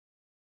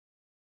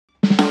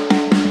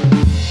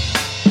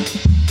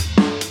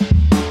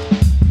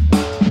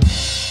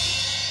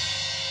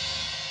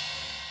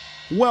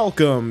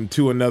Welcome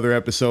to another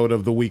episode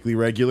of the Weekly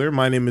Regular.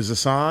 My name is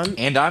Ahsohn.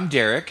 And I'm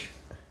Derek.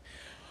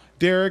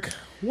 Derek,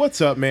 what's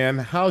up, man?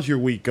 How's your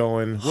week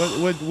going?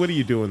 What are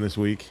you doing this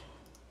week?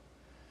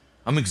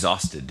 I'm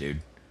exhausted, dude.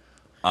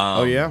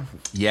 Oh, yeah?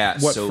 Yeah.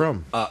 What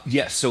from?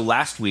 So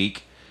last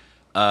week,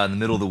 in the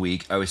middle of the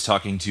week, I was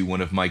talking to one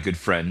of my good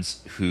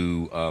friends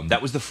who,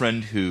 that was the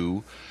friend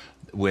who,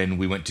 when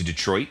we went to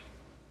Detroit,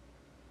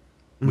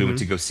 we went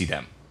to go see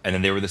them. And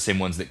then they were the same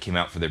ones that came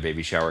out for their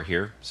baby shower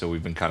here. So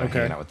we've been kind of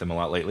hanging out with them a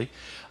lot lately.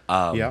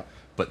 Yeah.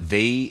 But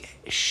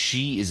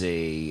she is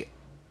a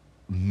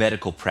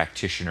medical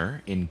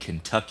practitioner in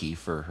Kentucky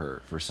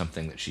for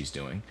something that she's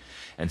doing.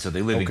 And so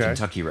they live in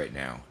Kentucky right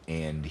now.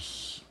 And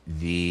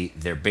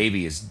their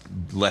baby is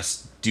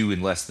due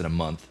in less than a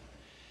month.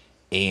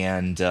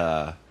 And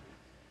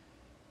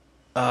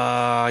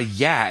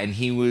and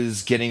he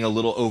was getting a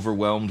little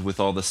overwhelmed with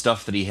all the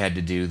stuff that he had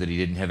to do that he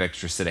didn't have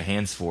extra set of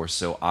hands for.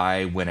 So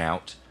I went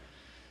out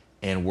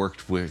and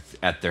worked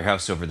at their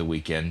house over the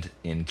weekend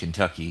in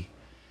Kentucky,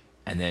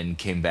 and then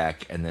came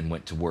back and then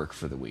went to work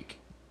for the week.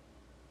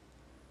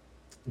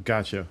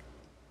 Gotcha.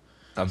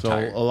 I'm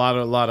tired. A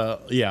lot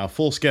of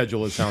full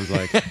schedule, it sounds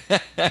like.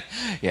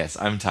 Yes,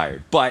 I'm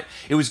tired. But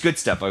it was good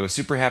stuff. I was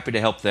super happy to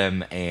help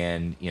them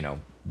and,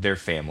 their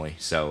family.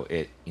 So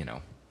it,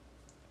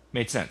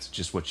 made sense.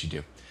 Just what you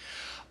do.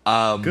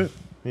 Good.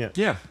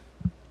 Yeah.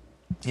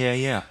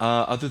 Yeah.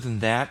 Other than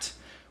that,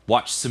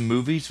 watched some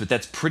movies, but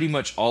that's pretty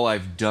much all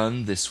I've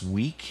done this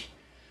week.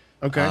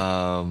 Okay.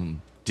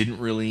 Didn't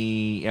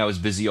really... I was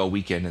busy all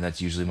weekend, and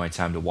that's usually my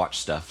time to watch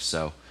stuff,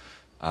 so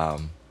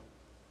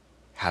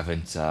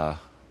haven't...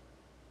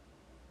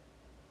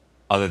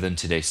 other than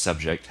today's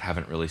subject,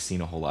 haven't really seen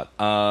a whole lot.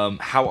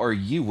 How are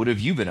you? What have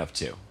you been up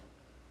to?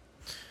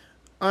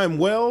 I'm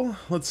well.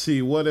 Let's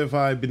see. What have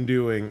I been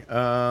doing?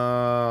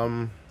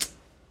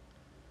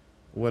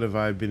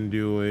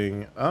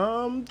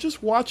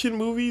 Just watching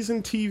movies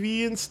and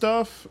TV and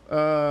stuff.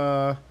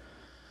 Let's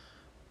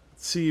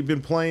see.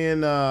 Been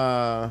playing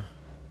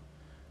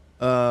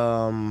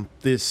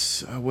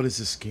this. What is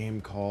this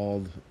game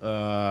called?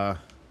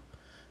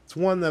 It's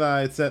one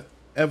it's that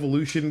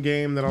evolution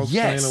game that I was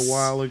playing a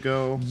while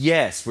ago.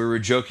 Yes, we were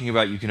joking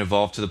about you can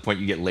evolve to the point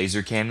you get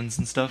laser cannons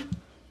and stuff.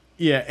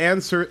 Yeah,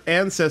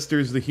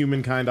 Ancestors, the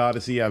Humankind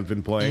Odyssey, I've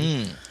been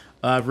playing.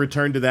 I've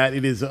returned to that.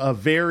 It is a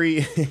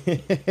very...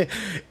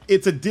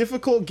 it's a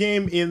difficult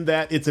game in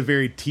that it's a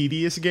very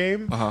tedious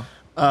game.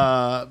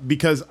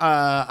 Because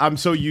I'm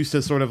so used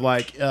to sort of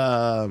like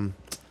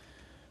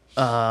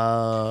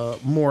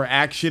more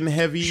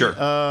action-heavy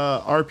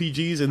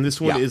RPGs, and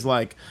this one is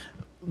like...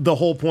 The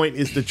whole point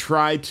is to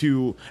try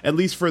to, at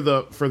least for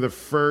the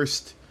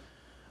first...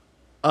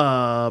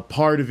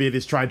 part of it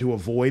is trying to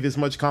avoid as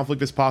much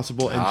conflict as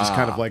possible and just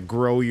kind of like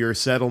grow your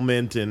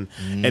settlement and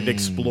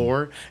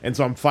explore. And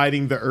so I'm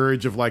fighting the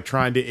urge of like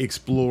trying to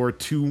explore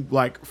too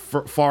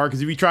far,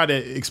 because if you try to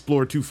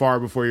explore too far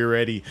before you're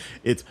ready,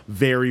 it's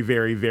very,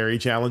 very, very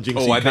challenging.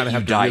 Oh, so you I bet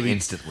have you to die really,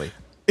 instantly.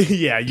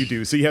 Yeah, you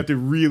do. So you have to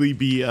really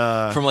be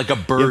from like a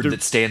bird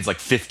that stands like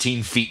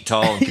 15 feet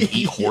tall and can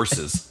eat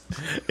horses.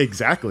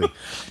 Exactly.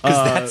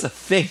 Because that's a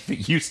thing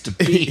that used to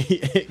be.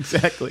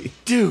 Exactly.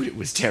 Dude, it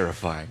was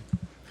terrifying.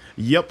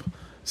 Yep.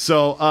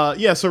 So,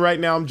 so right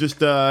now I'm just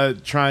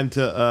trying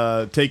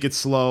to take it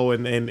slow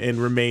and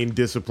remain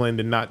disciplined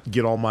and not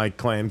get all my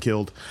clan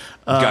killed.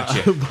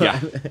 Gotcha.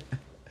 Yeah.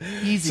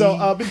 Easy. So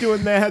I've been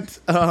doing that.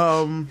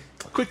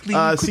 Quickly.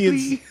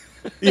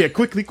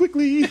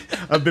 Quickly.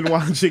 I've been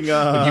watching...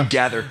 when you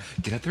gather,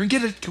 get out there and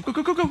get it.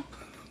 Go.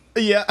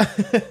 Yeah.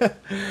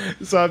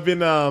 So I've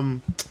been...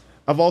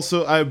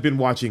 I've been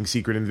watching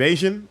Secret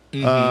Invasion.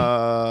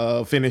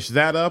 Finished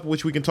that up,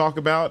 which we can talk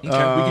about. Okay,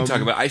 we can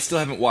talk about it. I still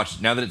haven't watched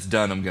it. Now that it's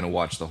done, I'm going to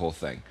watch the whole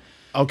thing.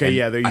 Okay,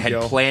 and there you go. I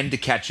had planned to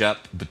catch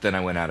up, but then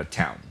I went out of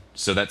town.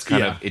 So that's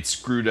kind of, it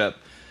screwed up.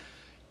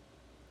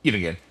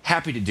 Again,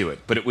 happy to do it,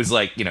 but it was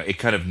like, it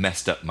kind of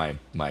messed up my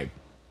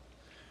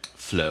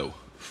flow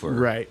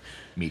for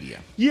media.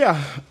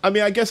 Yeah, I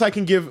mean, I guess I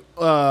can give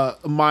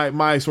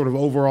my sort of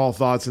overall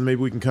thoughts, and maybe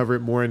we can cover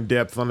it more in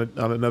depth on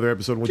another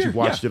episode once you've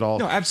watched it all.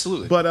 No,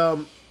 absolutely.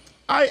 But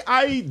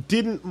I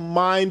didn't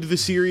mind the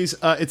series.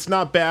 It's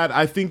not bad.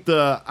 I think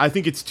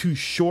it's too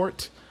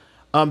short.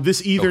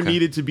 This either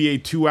needed to be a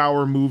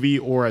 2-hour movie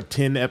or a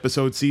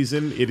 10-episode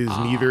season. It is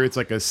neither. It's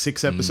like a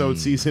 6-episode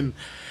season,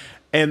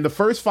 and the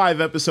first 5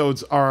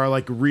 episodes are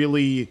like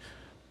really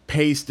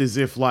paced as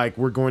if like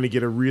we're going to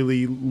get a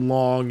really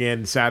long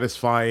and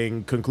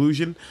satisfying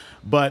conclusion,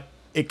 but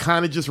it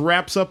kind of just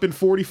wraps up in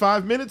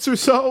 45 minutes or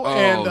so,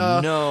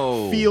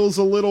 feels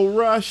a little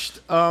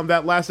rushed.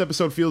 That last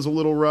episode feels a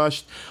little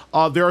rushed.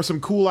 There are some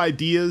cool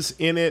ideas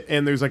in it,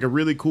 and there's like a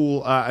really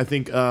cool,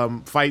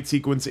 fight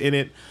sequence in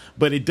it,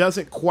 but it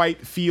doesn't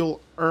quite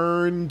feel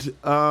earned.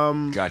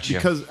 Gotcha.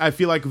 Because I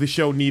feel like the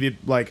show needed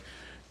like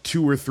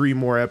 2 or 3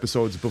 more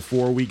episodes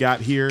before we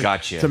got here.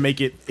 Gotcha. To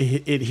make it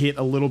hit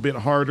a little bit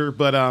harder.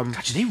 But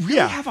gotcha. They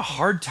really have a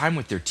hard time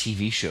with their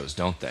TV shows,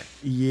 don't they?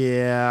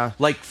 Yeah.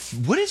 Like,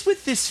 what is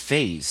with this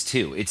phase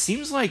too? It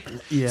seems like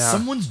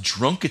someone's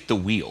drunk at the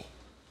wheel.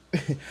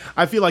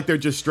 I feel like they're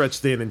just stretched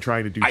thin and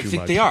trying to do too much. I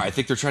think they are. I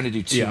think they're trying to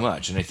do too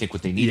much. And I think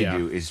what they need to Yeah.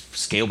 do is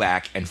scale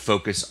back and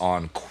focus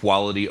on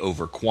quality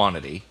over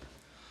quantity.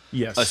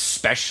 Yes.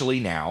 Especially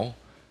now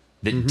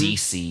that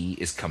DC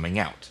is coming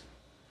out.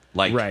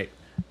 Like, Right.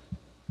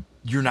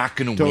 you're not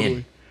going to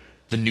win.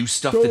 The new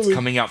stuff that's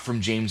coming out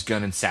from James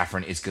Gunn and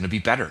Safran is going to be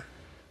better.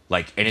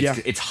 Like, and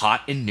it's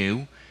hot and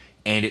new,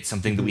 and it's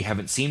something that we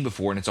haven't seen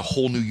before, and it's a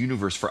whole new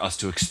universe for us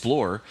to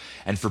explore,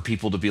 and for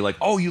people to be like,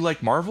 oh, you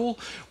like Marvel?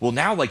 Well,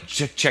 now, like,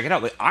 check it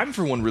out. Like, I'm,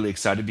 for one, really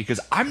excited because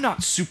I'm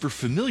not super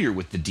familiar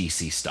with the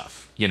DC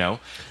stuff, you know?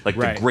 Like,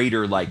 the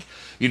greater, like,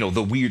 you know,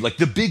 the weird, like,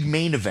 the big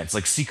main events,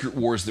 like Secret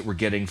Wars that we're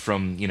getting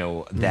from, you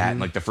know, that,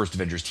 and, like, the first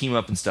Avengers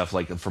team-up and stuff,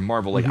 like, from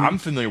Marvel. Like, I'm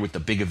familiar with the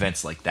big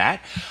events like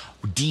that.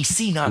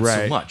 DC, not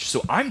so much.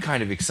 So I'm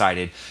kind of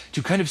excited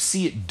to kind of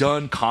see it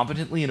done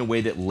competently in a way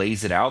that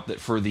lays it out, that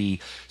for the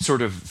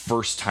sort of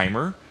first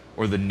timer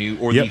or the new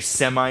or the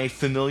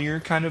semi-familiar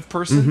kind of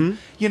person,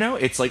 you know,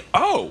 it's like,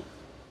 okay,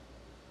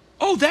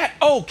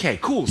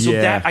 cool. So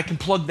that I can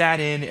plug that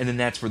in, and then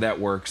that's where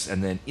that works.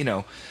 And then, you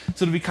know,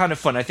 so it'll be kind of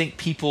fun. I think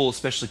people,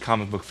 especially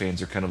comic book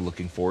fans, are kind of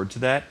looking forward to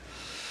that.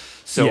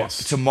 So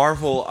to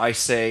Marvel, I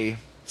say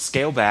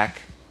scale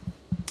back.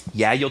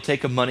 Yeah, you'll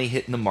take a money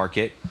hit in the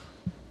market.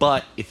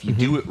 But if you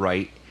do it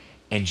right,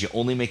 and you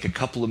only make a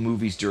couple of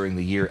movies during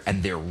the year,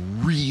 and they're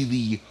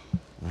really,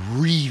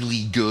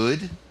 really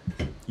good,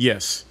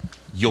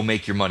 you'll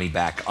make your money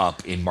back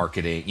up in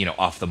marketing, you know,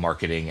 off the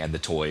marketing and the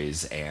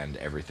toys and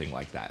everything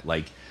like that.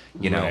 Like,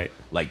 you know,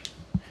 like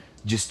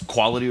just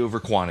quality over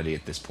quantity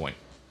at this point.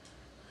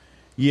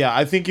 Yeah,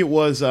 I think it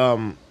was,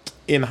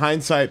 in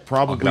hindsight,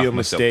 probably a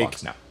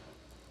mistake. Now.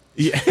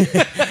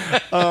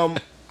 Yeah.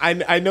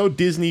 I know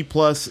Disney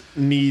Plus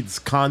needs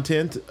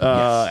content,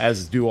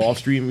 as do all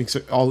streaming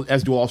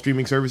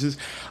services.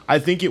 I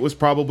think it was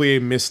probably a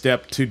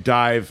misstep to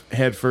dive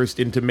headfirst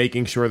into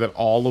making sure that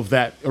all of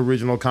that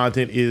original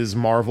content is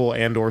Marvel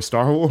and or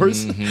Star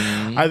Wars.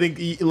 I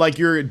think, like,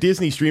 your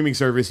Disney streaming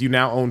service, you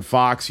now own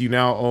Fox, you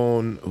now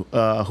own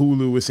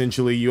Hulu.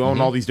 Essentially, you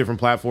own all these different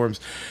platforms.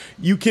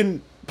 You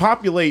can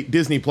populate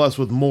Disney Plus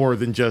with more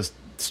than just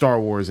Star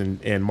Wars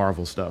and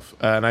Marvel stuff,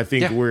 and I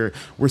think we're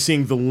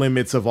seeing the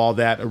limits of all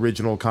that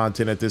original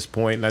content at this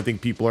point, and I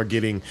think people are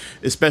getting,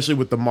 especially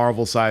with the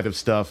Marvel side of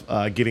stuff,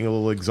 getting a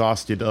little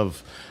exhausted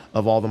of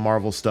all the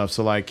Marvel stuff.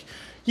 So, like,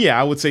 yeah,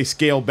 I would say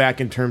scale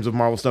back in terms of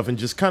Marvel stuff and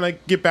just kind of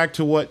get back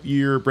to what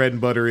your bread and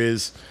butter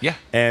is,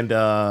 and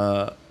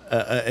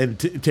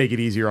take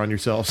it easier on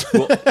yourselves.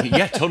 Well,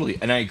 yeah, totally,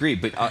 and I agree.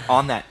 But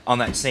on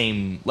that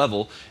same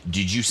level,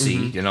 did you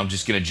see? And I'm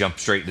just going to jump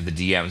straight into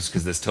the DMs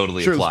because this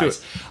totally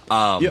applies.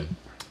 Ryan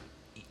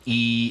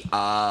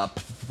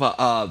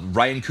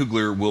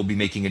Coogler will be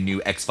making a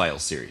new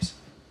X-Files series.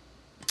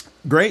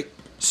 Great.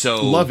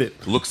 So love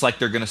it. Looks like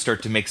they're going to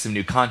start to make some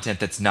new content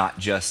that's not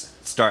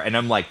just Star. And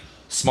I'm like,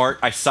 smart.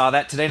 I saw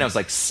that today and I was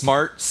like,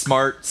 smart.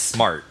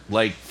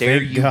 Like, there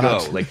Thank you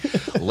God. go. Like,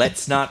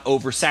 let's not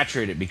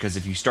oversaturate it, because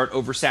if you start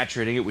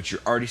oversaturating it, which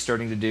you're already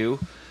starting to do,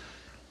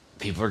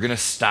 people are going to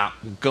stop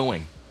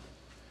going.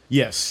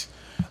 Yes.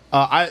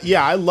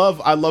 I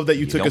love that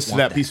you took us to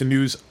that piece of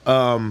news.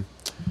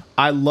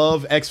 I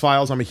love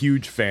X-Files. I'm a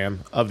huge fan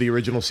of the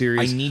original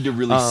series. I need to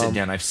really sit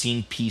down. I've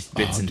seen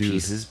bits and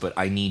pieces, but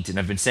I need to, and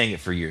I've been saying it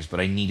for years,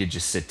 but I need to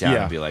just sit down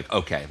and be like,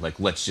 okay, like,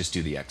 let's just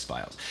do the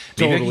X-Files.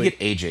 Maybe I can get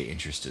AJ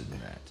interested in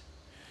that.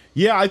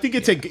 Yeah, I think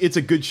it's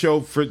a good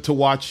show to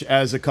watch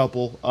as a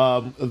couple.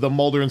 The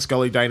Mulder and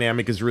Scully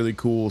dynamic is really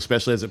cool,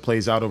 especially as it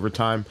plays out over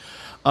time.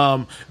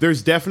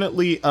 There's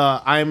definitely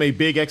I am a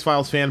big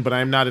X-Files fan, but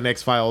I'm not an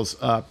X-Files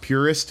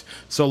purist.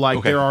 So,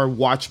 like, there are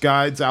watch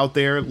guides out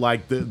there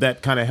like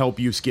that kind of help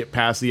you skip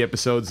past the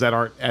episodes that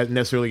aren't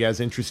necessarily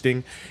as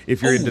interesting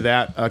if you're into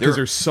that, because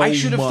there's so much. I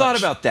should have thought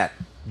about that.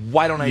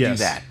 Why don't I do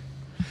that?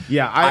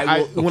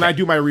 Yeah, when I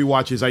do my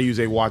rewatches, I use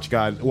a watch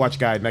guide,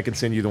 and I can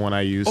send you the one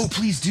I use. Oh,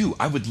 please do.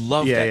 I would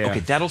love that. Yeah. Okay,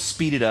 that'll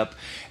speed it up,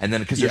 and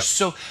then because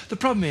the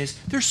problem is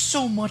there's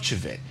so much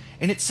of it,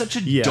 and it's such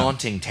a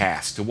daunting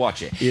task to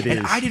watch it. It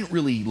is. I didn't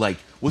really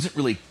wasn't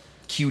really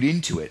cued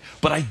into it,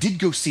 but I did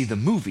go see the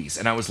movies,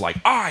 and I was like,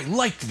 I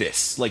liked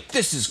this. Like,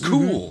 this is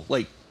cool.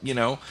 Like, you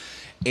know,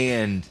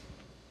 and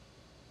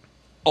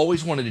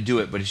always wanted to do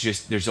it, but it's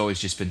just there's always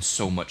just been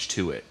so much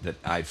to it that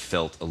I've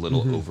felt a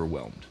little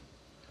overwhelmed.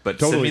 But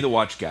send me the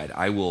watch guide.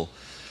 I will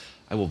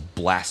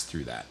blast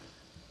through that.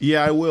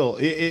 Yeah, I will.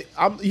 I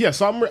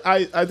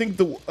think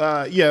David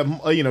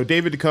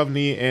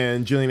Duchovny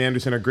and Gillian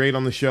Anderson are great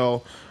on the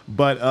show,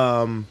 but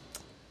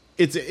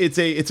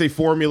it's a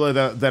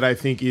formula that I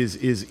think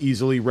is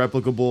easily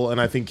replicable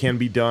and I think can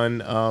be done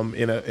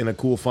in a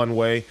cool, fun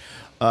way.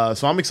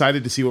 So I'm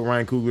excited to see what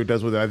Ryan Coogler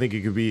does with it. I think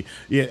it could be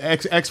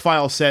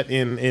X-Files set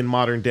in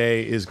modern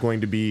day is going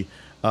to be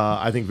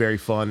I think very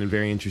fun and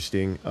very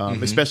interesting,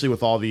 especially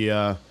with all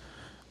the.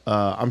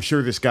 I'm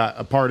sure this got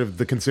a part of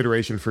the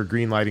consideration for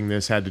greenlighting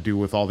this had to do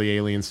with all the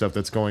alien stuff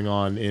that's going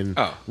on in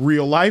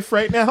real life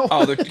right now.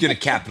 They're going to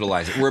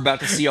capitalize it. We're about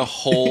to see a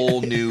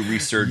whole new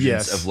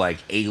resurgence of like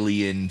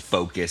alien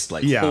focused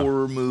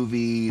horror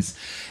movies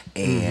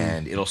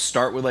and it'll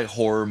start with like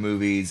horror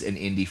movies and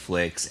indie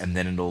flicks, and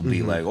then it'll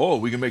be like, oh,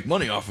 we can make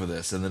money off of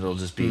this, and then it'll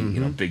just be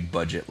big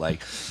budget.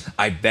 Like,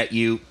 I bet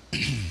you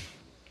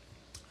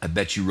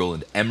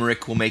Roland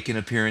Emmerich will make an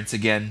appearance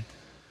again.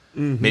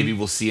 Maybe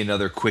we'll see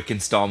another quick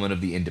installment of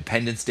the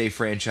Independence Day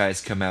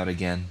franchise come out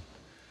again.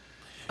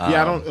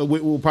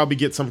 We'll probably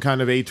get some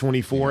kind of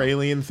A24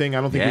 alien thing.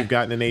 I don't think we've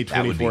gotten an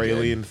A24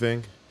 alien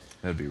thing.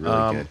 That'd be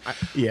really good.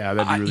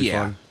 That'd be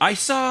really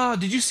fun.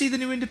 Did you see the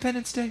new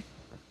Independence Day?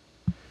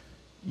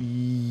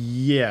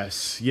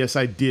 Yes,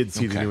 I did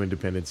see the new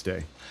Independence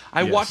Day.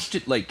 I watched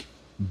it, like,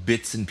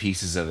 bits and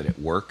pieces of it at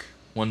work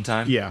one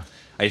time. Yeah.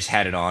 I just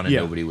had it on and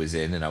nobody was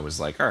in, and I was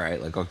like, all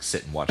right, like, I'll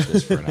sit and watch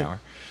this for an hour.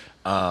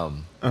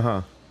 And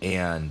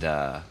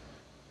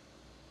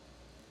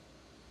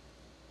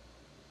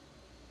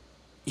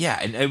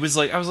and it was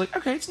like, I was like,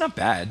 okay, it's not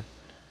bad.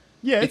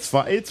 Yeah, it's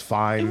fine. It's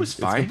fine. It was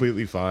fine. It's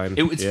completely fine.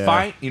 It was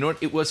fine. You know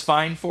what it was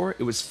fine for?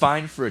 It was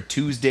fine for a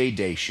Tuesday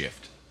day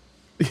shift.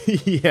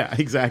 Yeah,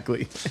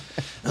 exactly.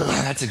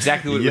 That's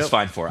exactly what it was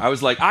fine for. I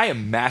was like, I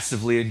am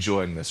massively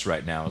enjoying this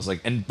right now. I was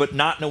like, but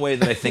not in a way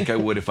that I think I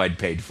would if I'd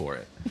paid for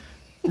it.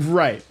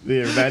 Right.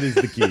 There, that is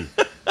the key.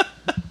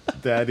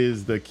 That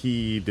is the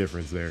key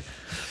difference there.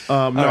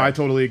 I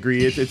totally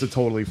agree. It's a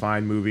totally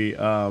fine movie.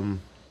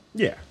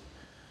 Yeah.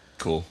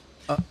 Cool.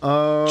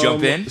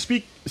 Jump in.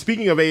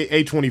 Speaking of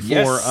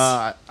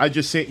A24, I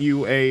just sent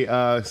you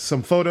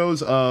some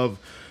photos of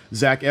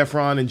Zac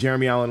Efron and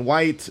Jeremy Allen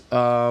White,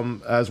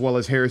 as well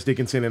as Harris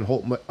Dickinson and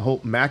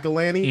Holt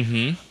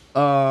McCallany.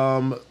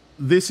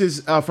 This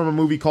is from a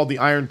movie called The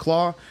Iron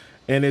Claw,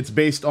 and it's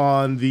based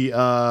on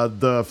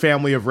the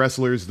family of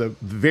wrestlers, the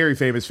very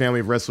famous family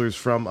of wrestlers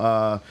from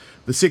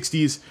the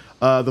 60s,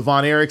 the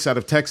Von Erichs out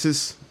of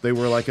Texas. They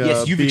were like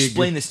yes, you've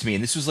explained this to me,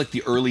 and this was like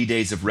the early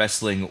days of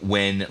wrestling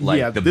when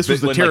like this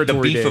was the territory like,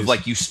 the beef days. of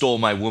like you stole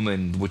my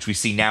woman, which we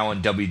see now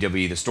on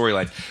WWE, the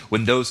storylines,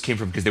 when those came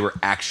from because they were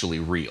actually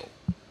real.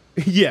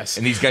 Yes,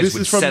 and these guys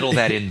would settle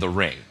that in the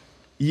ring.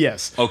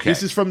 Yes. Okay.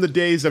 This is from the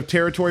days of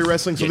territory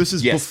wrestling. So this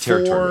is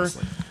before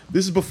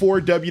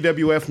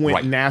WWF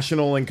went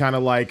national and kind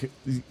of like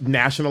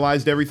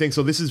nationalized everything.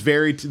 So this is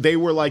they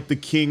were like the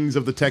kings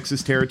of the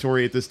Texas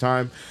territory at this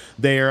time.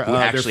 Who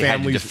actually their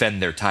had to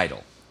defend their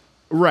title.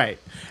 Right.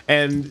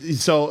 And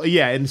so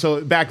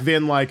back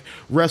then, like,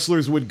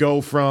 wrestlers would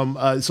go from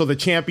so the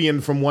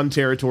champion from one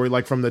territory,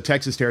 like from the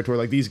Texas territory,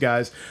 like these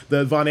guys,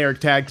 the Von Erich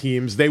tag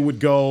teams, they would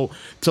go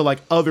to like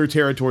other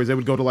territories. They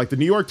would go to like the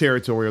New York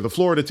territory or the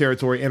Florida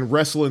territory and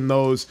wrestle in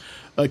those,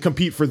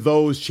 compete for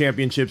those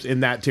championships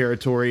in that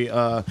territory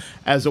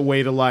as a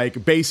way to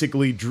like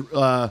basically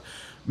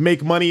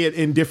make money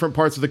in different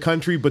parts of the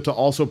country, but to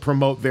also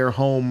promote their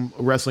home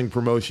wrestling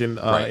promotion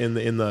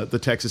in the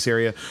Texas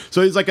area.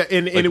 So it's like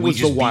and it was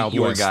the Wild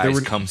West. Guys,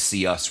 come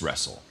see us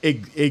wrestle.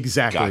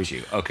 Exactly. Got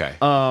you. Okay.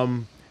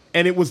 And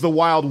it was the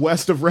Wild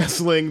West of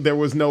wrestling. There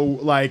was no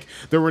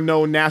there were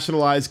no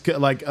nationalized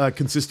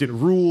consistent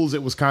rules.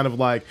 It was kind of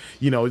like,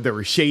 there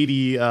were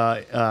shady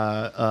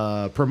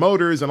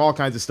promoters and all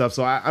kinds of stuff.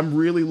 So I'm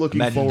really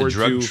looking forward to.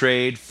 The drug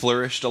trade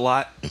flourished a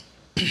lot.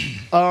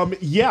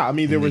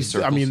 There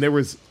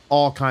was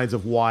all kinds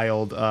of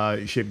wild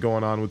shit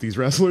going on with these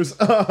wrestlers.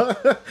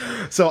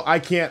 So I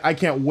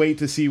can't wait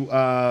to see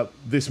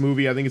this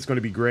movie. I think it's going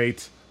to be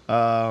great.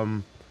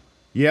 Both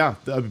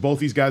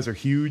these guys are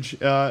huge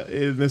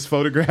in this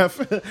photograph.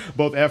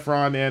 Both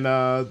Efron and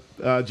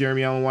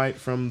Jeremy Allen White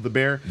from The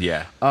Bear.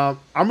 Yeah.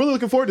 I'm really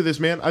looking forward to this,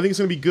 man. I think it's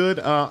going to be good.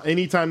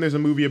 Anytime there's a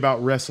movie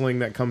about wrestling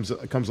that comes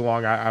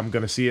along, I'm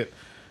going to see it.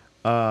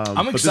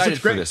 I'm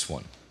excited for this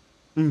one.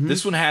 Mm-hmm.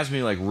 This one has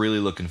me like really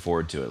looking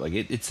forward to it. Like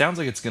it sounds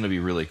like it's going to be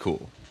really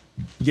cool.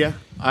 Yeah,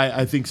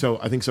 I think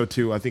so. I think so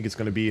too. I think it's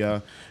going to be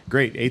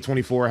great.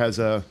 A24 has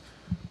a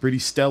pretty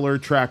stellar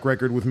track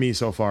record with me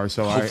so far.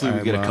 So hopefully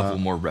we get a couple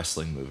more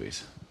wrestling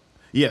movies.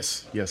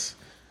 Yes.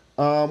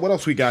 What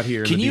else we got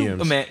here? Can you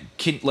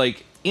imagine?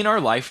 Like in our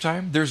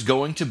lifetime, there's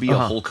going to be a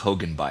Hulk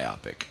Hogan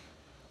biopic.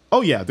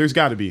 Oh yeah, there's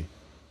got to be.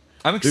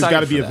 I'm excited. There's got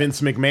to be a Vince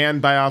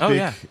McMahon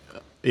biopic. Oh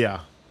yeah.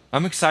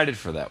 I'm excited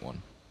for that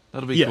one.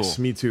 That'll be cool. Yes,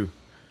 me too.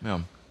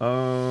 Yeah.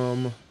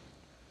 What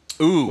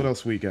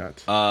else we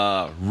got?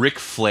 Ric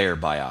Flair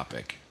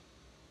biopic.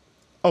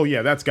 Oh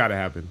yeah, that's got to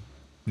happen.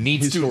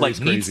 Needs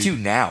to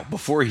now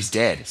before he's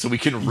dead, so we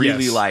can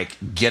really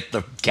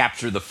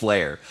capture the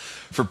flair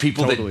for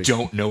people that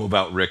don't know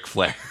about Ric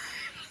Flair.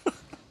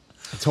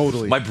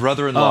 Totally. My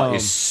brother-in-law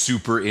is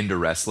super into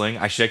wrestling.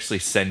 I should actually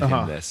send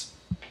him this,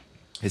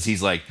 because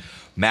he's like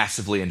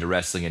massively into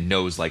wrestling and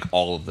knows like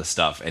all of the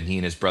stuff, and he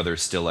and his brother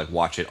still like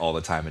watch it all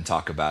the time and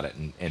talk about it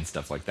and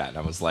stuff like that. And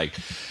I was like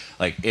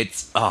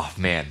it's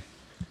man,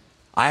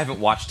 I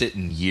haven't watched it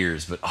in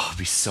years, but it'd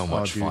be so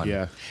much fun.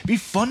 Yeah, it'd be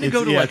fun to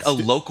go to like a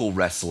local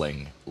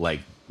wrestling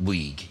like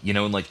league,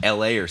 in like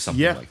LA or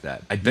something like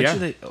that. I bet you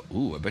they have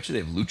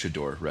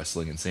luchador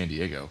wrestling in San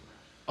Diego.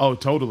 Oh,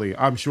 totally.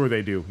 I'm sure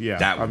they do. Yeah,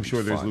 I'm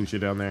sure there's lucha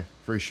down there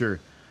for sure.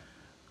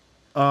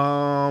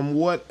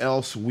 What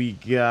else we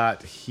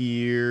got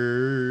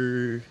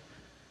here?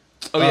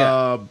 Oh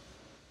yeah.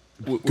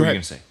 What were you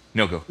gonna say?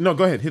 No, go. No,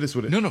 go ahead. Hit us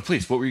with it. No,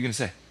 please. What were you going to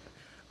say?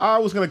 I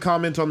was going to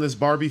comment on this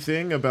Barbie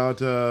thing about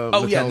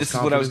Mattel's this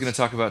is what I was going to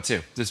talk about,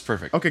 too. This is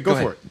perfect. Okay, go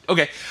for it.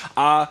 Okay.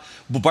 Well,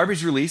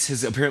 Barbie's release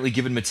has apparently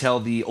given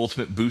Mattel the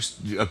ultimate boost,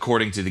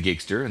 according to the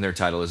Geekster, and their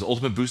title is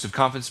Ultimate Boost of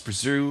Confidence to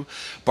Pursue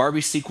Barbie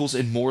Sequels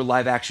and More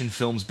Live-Action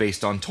Films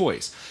Based on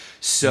Toys.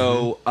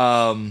 So,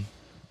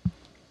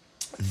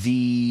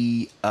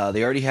 they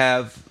already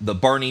have the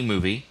Barney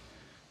movie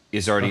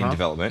is already in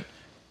development.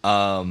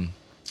 And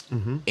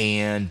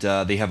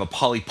they have a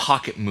Polly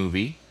Pocket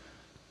movie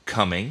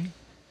coming.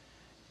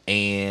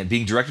 And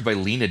being directed by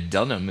Lena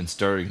Dunham and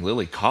starring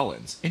Lily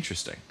Collins.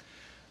 Interesting.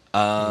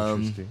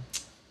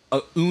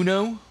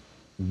 Uno,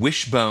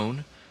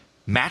 Wishbone,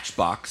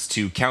 Matchbox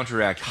to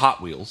counteract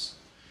Hot Wheels.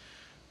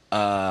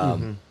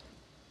 Gritty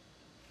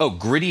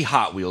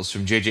Hot Wheels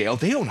from JJ. Oh,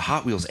 they own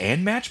Hot Wheels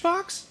and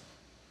Matchbox?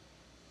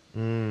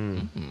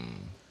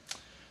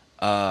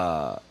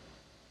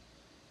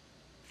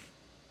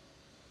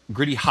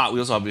 Gritty Hot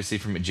Wheels, obviously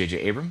from J.J.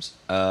 Abrams.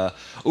 A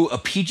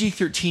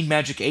PG-13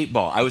 Magic 8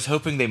 Ball. I was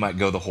hoping they might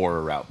go the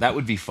horror route. That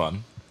would be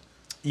fun.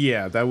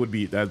 Yeah, that would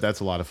be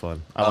that's a lot of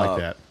fun. I like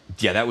that.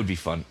 Yeah, that would be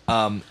fun.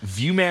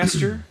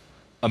 Viewmaster,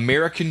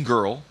 American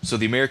Girl. So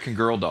the American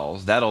Girl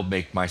dolls. That'll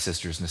make my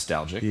sisters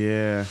nostalgic.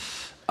 Yeah.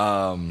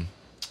 What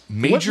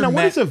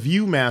is a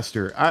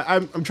Viewmaster?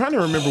 I'm trying to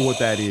remember what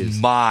that is.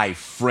 My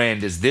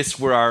friend, is this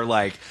where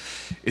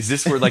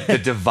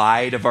the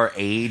divide of our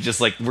age is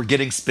like we're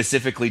getting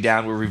specifically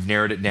down where we've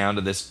narrowed it down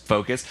to this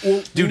focus?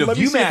 Well, dude, a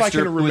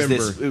Viewmaster was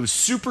this. It was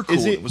super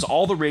cool. It was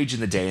all the rage in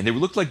the day, and they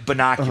looked like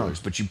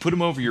binoculars, but you put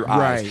them over your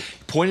eyes, you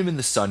point them in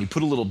the sun, you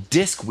put a little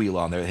disc wheel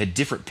on there that had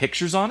different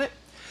pictures on it,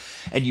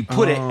 and you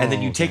put it, and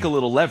then you take a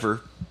little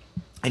lever,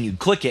 and you'd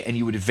click it, and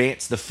you would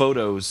advance the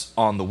photos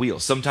on the wheel.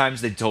 Sometimes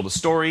they told a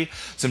story.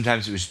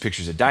 Sometimes it was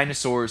pictures of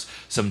dinosaurs.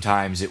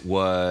 Sometimes it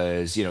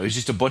was, it was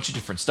just a bunch of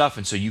different stuff.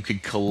 And so you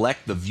could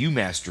collect the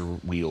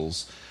Viewmaster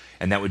wheels,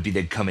 and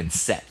they'd come in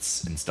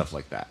sets and stuff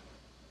like that.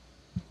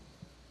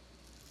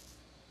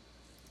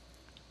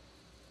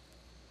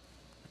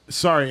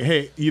 Sorry,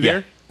 hey, you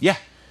there? Yeah.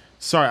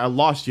 Sorry, I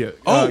lost you.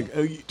 Oh,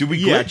 did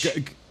we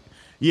glitch?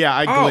 Yeah,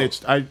 I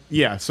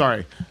glitched.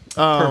 Sorry.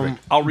 Perfect.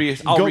 I'll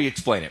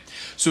re-explain it.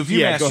 So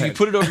Viewmaster, you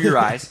put it over your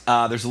eyes.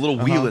 There's a little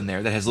wheel in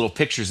there that has little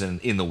pictures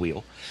in the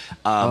wheel.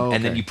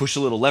 And then you push a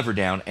little lever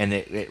down, and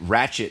it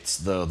ratchets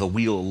the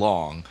wheel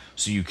along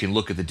so you can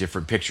look at the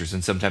different pictures.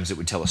 And sometimes it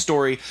would tell a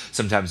story.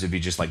 Sometimes it would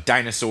be just like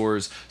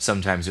dinosaurs.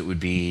 Sometimes it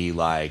would be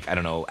like, I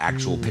don't know,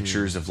 actual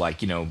pictures of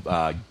like,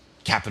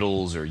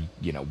 capitals or,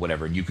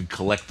 whatever. And you could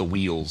collect the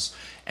wheels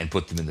and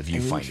put them in the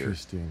viewfinder.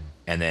 Interesting.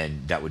 And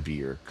then that would be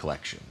your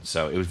collection.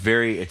 So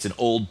it's an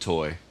old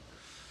toy.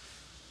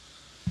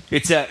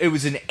 It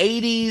was an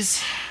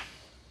 70s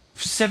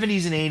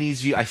and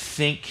 80s view, I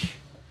think.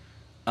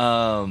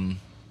 Let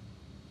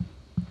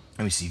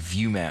me see,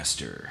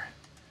 Viewmaster.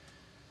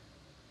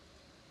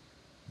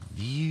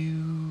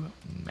 Viewmaster.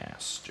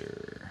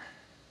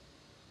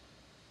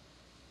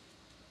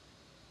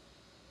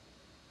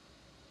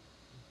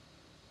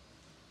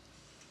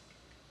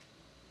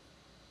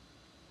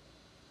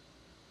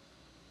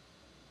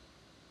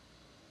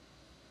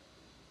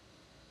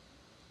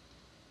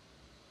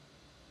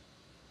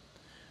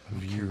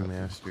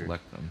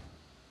 Collect them.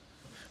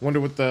 Wonder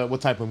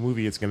what type of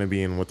movie it's going to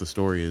be and what the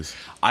story is.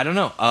 I don't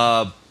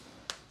know.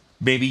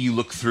 Maybe you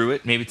look through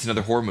it. Maybe it's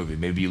another horror movie.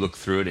 Maybe you look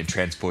through it and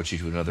transports you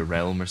to another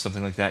realm or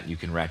something like that. You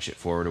can ratchet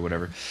forward or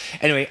whatever.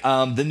 Anyway,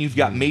 then you've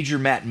got Major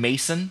Matt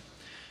Mason.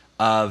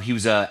 He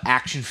was an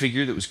action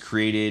figure that was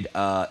created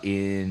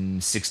in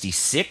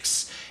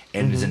 '66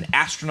 and is an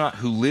astronaut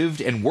who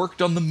lived and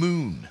worked on the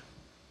moon.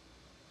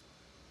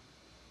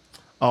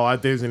 Oh,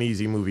 there's an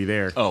easy movie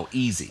there. Oh,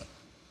 easy.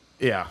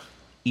 Yeah.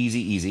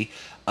 Easy.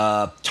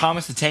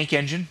 Thomas the Tank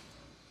Engine.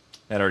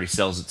 That already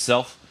sells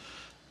itself.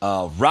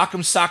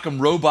 Rock'em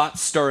Sock'em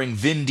Robots starring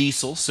Vin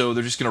Diesel. So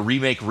they're just going to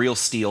remake Real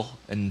Steel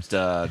and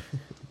put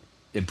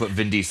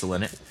Vin Diesel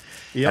in it.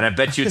 Yep. And I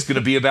bet you it's going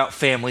to be about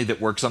family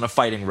that works on a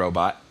fighting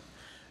robot.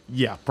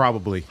 Yeah,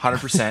 probably.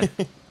 100%.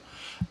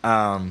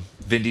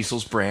 Vin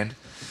Diesel's brand.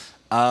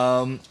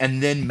 And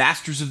then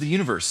Masters of the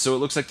Universe. So it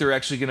looks like they're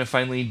actually going to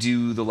finally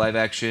do the live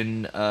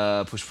action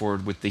push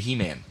forward with the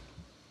He-Man.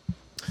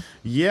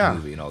 Yeah,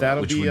 movie and all that,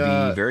 which would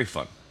be very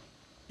fun.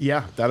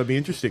 Yeah, that'll be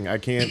interesting. I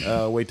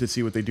can't wait to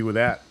see what they do with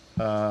that.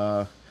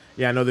 Yeah,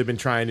 I know they've been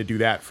trying to do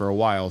that for a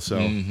while. So,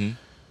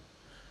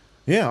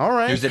 yeah, all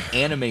right. There's an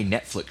anime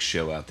Netflix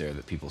show out there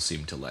that people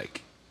seem to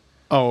like.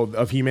 Oh,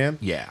 of He-Man?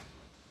 Yeah.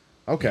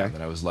 Okay. Yeah,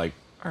 that I was like,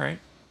 all right.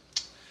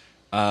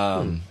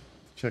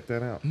 Check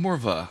that out. More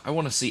of a, I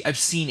want to see. I've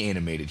seen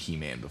animated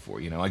He-Man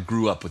before. I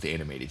grew up with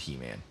animated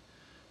He-Man.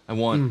 I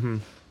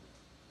want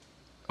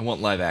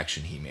live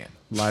action He-Man.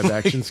 Live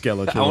action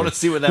Skeletor. I want to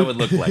see what that would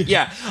look like.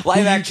 Yeah,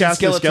 live action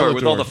Skeletor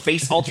with all the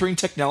face altering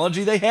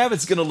technology they have.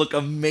 It's going to look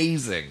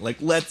amazing. Like,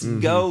 let's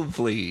go,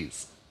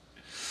 please.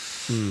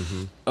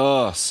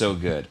 Oh, so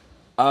good.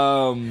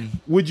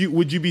 Would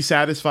you be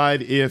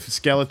satisfied if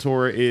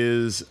Skeletor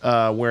is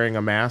wearing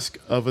a mask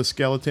of a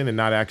skeleton and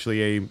not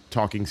actually a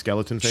talking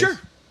skeleton face? Sure.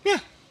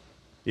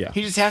 Yeah.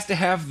 He just has to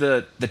have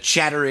the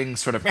chattering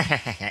sort of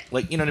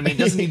like, you know what I mean? It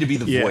doesn't need to be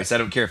the Yeah. voice. I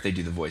don't care if they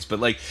do the voice, but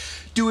like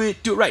do it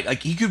right.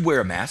 Like he could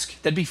wear a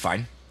mask. That'd be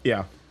fine.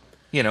 Yeah.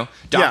 You know,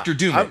 Dr.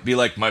 Doom I- would be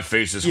like, my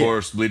face is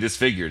horribly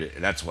disfigured.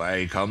 That's why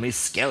you call me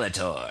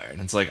Skeletor. And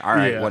it's like, all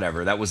right, Yeah.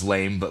 whatever. That was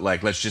lame, but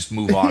like, let's just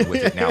move on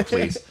with it now,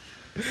 please.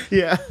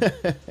 Yeah.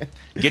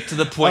 Get to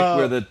the point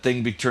where the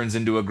thing turns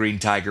into a green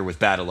tiger with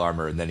battle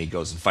armor, and then he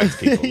goes and fights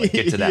people. Like,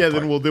 get to that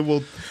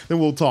part. Then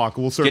we'll talk.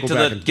 We'll circle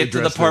back. Get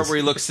to the part where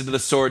he looks into the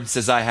sword and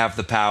says, "I have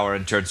the power,"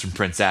 and turns from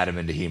Prince Adam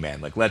into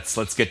He-Man. Like, let's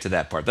get to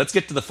that part. Let's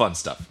get to the fun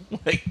stuff.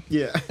 Like,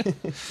 Yeah.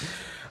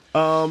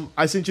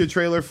 I sent you a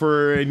trailer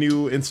for a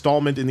new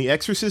installment in the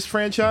Exorcist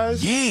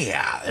franchise.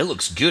 yeah, it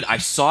looks good. I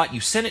saw it.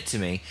 You sent it to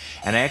me,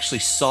 and I actually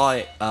saw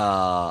it.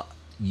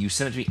 You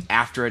sent it to me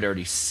after I'd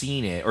already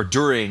seen it, or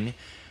during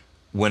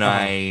when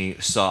I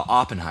saw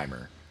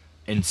Oppenheimer.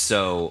 And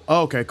so,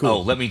 Oh, okay, cool.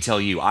 Oh, let me tell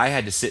you, I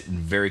had to sit in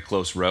very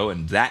close row,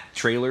 and that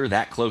trailer,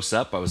 that close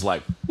up, I was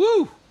like,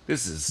 "Woo,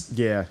 this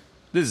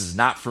is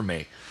not for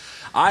me."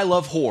 I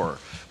love horror,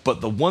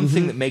 but the one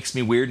thing that makes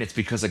me weird, and it's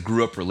because I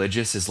grew up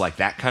religious, is like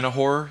that kind of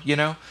horror, you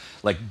know,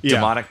 like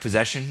demonic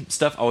possession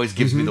stuff always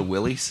gives me the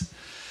willies.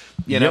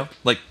 You know,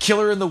 like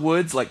Killer in the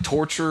Woods, like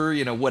torture,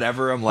 you know,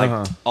 whatever. I'm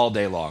like all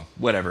day long,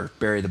 whatever.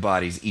 Bury the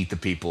bodies, eat the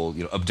people,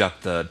 you know,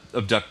 abduct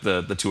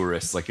the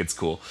tourists. Like it's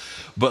cool,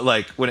 but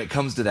like when it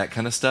comes to that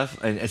kind of stuff,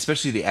 and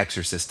especially the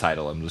Exorcist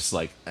title, I'm just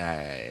like,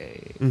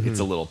 it's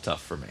a little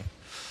tough for me.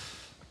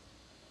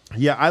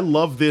 Yeah, I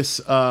love this.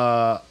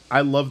 I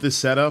love this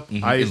setup.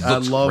 I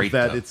love great,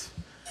 that though.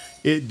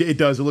 it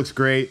does. It looks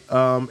great.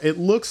 It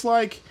looks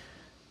like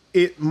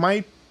it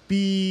might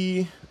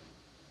be.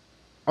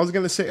 I was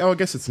gonna say, I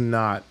guess it's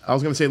not. I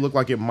was gonna say it looked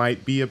like it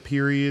might be a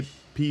period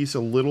piece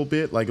a little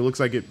bit. Like it looks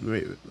like it,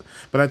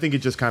 but I think it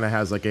just kind of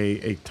has like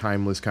a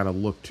timeless kind of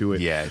look to it.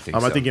 Yeah, I think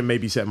so. I think it may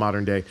be set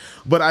modern day.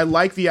 But I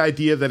like the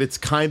idea that it's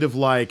kind of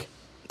like,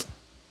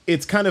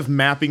 it's kind of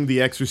mapping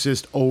The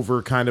Exorcist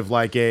over kind of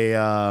like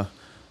a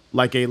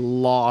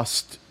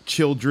lost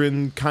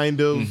children kind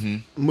of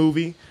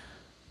movie.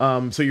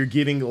 So you're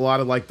getting a lot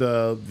of like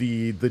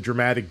the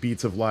dramatic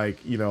beats of like,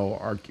 you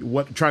know,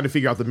 trying to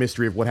figure out the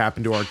mystery of what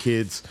happened to our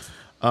kids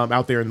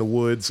out there in the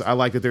woods. I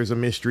like that there's a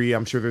mystery.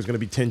 I'm sure there's going to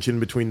be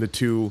tension between the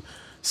two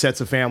sets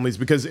of families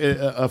because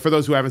for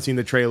those who haven't seen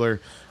the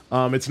trailer,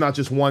 it's not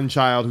just one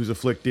child who's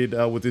afflicted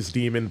with this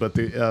demon, but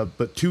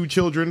two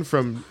children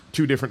from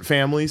two different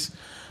families.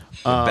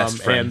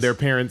 Best friends. And their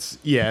parents,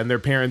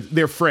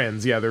 they're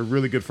friends. Yeah, they're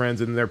really good friends,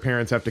 and their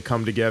parents have to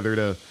come together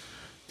to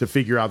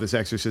figure out this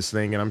Exorcist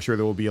thing, and I'm sure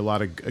there will be a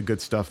lot of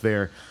good stuff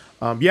there.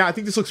 I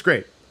think this looks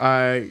great.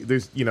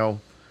 There's, you know,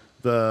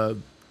 the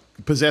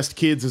possessed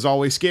kids is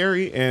always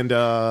scary, and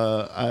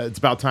it's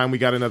about time we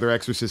got another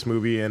Exorcist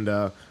movie, and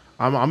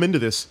I'm into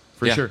this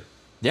for sure.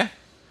 Yeah,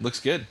 looks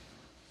good.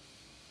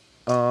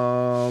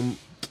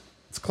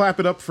 Let's clap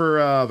it up for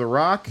The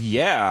Rock.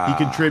 Yeah,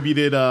 he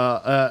contributed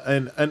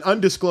an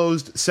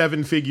undisclosed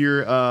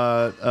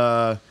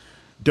 7-figure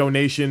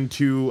donation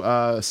to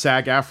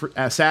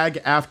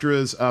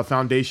SAG-AFTRA's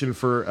Foundation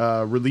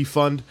for Relief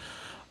Fund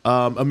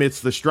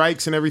amidst the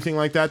strikes and everything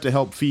like that to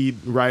help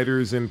feed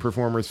writers and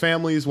performers'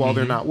 families while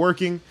they're not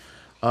working.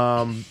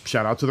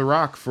 Shout out to The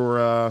Rock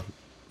for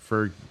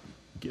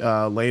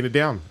laying it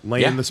down,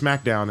 laying the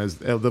smackdown, as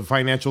the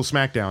financial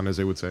smackdown, as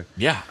they would say.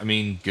 Yeah, I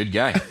mean, good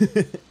guy.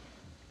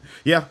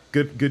 Yeah,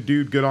 good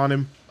dude, good on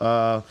him.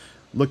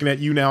 Looking at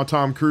you now,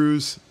 Tom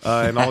Cruise,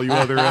 and all you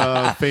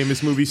other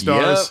famous movie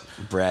stars.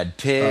 Yep. Brad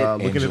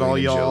Pitt. Looking at all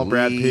y'all, Jolie.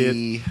 Brad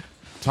Pitt,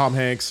 Tom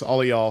Hanks,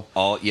 all of y'all.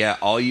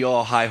 All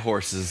y'all high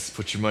horses.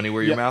 Put your money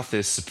where your mouth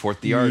is.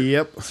 Support the art.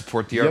 Yep.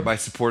 Support the art by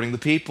supporting the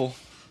people.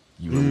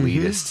 You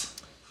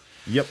elitist.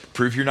 Yep.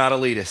 Prove you're not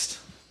elitist.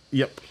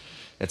 Yep.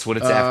 That's what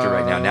it's after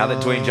right now. Now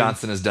that Dwayne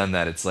Johnson has done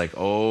that, it's like,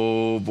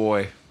 oh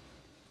boy.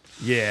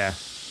 Yeah.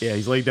 Yeah,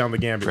 he's laid down the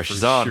gambit.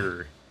 Pressure's for on.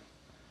 Sure.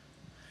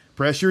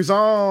 Pressure's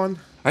on.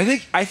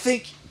 I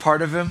think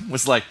part of him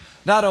was like,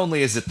 not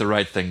only is it the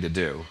right thing to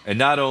do, and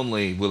not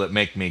only will it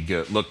make me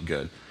look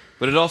good,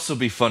 but it'd also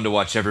be fun to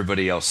watch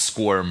everybody else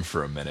squirm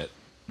for a minute.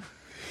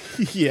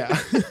 Yeah.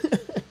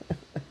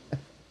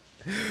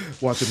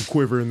 Watch them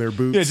quiver in their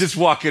boots. Yeah, just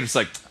walk in. It's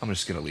like, I'm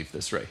just gonna leave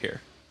this right here.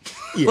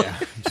 Yeah,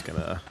 I'm just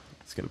gonna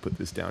put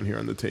this down here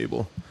on the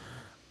table.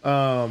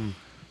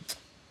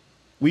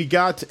 We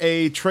got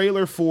a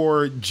trailer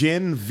for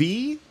Gen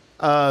V,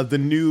 the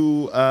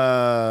new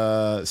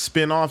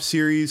spin-off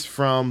series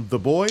from The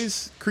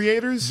Boys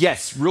creators.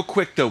 Yes, real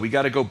quick though, we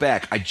got to go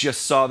back. I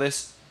just saw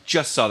this.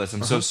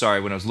 I'm so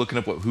sorry. When I was looking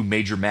up who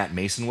Major Matt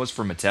Mason was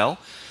for Mattel,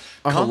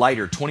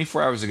 Collider,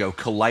 24 hours ago,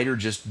 Collider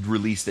just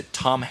released that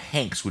Tom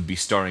Hanks would be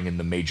starring in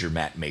the Major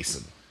Matt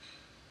Mason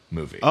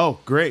movie. Oh,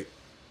 great.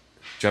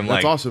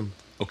 That's awesome.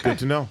 Okay. Good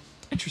to know.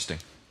 Interesting.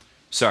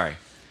 Sorry.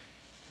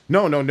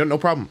 No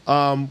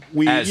problem.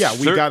 We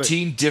got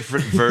 13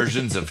 different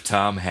versions of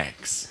Tom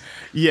Hanks.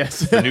 Yes.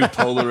 The new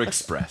Polar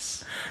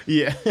Express.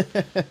 Yeah.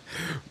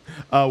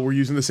 We're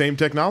using the same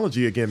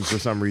technology again for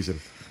some reason.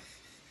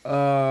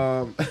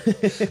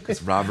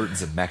 Because Robert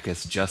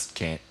Zemeckis just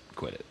can't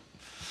quit it.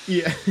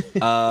 Yeah.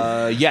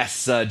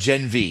 Yes,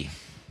 Gen V.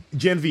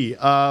 Gen V.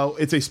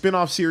 It's a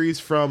spin-off series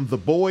from The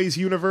Boys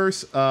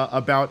universe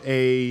about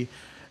a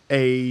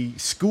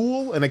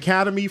school, an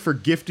academy for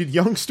gifted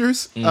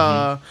youngsters.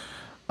 And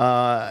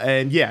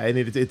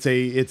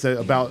it's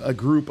about a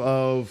group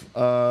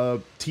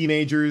of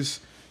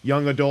teenagers,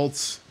 young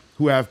adults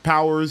who have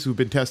powers, who've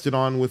been tested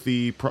on with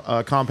the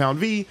Compound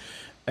V,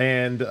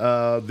 and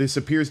this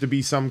appears to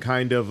be some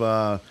kind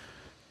of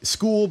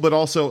school, but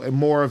also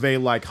more of a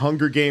like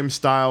Hunger Games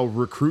style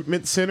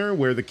recruitment center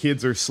where the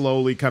kids are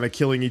slowly kind of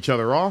killing each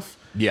other off.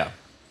 Yeah.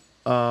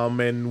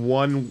 And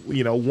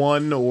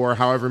one or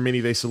however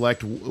many they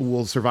select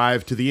will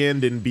survive to the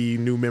end and be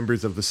new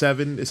members of the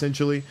Seven,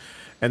 essentially.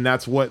 And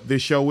that's what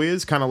this show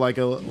is, kind of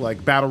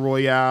like Battle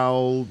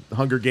Royale,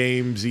 Hunger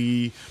Games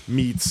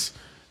meets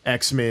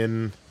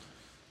X-Men,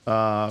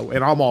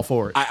 and I'm all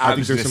for it. I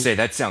was going to say,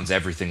 that sounds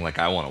everything like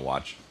I want to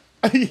watch.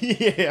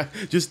 Yeah,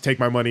 just take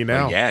my money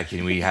now. Yeah,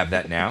 can we have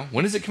that now?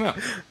 When does it come out?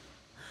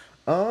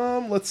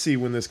 Let's see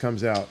when this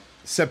comes out.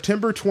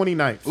 September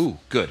 29th. Ooh,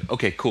 good.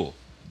 Okay, cool.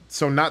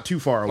 So not too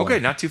far away. Okay,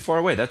 not too far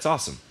away. That's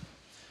awesome.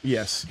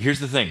 Yes.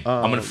 Here's the thing.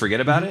 I'm going to forget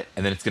about it,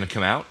 and then it's going to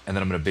come out, and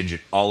then I'm going to binge it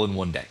all in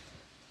one day.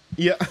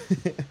 Yeah.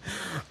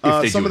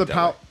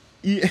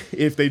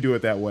 If they do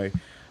it that way.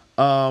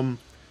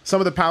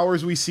 Some of the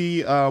powers we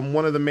see,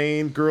 one of the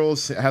main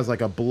girls has like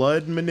a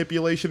blood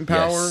manipulation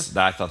power. Yes,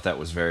 I thought that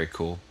was very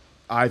cool.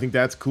 I think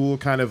that's cool.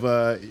 Kind of,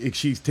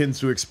 she tends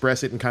to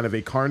express it in kind of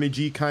a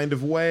Carnegie kind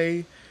of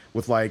way,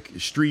 with like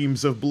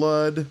streams of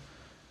blood.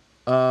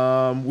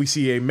 We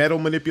see a metal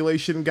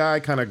manipulation guy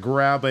kind of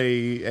grab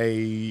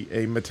a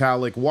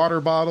metallic water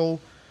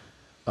bottle.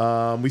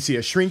 We see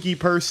a shrinky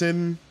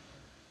person.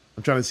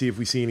 I'm trying to see if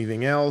we see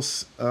anything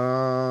else. There's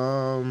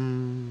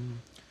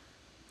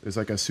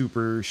like a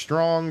super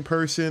strong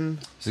person.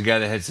 It's a guy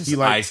that has his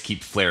eyes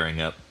keep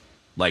flaring up,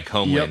 like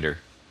Homelander.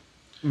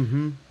 Yep.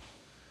 Mm-hmm.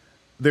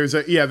 There's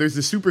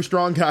the super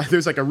strong guy.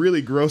 There's like a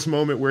really gross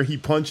moment where he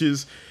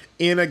punches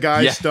in a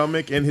guy's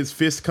stomach and his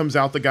fist comes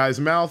out the guy's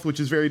mouth, which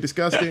is very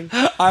disgusting.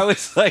 I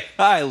was like,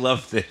 I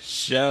love this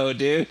show,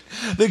 dude.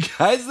 The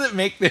guys that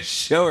make this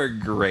show are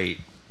great.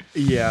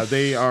 Yeah,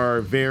 they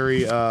are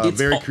very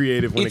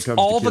creative when it comes to kills. It's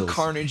all the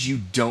carnage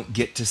you don't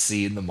get to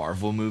see in the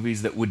Marvel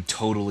movies that would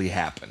totally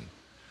happen.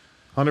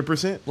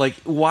 100%. Like,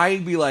 why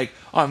be like,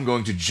 I'm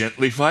going to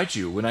gently fight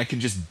you when I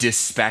can just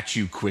dispatch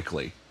you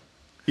quickly?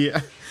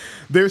 Yeah.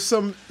 There's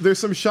some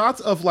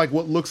shots of like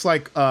what looks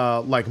like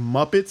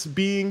Muppets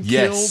being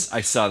killed. Yes, I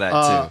saw that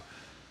too.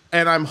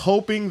 And I'm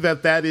hoping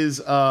that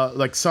is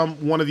like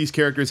one of these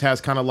characters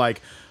has kind of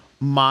like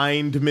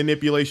mind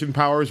manipulation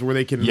powers where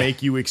they can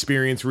make you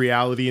experience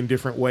reality in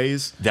different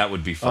ways. That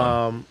would be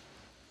fun.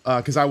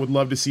 Because I would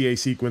love to see a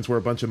sequence where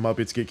a bunch of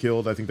Muppets get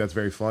killed. I think that's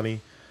very funny.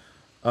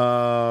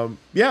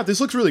 This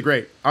looks really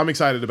great. I'm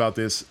excited about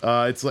this.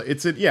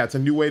 It's a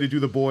new way to do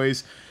The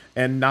Boys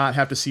and not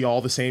have to see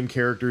all the same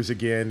characters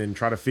again and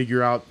try to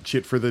figure out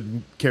shit for the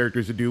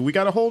characters to do. We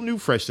got a whole new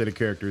fresh set of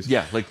characters.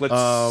 Yeah, like let's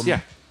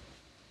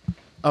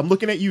I'm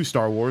looking at you,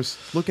 Star Wars.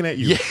 Looking at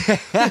you. Yeah.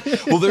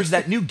 Well, there's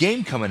that new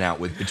game coming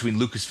out between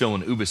Lucasfilm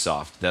and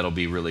Ubisoft. That'll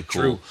be really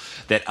cool.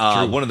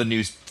 True. One of the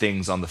news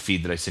things on the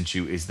feed that I sent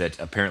you is that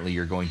apparently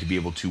you're going to be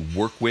able to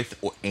work with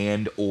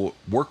and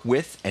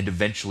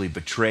eventually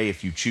betray,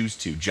 if you choose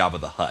to,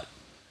 Jabba the Hutt.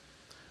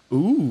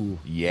 Ooh.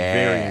 Yeah.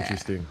 Very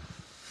interesting.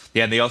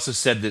 Yeah, and they also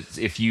said that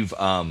if you've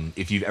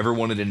ever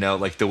wanted to know,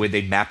 like the way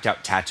they mapped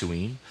out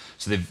Tatooine,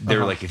 so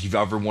they're like, if you've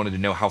ever wanted to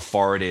know how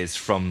far it is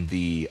from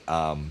the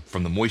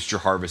moisture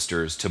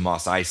harvesters to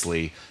Mos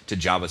Eisley to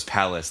Jabba's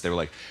palace, they were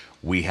like,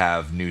 we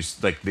have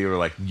news. Like they were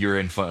like, you're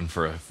in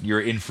for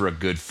a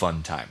good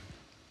fun time.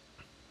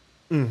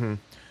 Mm-hmm.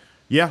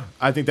 Yeah,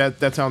 I think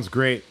that sounds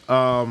great.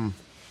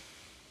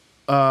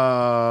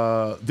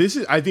 This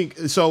is, I think,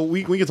 so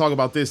we can talk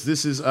about this.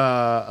 This is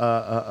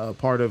a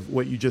part of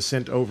what you just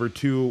sent over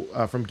to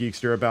from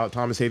Geekster about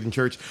Thomas Hayden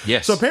Church.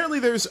 Yes. So apparently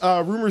there's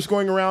rumors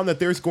going around that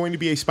there's going to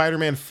be a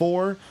Spider-Man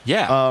 4.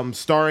 Yeah.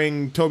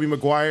 Starring Tobey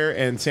Maguire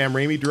and Sam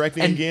Raimi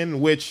directing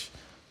again, which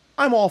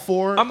I'm all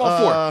for.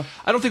 I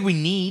don't think we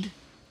need,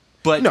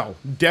 but no,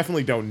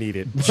 definitely don't need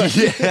it.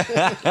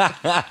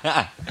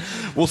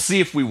 We'll see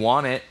if we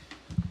want it.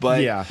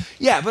 But yeah,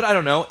 but I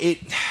don't know.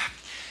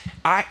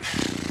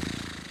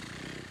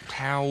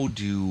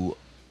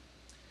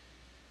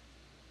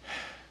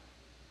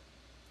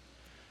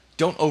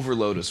 Don't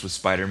overload us with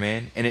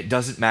Spider-Man, and it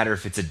doesn't matter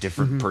if it's a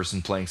different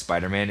person playing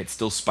Spider-Man, it's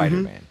still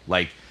Spider-Man.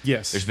 Like,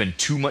 yes, there's been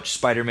too much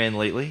Spider-Man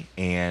lately,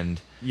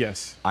 and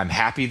yes, I'm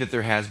happy that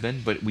there has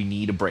been, but we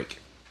need a break.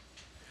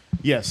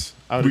 Yes,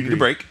 we need a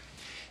break,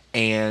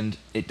 and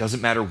it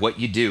doesn't matter what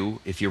you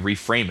do. If you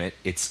reframe it,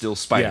 it's still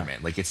Spider-Man.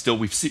 Like, it's still,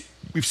 we've seen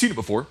it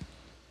before.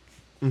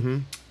 Mm-hmm.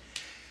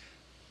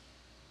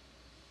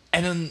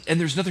 And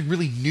there's nothing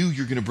really new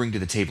you're going to bring to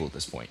the table at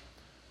this point.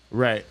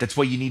 Right. That's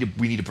why we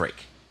need a break.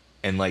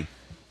 And, like,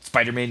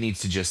 Spider-Man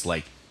needs to just,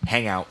 like,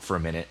 hang out for a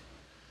minute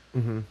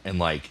and,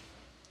 like,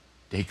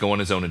 go on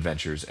his own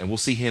adventures. And we'll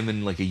see him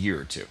in, like, a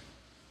year or two.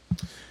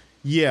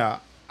 Yeah.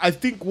 I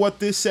think what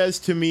this says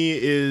to me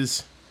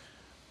is,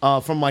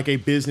 from like a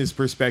business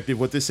perspective,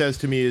 what this says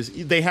to me is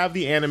they have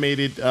the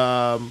animated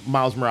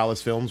Miles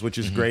Morales films, which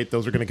is great.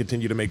 Those are going to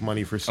continue to make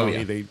money for Sony.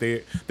 Oh, yeah.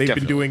 They've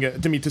been doing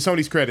it, to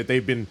Sony's credit,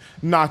 they've been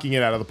knocking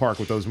it out of the park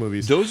with those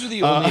movies. Those are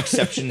the only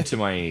exception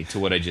to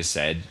what I just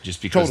said,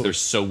 just because they're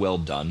so well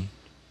done.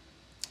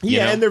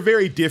 Yeah, and they're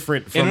very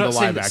different from the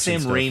live action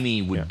Sam stuff.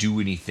 Raimi would do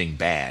anything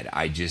bad.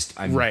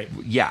 I'm right.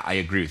 Yeah, I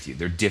agree with you.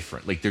 They're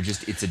different. Like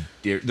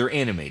they're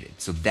animated.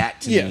 So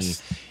that to me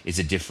is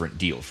a different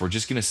deal. If we're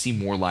just gonna see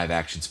more live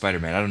action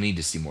Spider-Man, I don't need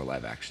to see more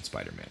live action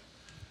Spider-Man.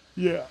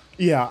 Yeah.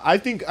 I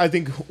think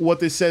what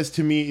this says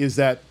to me is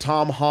that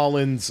Tom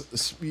Holland's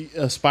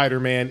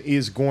Spider-Man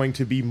is going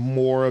to be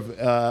more of.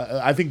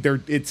 I think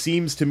it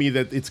seems to me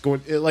that it's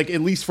going, like, at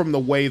least from the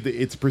way that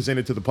it's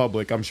presented to the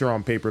public. I'm sure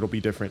on paper it'll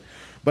be different,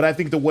 but I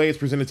think the way it's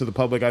presented to the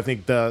public, I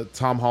think the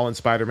Tom Holland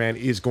Spider-Man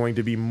is going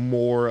to be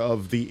more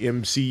of the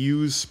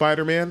MCU's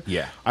Spider-Man.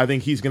 Yeah, I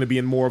think he's going to be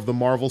in more of the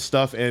Marvel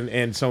stuff, and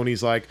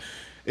Sony's like.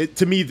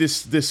 To me,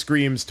 this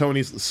screams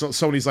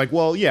Sony's like,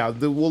 well, yeah,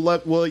 we'll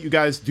let you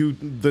guys do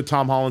the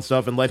Tom Holland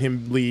stuff and let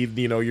him lead,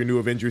 your new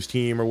Avengers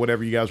team or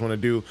whatever you guys want to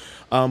do.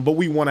 But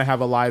we want to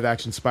have a live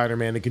action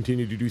Spider-Man to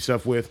continue to do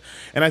stuff with.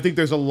 And I think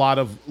there's a lot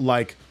of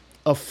like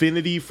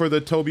affinity for the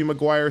Tobey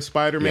Maguire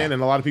Spider-Man,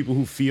 and a lot of people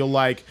who feel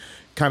like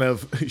kind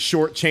of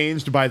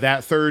shortchanged by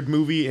that third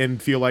movie and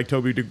feel like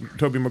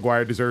Tobey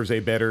Maguire deserves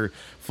a better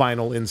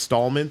final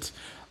installment.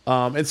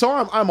 And so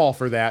I'm all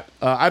for that.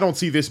 I don't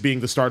see this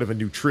being the start of a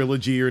new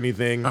trilogy or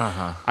anything.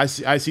 I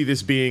see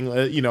this being,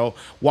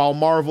 while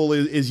Marvel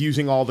is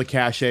using all the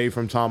cachet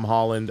from Tom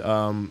Holland,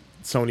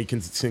 Sony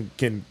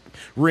can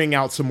wring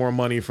out some more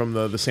money from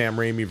the Sam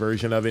Raimi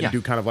version of it and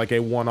do kind of like a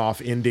one-off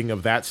ending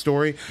of that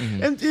story.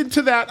 And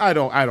to that, I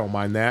don't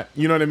mind that.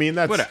 You know what I mean?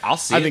 I'll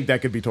see. I think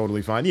that could be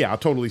totally fine. Yeah, I'll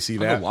totally see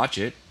that. I'll watch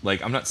it.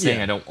 Like, I'm not saying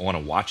I don't want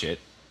to watch it.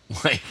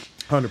 Like,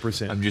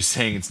 100%. I'm just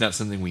saying it's not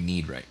something we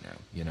need right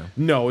now,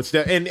 No, it's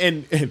that,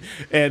 and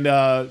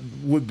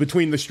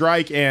between the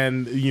strike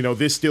and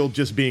this still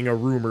just being a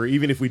rumor.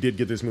 Even if we did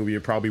get this movie,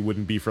 it probably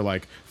wouldn't be for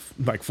like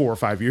 4 or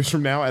 5 years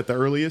from now at the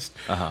earliest.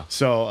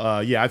 So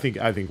I think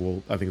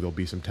there'll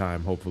be some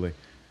time, hopefully.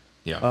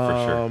 Yeah,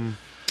 for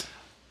sure.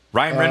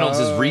 Ryan Reynolds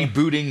is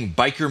rebooting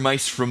Biker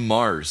Mice from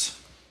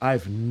Mars.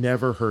 I've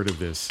never heard of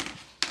this.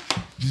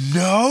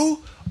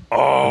 No.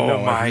 Oh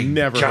no, my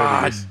never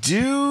God, heard of this.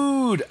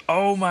 Dude!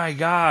 Oh my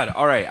God!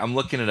 All right, I'm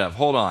looking it up.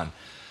 Hold on,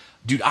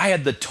 dude. I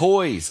had the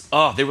toys.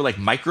 Oh, they were like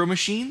micro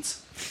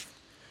machines.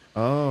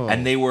 Oh,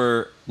 and they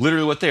were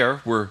literally what they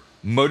were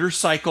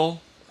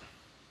motorcycle.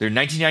 They're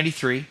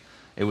 1993.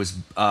 It was.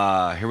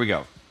 Here we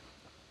go.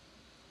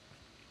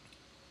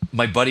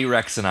 My buddy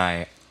Rex and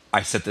I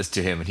said this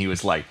to him, and he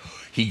was like.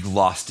 He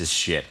lost his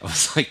shit. I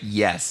was like,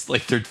 yes.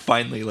 Like, they're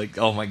finally like,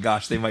 oh my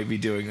gosh, they might be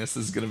doing this.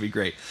 This is going to be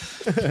great.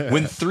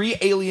 When 3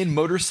 alien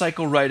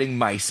motorcycle-riding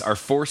mice are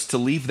forced to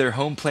leave their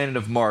home planet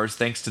of Mars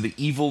thanks to the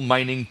evil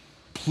mining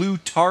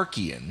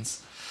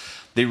Plutarchians,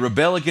 they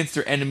rebel against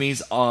their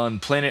enemies on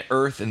planet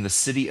Earth in the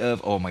city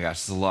of... Oh my gosh,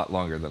 this is a lot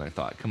longer than I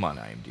thought. Come on,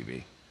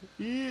 IMDb.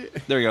 Yeah.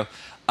 There we go.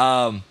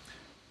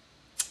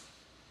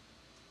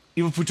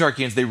 Evil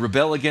Plutarchians, they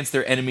rebel against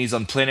their enemies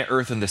on planet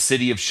Earth in the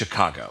city of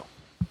Chicago.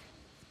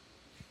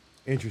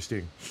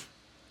 Interesting.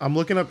 I'm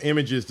looking up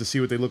images to see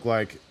what they look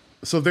like.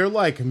 So they're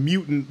like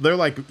mutant. They're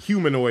like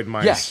humanoid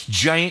mice. Yes,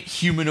 giant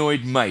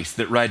humanoid mice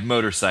that ride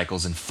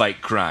motorcycles and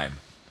fight crime.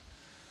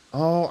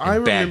 Oh, I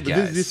remember.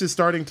 This is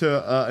starting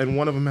to. And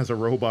one of them has a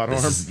robot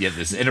arm.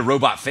 This and a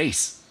robot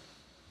face.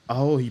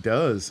 Oh, he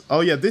does. Oh,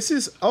 yeah. This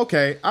is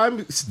okay. I'm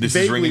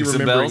vaguely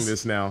remembering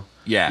this now.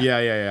 Yeah,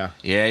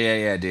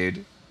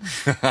 dude.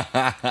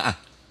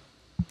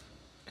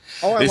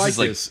 Oh, I like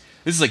this.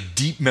 This is like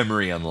deep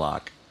memory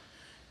unlock.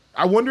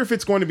 I wonder if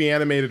it's going to be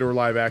animated or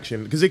live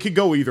action, because it could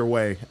go either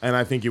way, and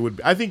I think it would.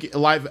 I think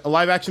live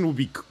action would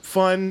be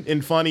fun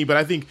and funny, but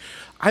I think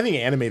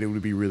animated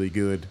would be really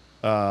good.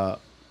 I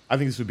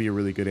think this would be a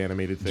really good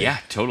animated thing. Yeah,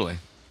 totally.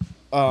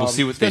 We'll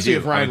see what they do. Especially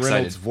if Ryan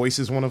Reynolds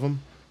voices one of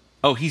them.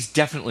 Oh, he's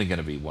definitely going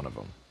to be one of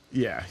them.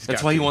 Yeah,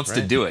 that's why he wants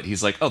to do it.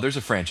 He's like, oh, there's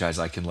a franchise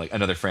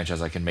another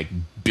franchise I can make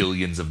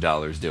billions of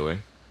dollars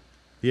doing.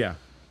 Yeah.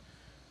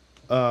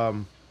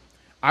 I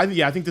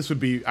think this would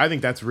be. I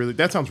think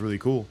that sounds really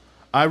cool.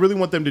 I really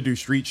want them to do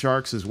Street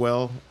Sharks as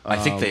well. I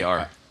think they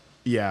are.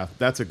 Yeah,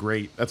 that's a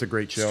great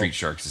show. Street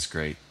Sharks is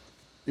great.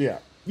 Yeah,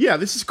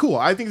 this is cool.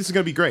 I think this is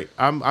going to be great.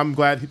 I'm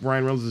glad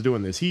Ryan Reynolds is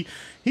doing this. He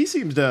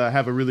seems to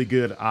have a really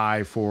good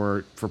eye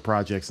for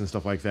projects and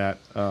stuff like that.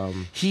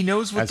 He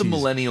knows what the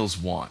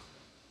millennials want.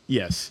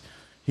 Yes,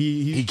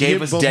 he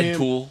gave us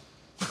Deadpool.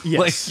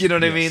 Yes, like, you know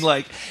what I mean?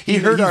 Like, he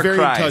heard our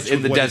cries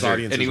in the desert,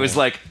 and he was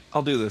like,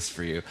 I'll do this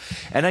for you.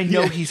 And I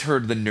know he's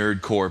heard the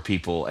nerdcore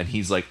people, and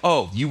he's like,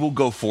 oh, you will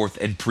go forth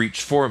and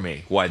preach for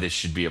me why this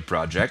should be a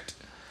project.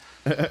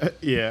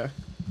 Yeah.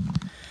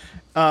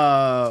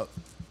 Oh,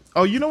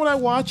 you know what I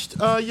watched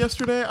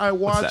yesterday? I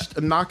watched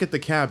A Knock at the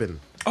Cabin.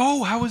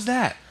 Oh, how was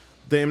that?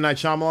 The M. Night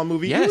Shyamalan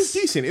movie. Yes. It was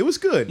decent. It was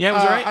good. Yeah, it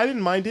was all right? I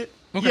didn't mind it.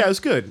 Okay. Yeah, it was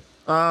good.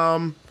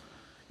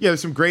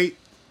 There's some great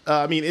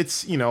I mean,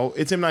 it's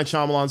it's M. Night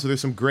Shyamalan, so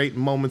there's some great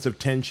moments of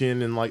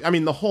tension and like, I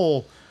mean, the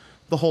whole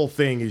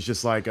thing is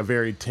just like a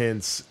very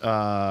tense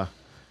kind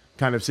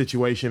of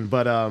situation.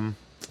 But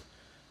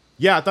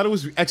yeah, I thought it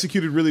was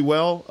executed really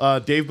well.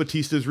 Dave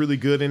Bautista's really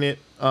good in it.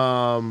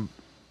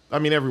 I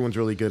mean, everyone's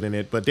really good in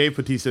it, but Dave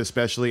Bautista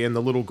especially, and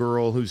the little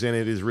girl who's in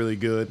it is really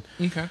good.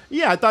 Okay.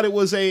 Yeah, I thought it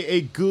was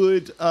a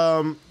good,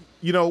 I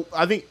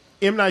think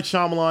M. Night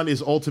Shyamalan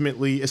is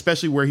ultimately,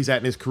 especially where he's at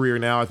in his career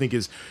now, I think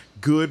is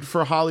good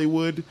for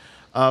Hollywood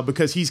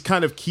because he's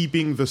kind of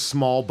keeping the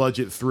small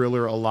budget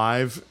thriller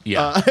alive in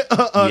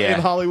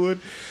Hollywood.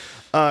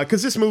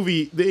 Because this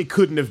movie, it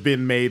couldn't have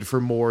been made for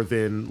more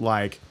than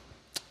like,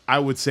 I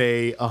would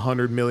say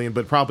 $100 million,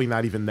 but probably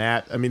not even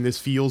that. I mean, this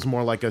feels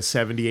more like a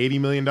 $70-80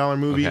 million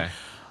movie.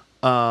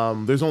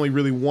 Okay. There's only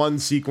really one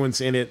sequence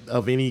in it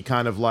of any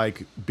kind of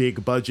like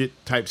big budget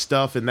type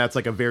stuff, and that's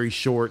like a very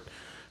short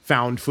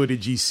found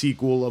footagey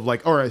sequel of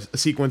like, or a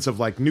sequence of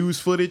like news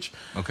footage.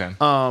 Okay.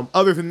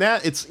 Other than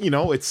that, it's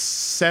it's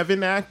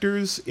 7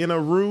 actors in a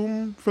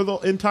room for the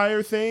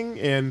entire thing,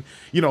 and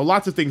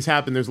lots of things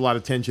happen. There's a lot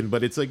of tension,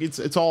 but it's like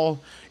it's all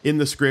in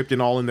the script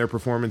and all in their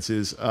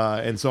performances.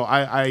 And so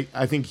I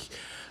think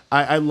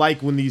I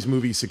like when these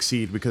movies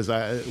succeed because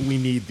we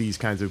need these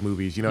kinds of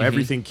movies.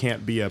 Everything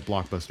can't be a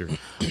blockbuster.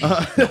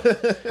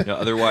 No,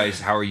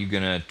 otherwise, how are you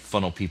gonna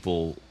funnel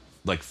people?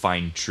 Like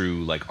find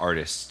true like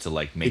artists to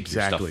like make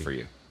your stuff for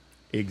you.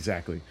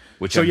 Exactly.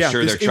 Which I'm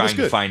sure they're trying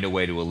to find a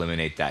way to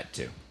eliminate that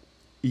too.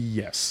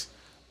 Yes.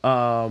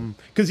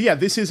 Because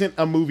this isn't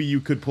a movie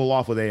you could pull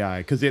off with AI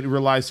because it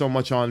relies so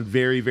much on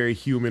very, very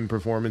human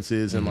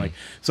performances and like,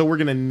 so we're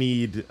gonna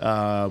need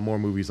more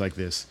movies like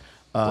this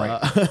right.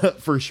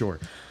 For sure.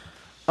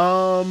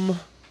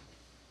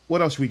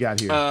 What else we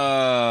got here?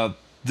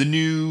 The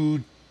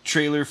new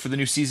trailer for the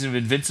new season of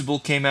Invincible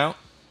came out.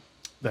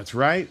 That's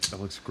right.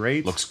 That looks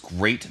great. Looks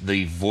great.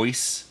 The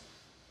voice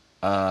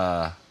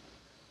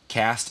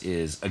cast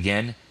is,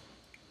 again,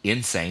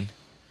 insane.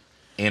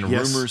 And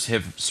rumors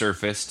have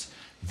surfaced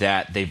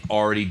that they've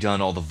already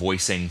done all the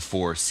voicing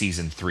for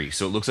Season 3.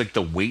 So it looks like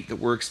the wait that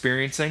we're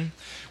experiencing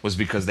was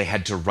because they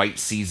had to write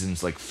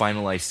seasons, like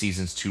finalize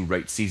Seasons 2,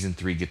 write Season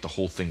 3, get the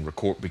whole thing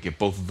get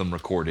both of them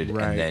recorded,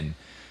 and then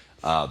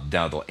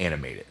now they'll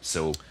animate it.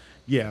 So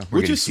yeah,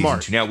 which is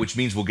smart. 2 now, which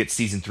means we'll get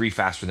Season 3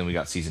 faster than we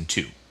got Season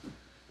 2.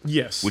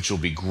 Yes. Which will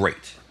be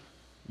great.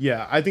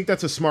 Yeah, I think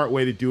that's a smart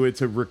way to do it,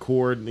 to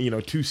record,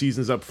 2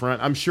 seasons up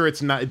front. I'm sure it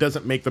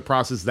doesn't make the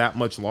process that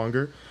much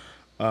longer.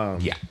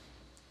 Yeah.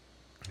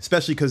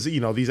 Especially because,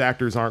 these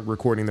actors aren't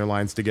recording their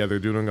lines together,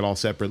 doing it all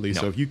separately.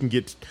 No. So if you can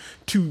get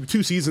two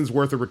seasons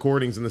worth of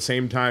recordings in the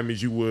same time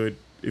as you would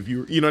if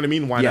you know what I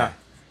mean? Why not?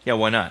 Yeah,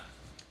 why not?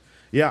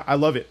 Yeah, I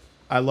love it.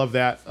 I love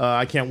that.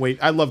 I can't wait.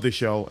 I love this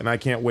show, and I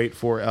can't wait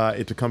for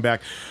it to come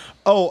back.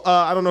 Oh,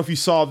 I don't know if you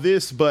saw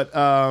this, but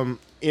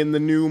in the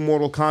new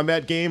Mortal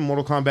Kombat game,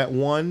 Mortal Kombat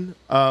 1,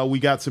 we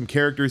got some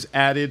characters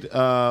added.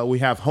 We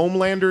have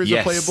Homelander as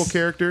a playable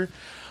character.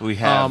 We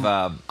have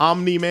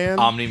Omni-Man.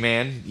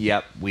 Omni-Man,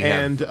 yep.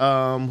 And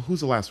who's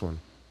the last one?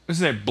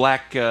 Isn't there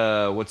Black,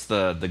 what's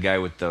the guy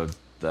with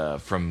the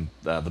from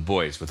the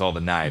Boys with all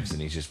the knives,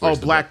 and he's just...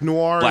 Black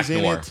Noir is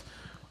in it.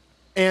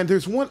 And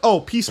there's one... Oh,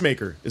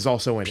 Peacemaker is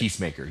also in it.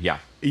 Peacemaker, yeah.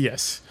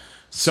 Yes.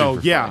 So,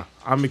 yeah,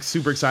 I'm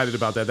super excited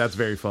about that. That's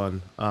very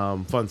fun.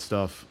 Fun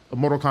stuff.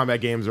 Mortal Kombat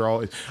games are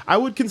always... I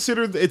would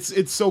consider...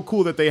 It's so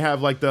cool that they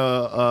have, like, the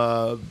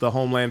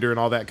Homelander and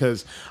all that,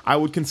 because I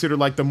would consider,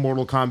 like, the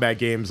Mortal Kombat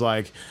games,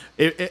 like...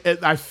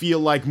 I feel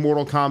like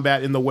Mortal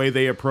Kombat, in the way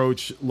they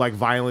approach, like,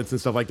 violence and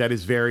stuff like that,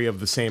 is very of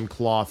the same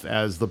cloth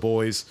as The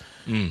Boys.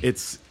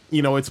 It's,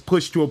 it's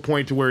pushed to a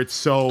point to where it's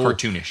so...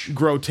 cartoonish.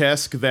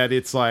 Grotesque that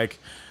it's, like...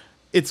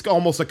 It's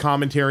almost a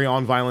commentary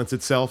on violence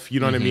itself. You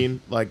know what I mean?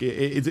 Like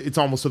it's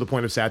almost to the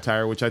point of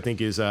satire, which I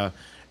think is a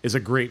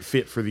great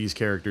fit for these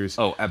characters.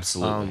 Oh,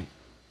 absolutely.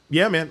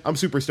 Yeah, man, I'm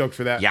super stoked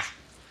for that. Yeah.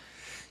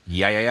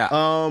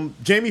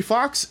 Jamie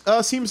Foxx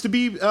seems to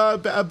be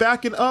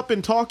backing up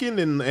and talking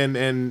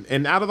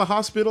and out of the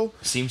hospital.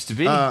 Seems to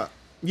be. Yeah,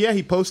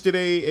 he posted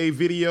a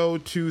video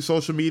to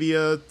social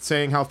media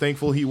saying how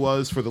thankful he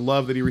was for the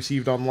love that he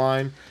received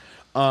online.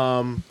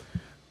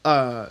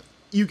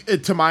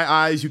 To my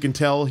eyes, you can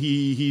tell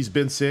he's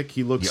been sick.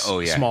 He looks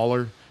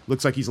smaller.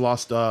 Looks like he's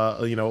lost a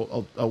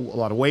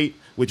lot of weight,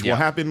 which will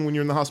happen when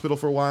you're in the hospital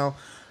for a while.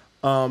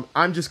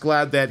 I'm just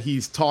glad that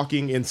he's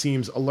talking and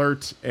seems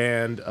alert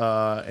and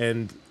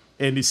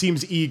he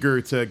seems eager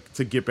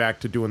to get back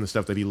to doing the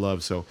stuff that he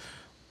loves. So,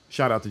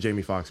 shout out to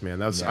Jamie Foxx, man.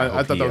 I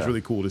thought that was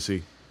really cool to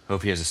see.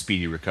 Hope he has a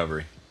speedy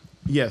recovery.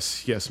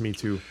 Yes, me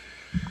too.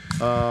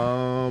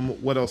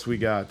 What else we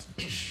got?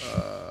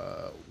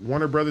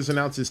 Warner Brothers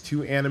announces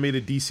 2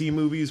 animated DC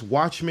movies,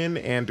 Watchmen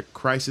and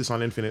Crisis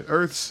on Infinite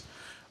Earths,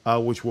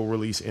 which will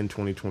release in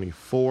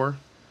 2024.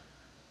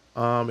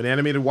 An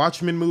animated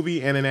Watchmen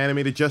movie and an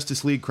animated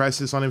Justice League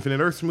Crisis on Infinite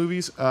Earths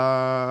movies.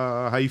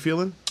 How you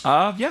feeling?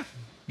 Yeah,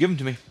 give them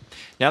to me.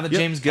 Now that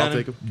James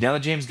Gunn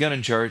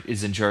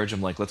is in charge,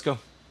 I'm like, let's go.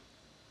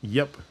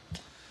 Yep.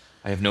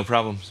 I have no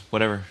problems.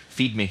 Whatever.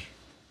 Feed me.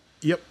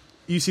 Yep.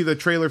 you see the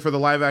trailer for the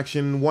live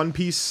action One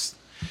Piece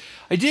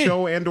I did.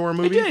 show and or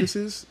movie? This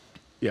is?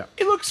 Yeah.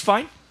 It looks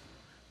fine.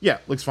 Yeah,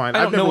 looks fine.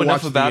 I don't know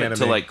enough about it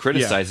to like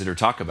criticize it or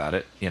talk about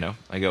it. You know,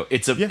 I go,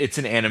 it's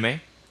an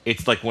anime.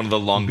 It's like one of the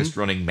longest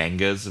running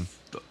mangas of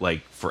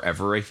like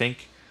forever, I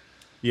think.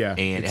 Yeah,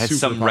 and it has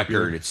some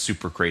record. It's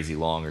super crazy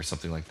long or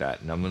something like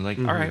that. And I'm like,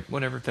 all right,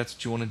 whatever. If that's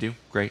what you want to do,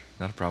 great,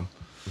 not a problem.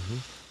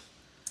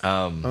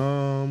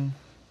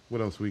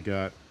 What else we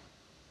got?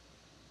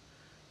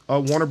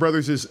 Warner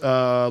Brothers is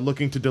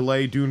looking to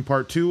delay Dune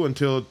Part 2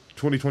 until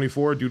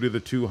 2024 due to the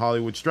 2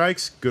 Hollywood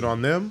strikes. Good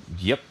on them.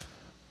 Yep.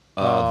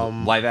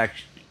 Live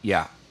action.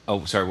 Yeah.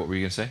 Oh, sorry. What were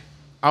you gonna say?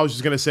 I was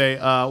just gonna say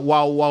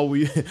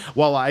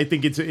while I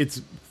think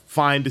it's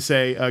fine to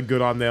say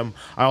good on them,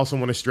 I also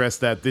want to stress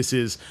that this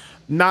is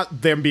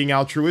not them being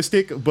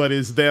altruistic, but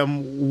is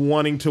them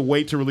wanting to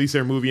wait to release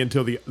their movie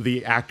until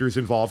the actors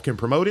involved can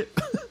promote it.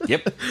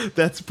 Yep.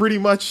 That's pretty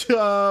much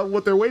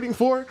what they're waiting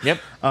for. Yep.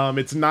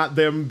 It's not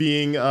them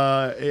being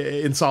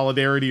in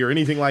solidarity or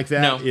anything like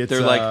that. No,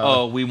 they're like,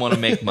 oh, we want to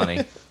make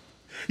money.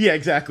 Yeah,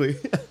 exactly.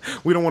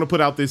 We don't want to put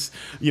out this,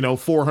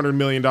 $400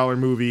 million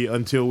movie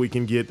until we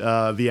can get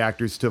the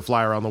actors to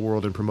fly around the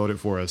world and promote it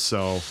for us.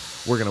 So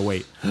we're going to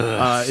wait.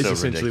 It's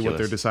essentially ridiculous. What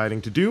they're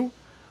deciding to do.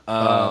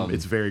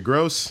 It's very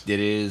gross. It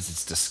is.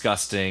 It's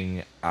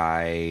disgusting.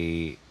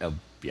 Yeah.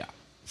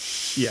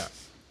 Yeah.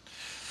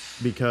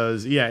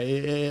 Because,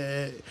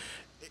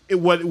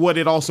 what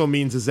it also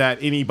means is that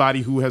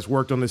anybody who has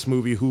worked on this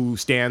movie who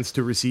stands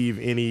to receive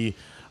any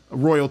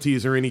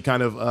royalties or any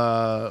kind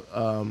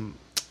of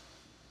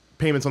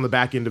payments on the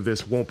back end of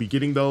this won't be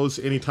getting those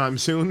anytime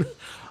soon.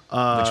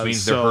 Which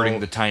means they're hurting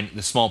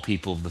the small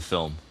people of the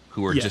film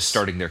who are just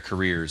starting their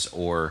careers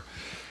or,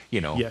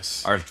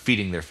 are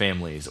feeding their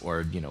families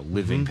or,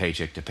 living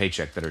paycheck to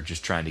paycheck that are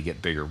just trying to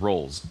get bigger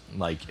roles.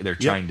 Like they're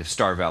trying to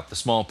starve out the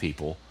small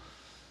people.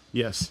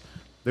 Yes.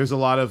 There's a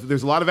lot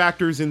of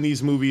actors in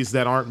these movies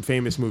that aren't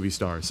famous movie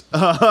stars.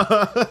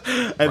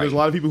 And there's a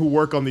lot of people who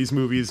work on these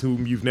movies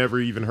whom you've never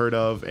even heard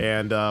of.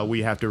 And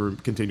we have to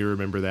continue to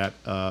remember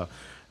that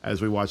as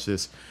we watch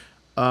this.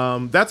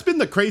 That's been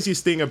the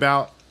craziest thing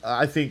about,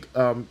 I think,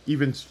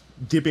 even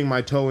dipping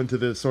my toe into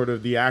the sort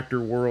of the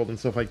actor world and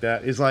stuff like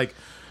that is like,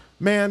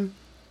 man,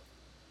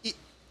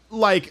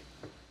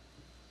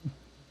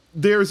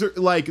 there's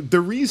like the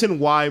reason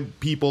why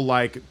people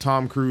like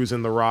Tom Cruise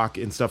and The Rock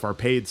and stuff are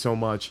paid so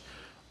much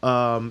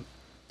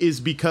is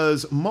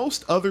because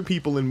most other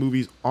people in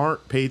movies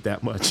aren't paid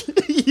that much.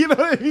 You know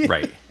what I mean?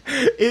 Right.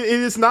 It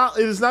is not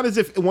as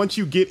if once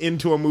you get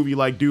into a movie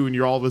like Dune,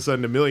 you're all of a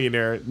sudden a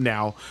millionaire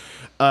now.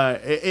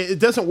 It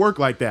doesn't work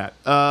like that.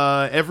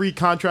 Every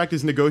contract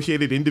is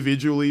negotiated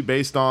individually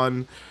based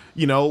on,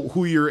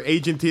 who your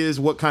agent is,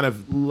 what kind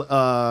of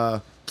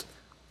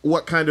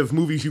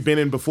movies you've been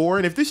in before.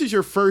 And if this is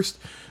your first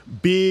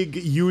big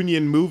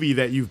union movie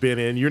that you've been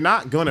in, you're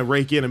not going to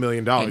rake in $1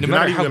 million. No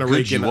matter how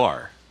good you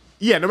are.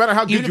 Yeah, no matter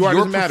how good you are, it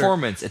doesn't matter. Your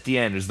performance at the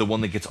end is the one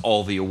that gets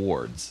all the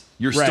awards.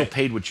 You're still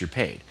paid what you're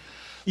paid.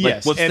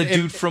 Yes. What's the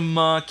dude from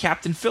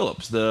Captain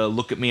Phillips? The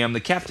Look at Me, I'm the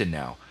Captain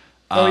Now.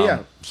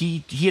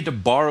 He had to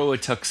borrow a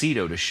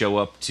tuxedo to show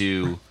up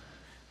to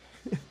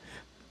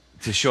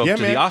the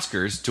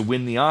Oscars to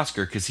win the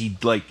Oscar because he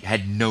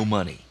had no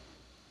money.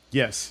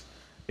 Yes.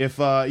 If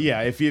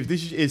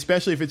this,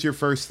 especially if it's your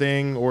first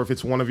thing or if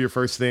it's one of your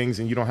first things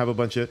and you don't have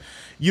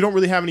you don't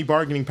really have any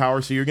bargaining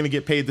power, so you're going to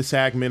get paid the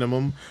SAG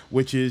minimum,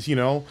 which is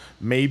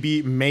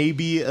maybe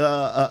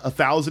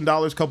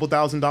 $1,000, couple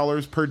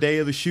 $1,000 per day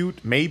of the shoot,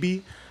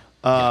 maybe.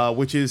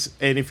 Which is,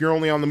 and if you're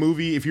only on the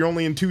movie, if you're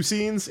only in 2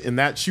 scenes and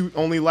that shoot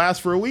only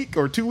lasts for a week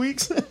or 2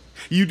 weeks,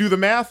 you do the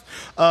math.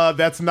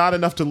 That's not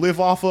enough to live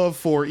off of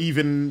for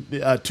even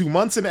 2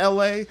 months in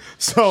LA.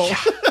 So.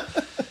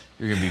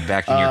 You're going to be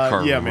back in your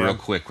car real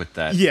quick with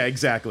that. Yeah,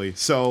 exactly.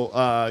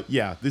 So,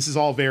 this is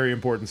all very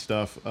important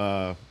stuff.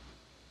 But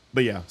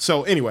yeah.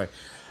 So anyway,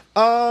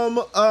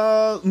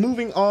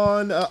 moving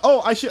on.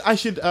 I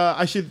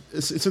should,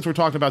 since we're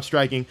talking about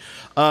striking,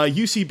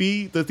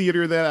 UCB, the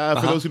theater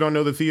that, for those who don't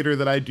know, the theater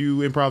that I do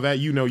improv at,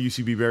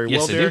 UCB very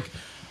well, Derek.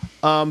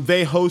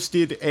 They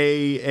hosted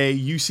a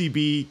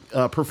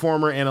UCB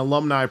performer and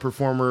alumni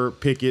performer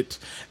picket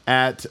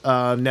at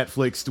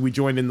Netflix. We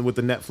joined in with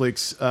the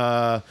Netflix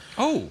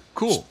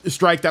cool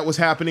strike that was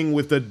happening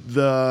with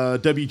the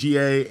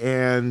WGA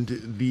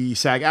and the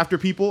SAG-AFTRA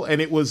people,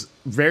 and it was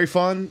very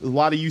fun. A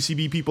lot of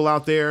UCB people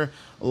out there,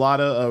 a lot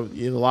of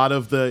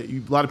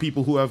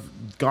people who have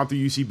gone through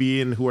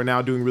UCB and who are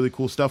now doing really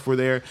cool stuff were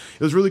there. It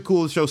was really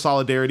cool to show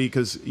solidarity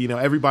because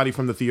everybody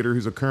from the theater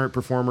who's a current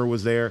performer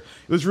was there.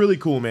 It was really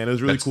cool, man. It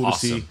was really cool to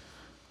see.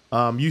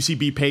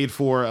 UCB paid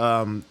for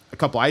a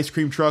couple ice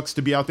cream trucks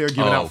to be out there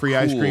giving out free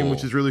ice cream,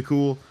 which is really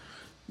cool.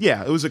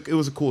 Yeah, it was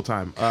a cool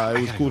time.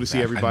 It was cool to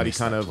see everybody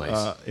kind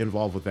of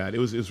involved with that. It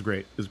was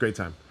great. It was a great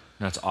time.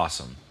 That's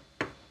awesome.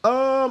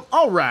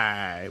 All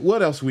right.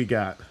 What else we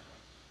got?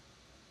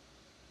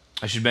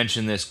 I should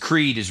mention this.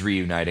 Creed is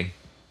reuniting.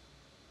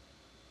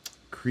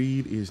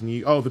 Creed is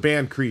new. Oh, the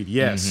band Creed.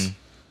 Yes.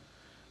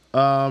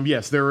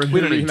 Yes, they're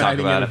We don't need to talk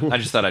reuniting about it. it. I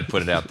just thought I'd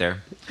put it out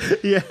there.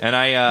 Yeah. And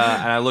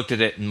I looked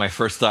at it, and my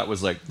first thought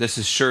was like, this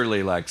is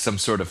surely like some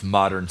sort of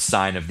modern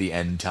sign of the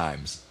end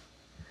times.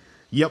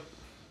 Yep.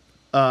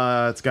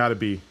 It's got to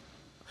be.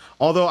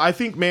 Although I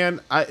think, man,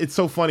 it's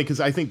so funny because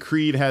I think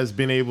Creed has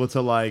been able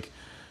to like.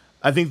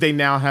 I think they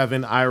now have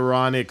an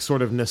ironic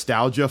sort of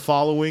nostalgia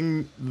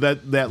following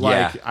that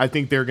like I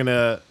think they're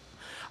gonna.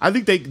 I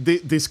think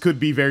this could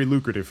be very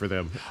lucrative for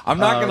them. I'm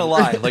not gonna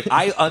lie, like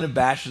I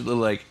unabashedly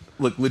like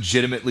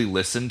legitimately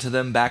listened to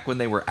them back when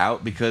they were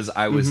out because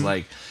I was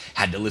like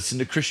had to listen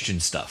to Christian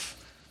stuff,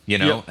 you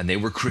know, Yep. and they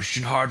were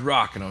Christian hard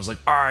rock, and I was like,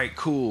 all right,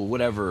 cool,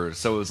 whatever.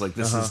 So it was like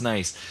this is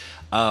nice.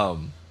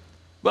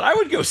 But I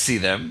would go see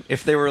them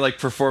if they were like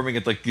performing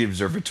at like the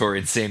Observatory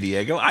in San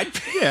Diego. I'd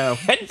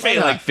pay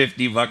like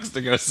 $50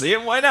 to go see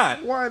them. Why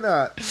not? Why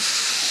not?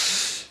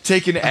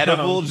 Take an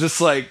edible,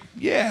 just like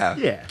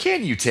Yeah.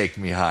 Can you take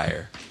me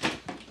higher?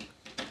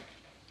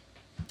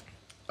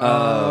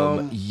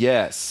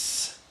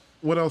 Yes.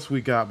 What else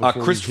we got?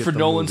 Before Christopher we hit the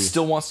Nolan movie?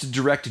 still wants to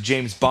direct a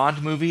James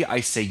Bond movie.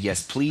 I say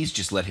yes, please.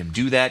 Just let him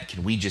do that.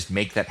 Can we just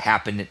make that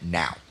happen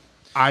now?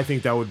 I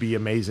think that would be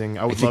amazing.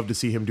 I would love to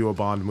see him do a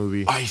Bond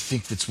movie. I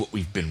think that's what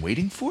we've been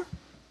waiting for.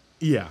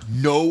 Yeah.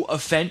 No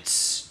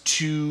offense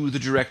to the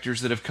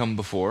directors that have come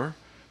before.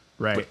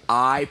 Right. But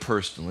I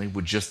personally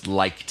would just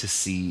like to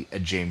see a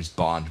James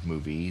Bond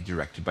movie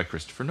directed by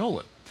Christopher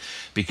Nolan.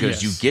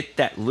 Because you get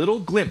that little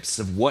glimpse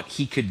of what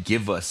he could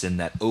give us in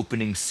that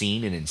opening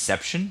scene in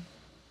Inception.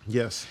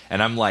 Yes.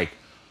 And I'm like,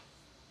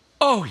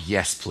 oh,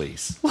 yes,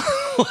 please.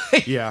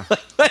 Yeah.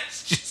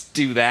 Let's just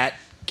do that,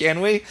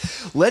 can we?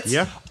 Let's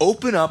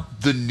open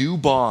up the new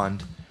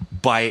Bond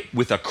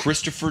with a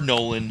Christopher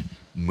Nolan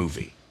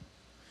movie.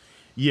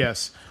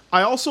 Yes.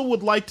 I also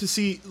would like to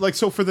see, like,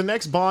 so for the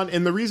next Bond,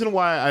 and the reason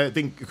why I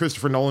think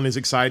Christopher Nolan is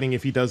exciting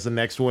if he does the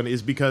next one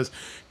is because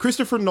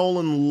Christopher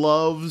Nolan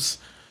loves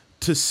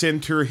to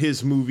center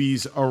his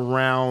movies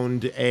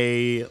around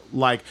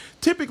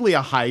typically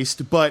a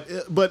heist,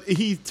 but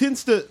he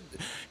tends to,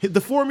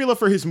 the formula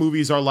for his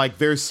movies are like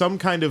there's some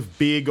kind of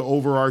big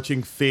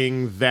overarching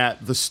thing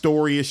that the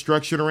story is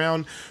structured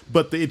around,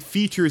 but it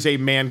features a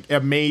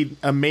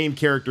main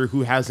character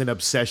who has an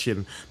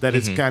obsession that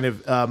is kind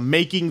of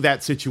making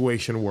that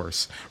situation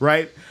worse,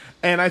 right?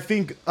 And I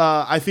think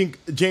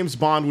James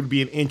Bond would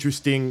be an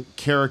interesting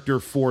character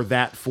for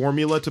that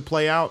formula to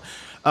play out.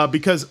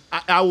 Because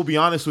I will be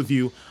honest with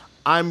you,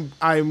 I'm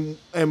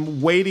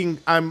waiting.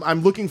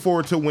 I'm looking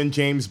forward to when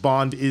James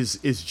Bond is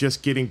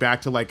just getting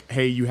back to like,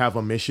 hey, you have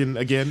a mission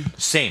again.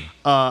 Same.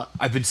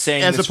 I've been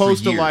saying as this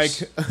opposed for to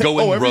years. like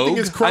Going everything rogue.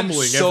 is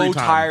crumbling. I'm so every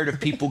time. tired of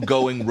people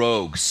going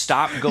rogue.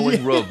 Stop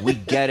going rogue. We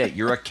get it.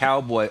 You're a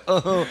cowboy.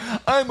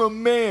 I'm a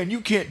man.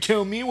 You can't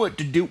tell me what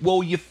to do.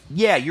 Well,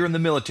 you're in the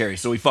military,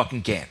 so we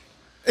fucking can.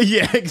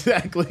 Yeah,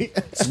 exactly.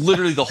 It's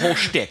literally the whole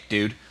shtick,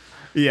 dude.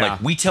 Yeah.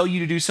 Like, we tell you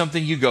to do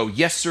something, you go,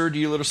 yes, sir, do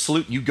your little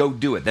salute, you go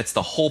do it. That's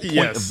the whole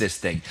point of this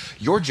thing.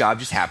 Your job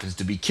just happens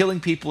to be killing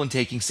people and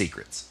taking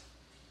secrets.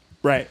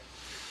 Right.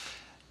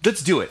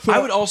 Let's do it. I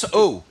would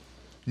also...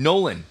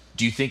 Nolan,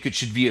 do you think it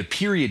should be a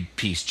period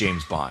piece,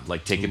 James Bond?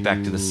 Like, take it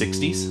back to the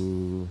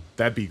 60s?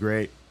 That'd be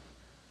great.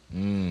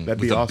 That'd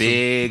be With awesome.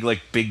 a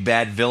big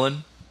bad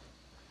villain?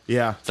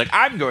 Yeah. It's like,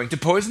 I'm going to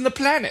poison the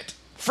planet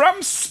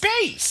from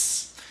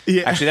space!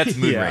 Yeah. Actually, that's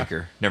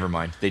Moonraker. Never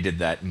mind. They did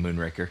that in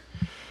Moonraker.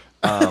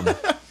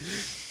 But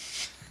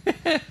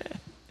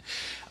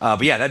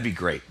yeah, that'd be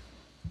great.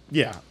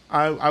 Yeah,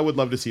 I would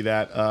love to see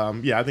that.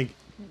 Yeah, I think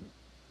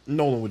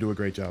Nolan would do a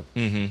great job.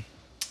 Should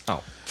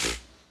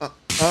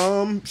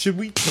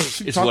we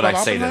Is talk what about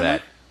I say to Oppenheimer?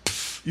 that.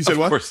 You said Of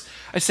what? course.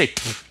 I say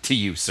to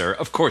you, sir.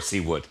 Of course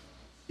he would.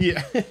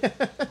 Yeah.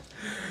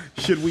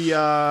 Should we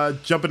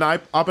jump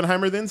into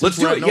Oppenheimer then? Let's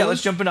do it. Yeah, Nolan?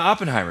 let's jump into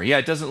Oppenheimer. Yeah,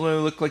 it doesn't really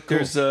look like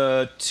there's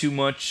too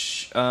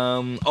much.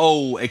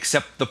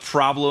 Except the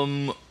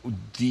problem.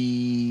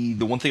 The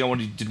one thing I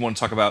did want to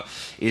talk about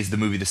is the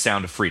movie The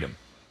Sound of Freedom,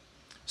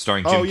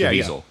 starring Jim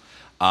Caviezel.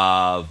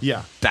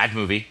 Bad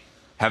movie.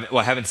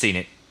 I haven't seen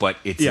it, but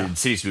it's an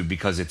insidious movie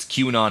because it's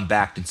QAnon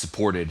backed and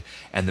supported,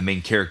 and the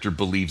main character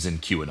believes in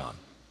QAnon.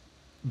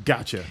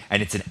 Gotcha.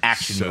 And it's an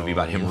action movie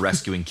about him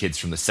rescuing kids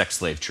from the sex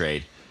slave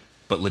trade,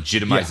 but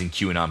legitimizing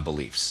QAnon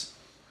beliefs.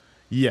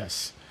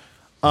 Yes.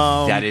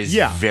 That is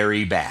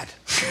very bad.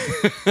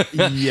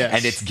 Yes.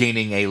 And it's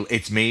gaining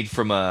it's made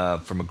from a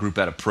group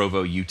out of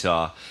Provo,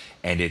 Utah,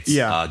 and it's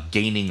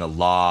gaining a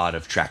lot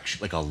of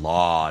traction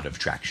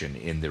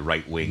in the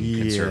right-wing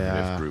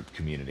conservative group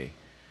community.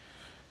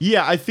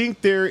 Yeah, I think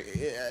they're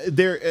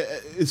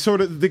sort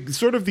of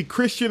the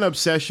Christian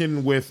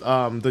obsession with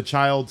the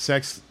child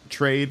sex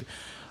trade.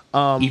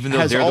 Even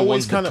though they're the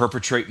ones that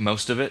perpetrate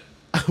most of it.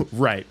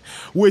 Right.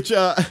 Which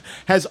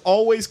has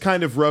always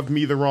kind of rubbed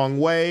me the wrong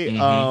way.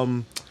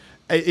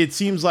 It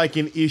seems like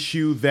an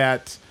issue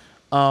that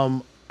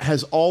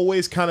has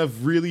always kind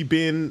of really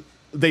been,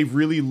 they've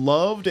really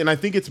loved. And I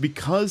think it's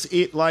because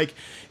it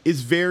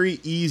is very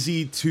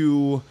easy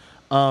to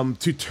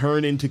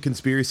turn into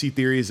conspiracy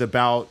theories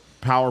about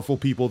powerful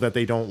people that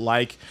they don't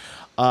like.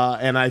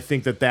 And I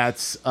think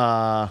that's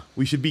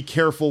we should be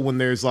careful when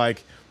there's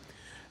like,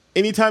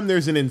 anytime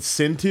there's an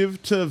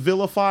incentive to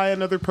vilify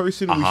another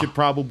person, we should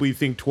probably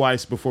think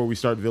twice before we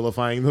start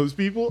vilifying those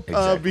people.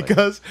 Exactly.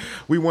 Because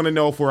we want to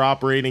know if we're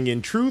operating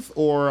in truth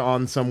or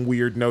on some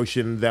weird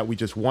notion that we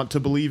just want to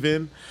believe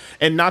in.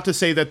 And not to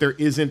say that there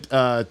isn't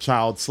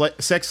child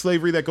sex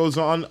slavery that goes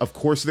on. Of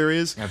course there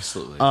is.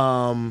 Absolutely.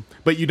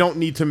 But you don't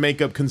need to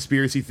make up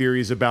conspiracy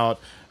theories about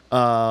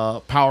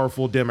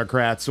powerful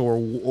Democrats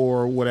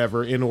or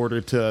whatever in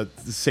order to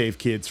save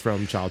kids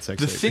from child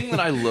sex slavery. The thing that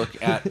I look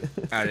at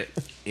it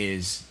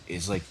is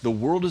like, the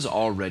world is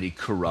already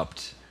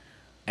corrupt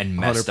and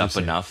messed 100%. up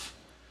enough.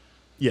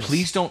 Yes.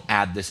 Please don't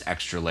add this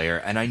extra layer.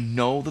 And I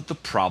know that the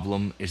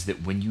problem is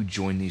that when you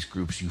join these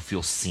groups, you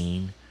feel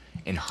seen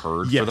and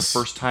heard for the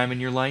first time in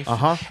your life.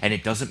 And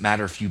it doesn't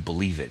matter if you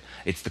believe it.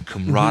 It's the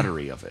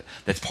camaraderie of it.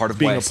 That's part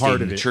of why I stayed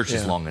in the church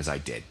as long as I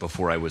did.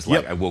 Before I was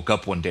like, I woke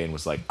up one day and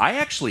was like, I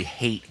actually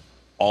hate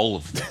all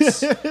of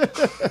this.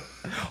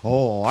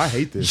 Oh, I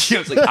hate this. Yeah,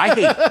 I was like,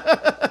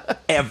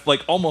 I hate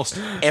like almost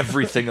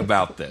everything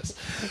about this.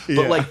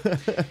 But like,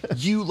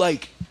 you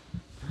like,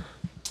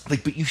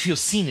 but you feel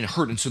seen and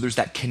heard, and so there's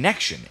that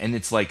connection, and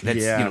it's like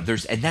that's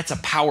and that's a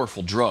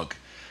powerful drug,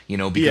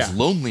 because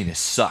loneliness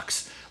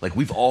sucks. Like,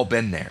 we've all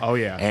been there. Oh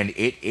yeah. And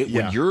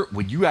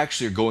when you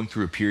actually are going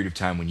through a period of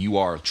time when you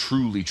are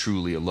truly,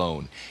 truly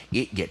alone,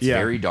 it gets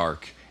very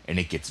dark and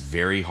it gets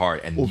very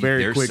hard and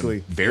very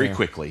quickly,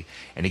 quickly,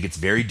 and it gets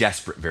very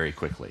desperate very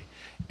quickly.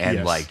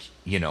 And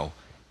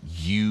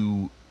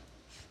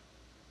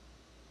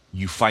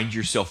you find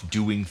yourself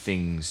doing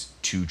things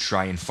to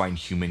try and find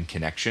human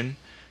connection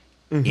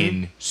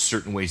in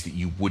certain ways that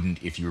you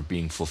wouldn't if you were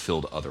being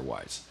fulfilled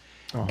otherwise.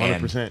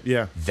 100%,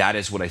 yeah. That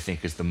is what I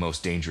think is the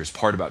most dangerous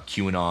part about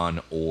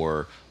QAnon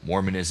or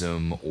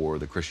Mormonism or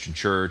the Christian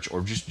church or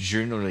just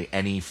generally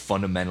any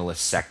fundamentalist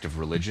sect of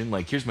religion.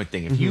 Like, here's my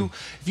thing. If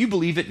you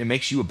believe it and it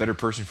makes you a better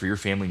person for your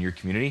family and your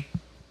community,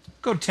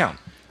 go to town.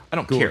 I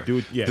don't care.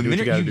 The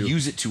minute you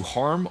use it to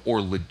harm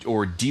or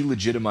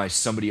delegitimize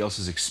somebody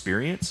else's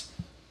experience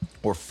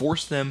or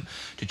force them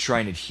to try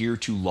and adhere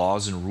to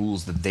laws and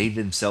rules that they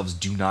themselves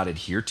do not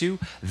adhere to,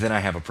 then I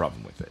have a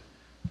problem with it.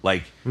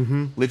 Like,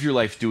 live your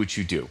life, do what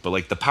you do. But,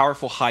 like, the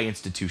powerful high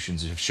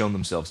institutions have shown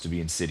themselves to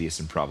be insidious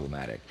and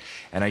problematic.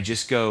 And I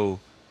just go,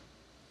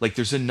 like,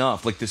 there's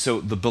enough. Like,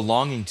 so the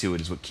belonging to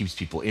it is what keeps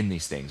people in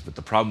these things. But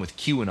the problem with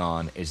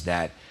QAnon is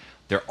that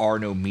there are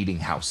no meeting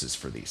houses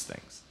for these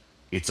things.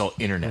 It's all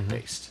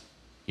internet-based,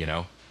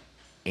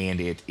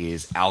 And it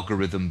is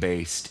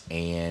algorithm-based,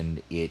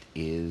 and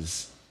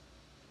it's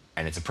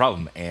a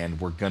problem.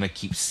 And we're going to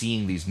keep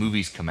seeing these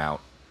movies come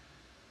out.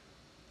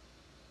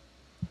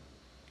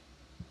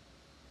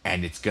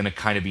 And it's going to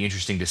kind of be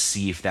interesting to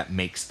see if that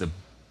makes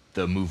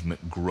the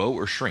movement grow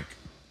or shrink.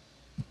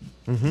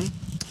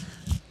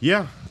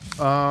 Yeah.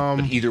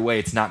 But either way,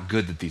 it's not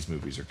good that these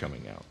movies are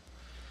coming out.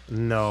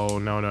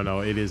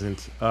 No, it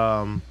isn't.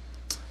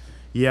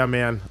 Yeah,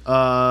 man.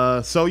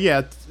 So,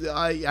 yeah,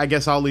 I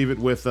guess I'll leave it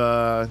with...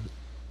 I'm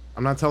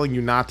not telling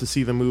you not to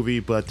see the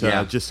movie, but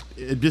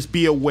just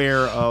be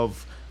aware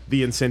of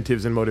the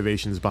incentives and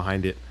motivations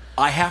behind it.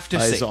 I have to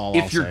say,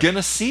 if you're going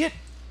to see it,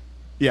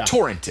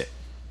 torrent it.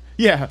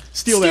 Yeah,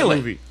 steal that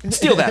movie.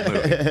 Steal that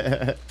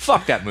movie.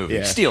 Fuck that movie.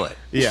 Yeah. Steal it.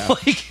 Yeah.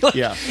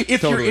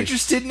 If you're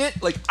interested in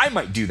it, like, I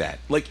might do that.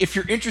 Like, if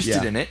you're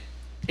interested in it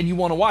and you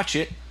want to watch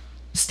it,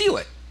 steal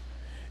it.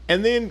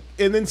 And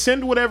then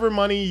send whatever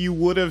money you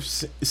would have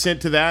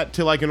sent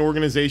to like an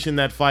organization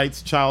that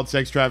fights child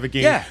sex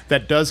trafficking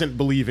that doesn't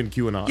believe in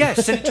QAnon. Yeah,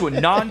 send it to a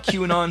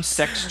non-QAnon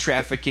sex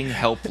trafficking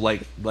help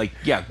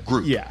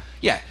group.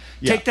 Yeah.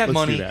 Take that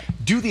money,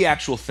 do the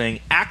actual thing,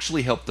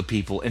 actually help the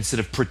people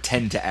instead of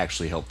pretend to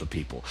actually help the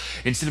people.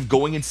 Instead of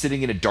going and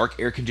sitting in a dark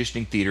air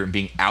conditioning theater and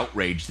being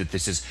outraged that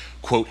this is,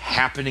 quote,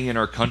 happening in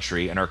our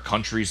country and our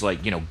country's like,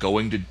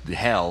 going to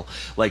hell.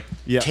 Like,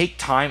 take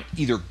time,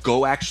 either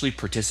go actually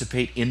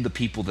participate in the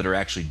people that are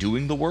actually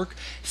doing the work,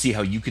 see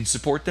how you can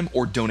support them,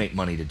 or donate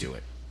money to do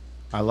it.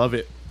 I love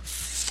it.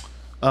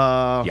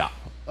 Wise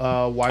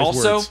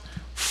also, words.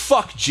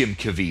 Fuck Jim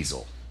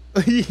Caviezel.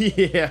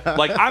 Yeah.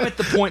 Like, I'm at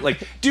the point,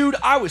 like, dude,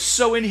 I was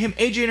so into him.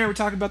 AJ and I were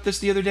talking about this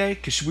the other day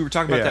because we were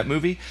talking about that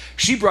movie.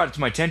 She brought it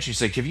to my attention.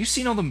 She's like, have you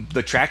seen all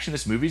the traction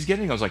this movie's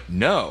getting? I was like,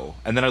 no.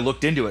 And then I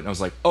looked into it and I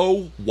was like,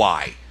 oh,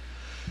 why?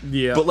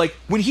 Yeah. But, like,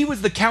 when he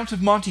was the Count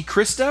of Monte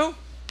Cristo,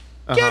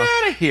 get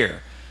out of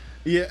here.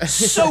 Yeah.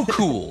 So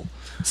cool.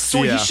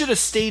 So he should have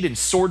stayed in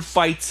sword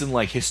fights and,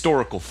 like,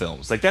 historical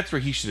films. Like, that's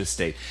where he should have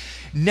stayed.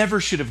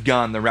 Never should have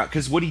gone the route.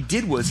 Because what he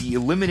did was he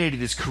eliminated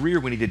his career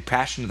when he did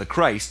Passion of the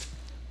Christ.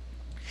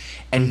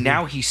 And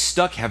now he's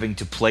stuck having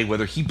to play,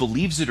 whether he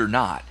believes it or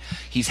not,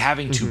 he's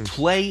having to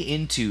play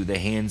into the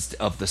hands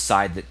of the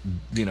side that,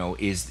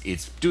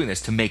 is doing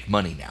this to make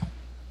money now.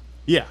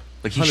 Yeah.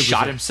 Like, he 100%.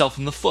 Shot himself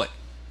in the foot.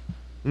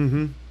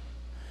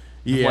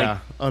 Yeah.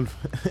 Like,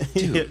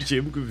 dude,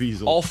 Jim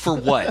Caviezel. All for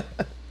what?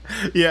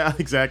 Yeah,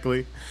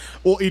 exactly.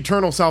 Well,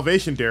 eternal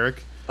salvation,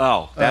 Derek.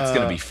 Oh, that's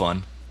going to be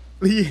fun.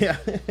 Yeah.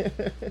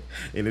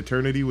 An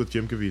Eternity with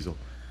Jim Caviezel.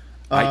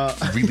 I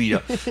really,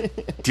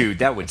 dude,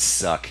 that would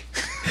suck.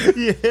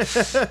 Yeah.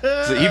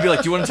 So he'd be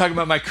like, "Do you want to talk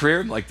about my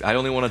career?" I'm like, I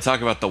only want to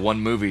talk about the one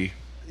movie.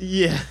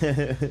 Yeah.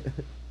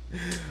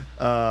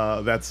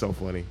 That's so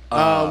funny.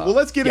 Well,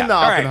 let's get into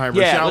Oppenheimer,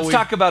 right. shall let's we?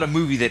 talk about a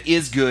movie that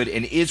is good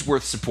and is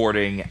worth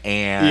supporting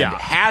and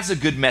has a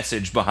good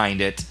message behind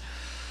it.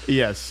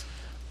 Yes.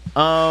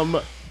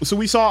 So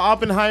we saw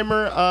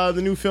Oppenheimer,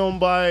 the new film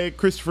by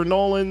Christopher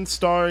Nolan,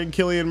 starring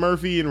Cillian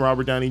Murphy and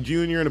Robert Downey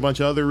Jr. and a bunch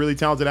of other really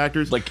talented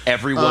actors. Like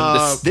everyone,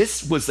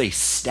 this was a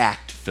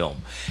stacked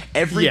film.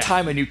 Every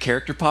time a new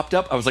character popped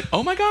up, I was like,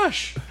 "Oh my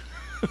gosh!"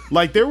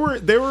 Like there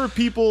were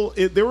people,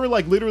 there were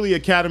like literally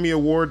Academy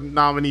Award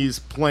nominees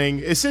playing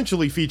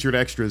essentially featured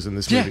extras in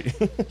this movie.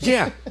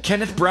 Yeah,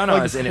 Kenneth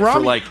Branagh's in it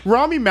for like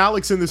Rami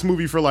Malek's in this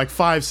movie for like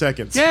 5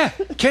 seconds. Yeah,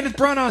 Kenneth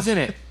Branagh's in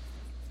it.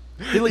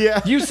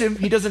 They use him.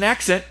 He does an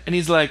accent, and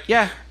he's like,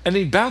 "Yeah," and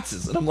he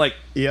bounces, and I'm like,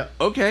 "Yeah,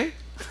 okay."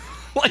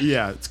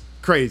 Yeah, it's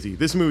crazy.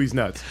 This movie's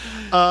nuts.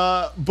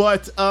 So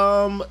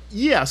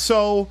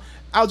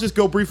I'll just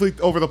go briefly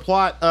over the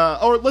plot,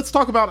 or let's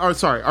talk about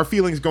our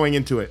feelings going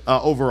into it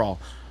overall.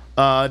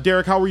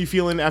 Derek, how were you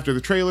feeling after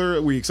the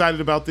trailer? Were you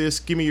excited about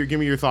this? Give me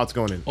your thoughts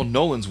going in. Well,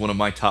 Nolan's one of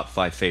my top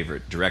 5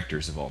 favorite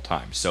directors of all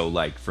time. So,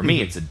 like, for me,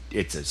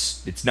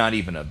 it's not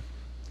even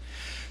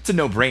it's a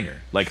no-brainer.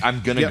 Like,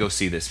 I'm gonna go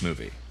see this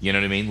movie. You know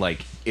what I mean?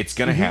 Like, it's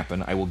gonna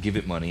happen. I will give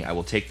it money. I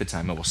will take the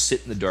time. I will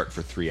sit in the dark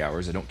for 3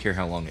 hours. I don't care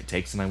how long it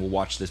takes, and I will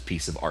watch this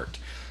piece of art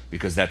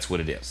because that's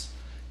what it is.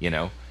 You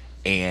know,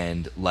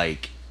 and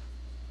like,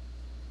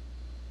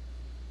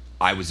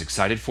 I was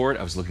excited for it.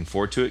 I was looking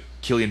forward to it.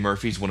 Cillian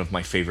Murphy's one of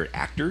my favorite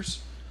actors,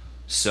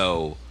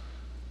 so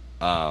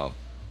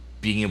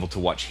being able to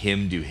watch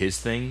him do his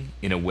thing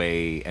in a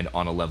way and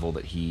on a level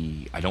that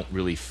I don't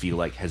really feel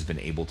like has been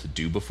able to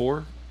do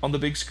before on the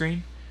big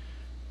screen,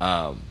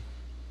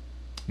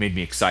 made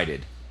me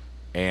excited.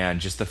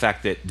 And just the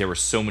fact that there were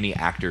so many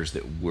actors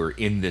that were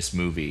in this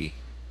movie,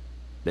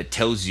 that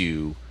tells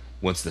you,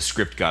 once the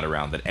script got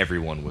around, that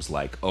everyone was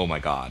like, "Oh my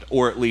god,"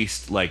 or at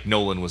least like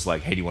Nolan was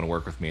like, "Hey, do you want to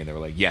work with me?" And they were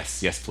like,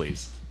 "Yes,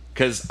 please,"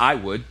 because I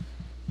would.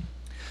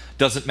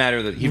 Doesn't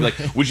matter that he'd be like,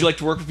 "Would you like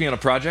to work with me on a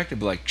project?" I'd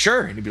be like,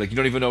 "Sure," and he'd be like, "You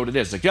don't even know what it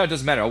is." Like, "Yeah, it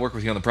doesn't matter. I'll work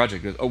with you on the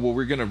project." Goes, "Oh, well,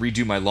 we're gonna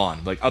redo my lawn."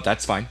 I'm like, "Oh,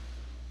 that's fine."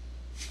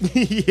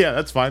 Yeah,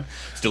 that's fine.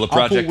 Still a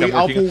project I'm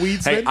working on.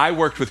 Weeds, hey, I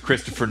worked with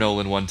Christopher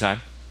Nolan one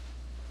time.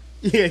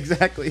 Yeah,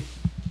 exactly.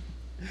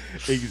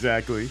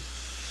 Exactly.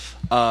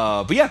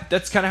 But yeah,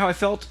 that's kind of how I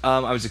felt.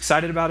 I was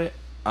excited about it.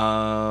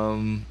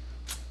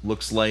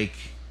 Looked like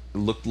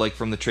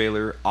from the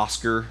trailer,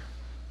 Oscar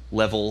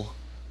level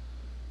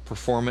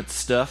performance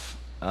stuff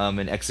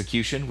and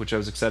execution, which I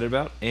was excited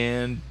about.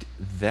 And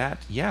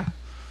that's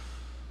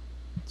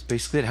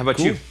basically it. How about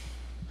you?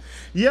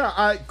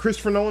 Yeah,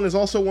 Christopher Nolan is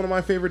also one of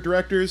my favorite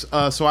directors,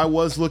 so I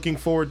was looking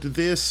forward to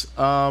this.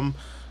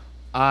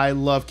 I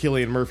love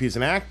Cillian Murphy as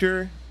an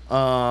actor.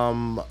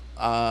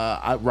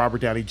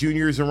 Robert Downey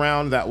Jr. is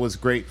around. That was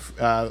great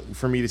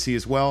for me to see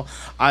as well.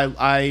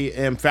 I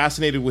am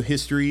fascinated with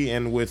history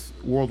and with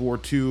World War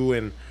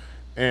II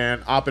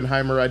and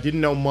Oppenheimer. I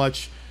didn't know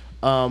much.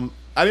 I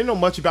didn't know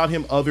much about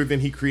him other than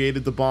he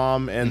created the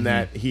bomb and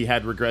that he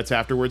had regrets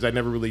afterwards. I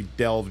never really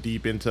delved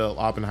deep into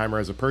Oppenheimer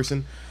as a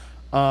person.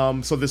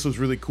 So this was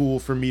really cool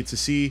for me to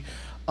see.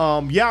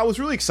 I was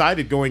really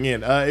excited going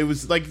in. It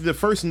was like the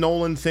first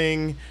Nolan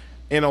thing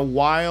in a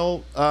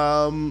while.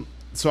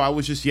 So I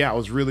was I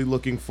was really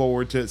looking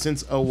forward to it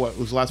since, what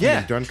was the last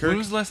one? Dunkirk? When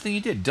was the last thing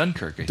you did?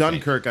 Dunkirk,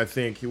 I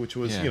think, which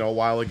was, a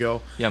while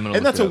ago. Yeah, I'm gonna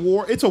and look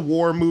that's it's a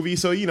war movie,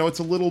 so, it's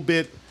a little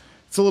bit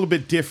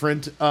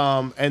different.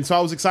 And so I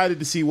was excited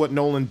to see what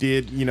Nolan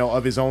did,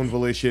 of his own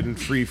volition,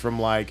 free from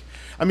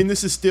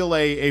this is still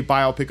a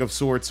biopic of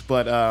sorts,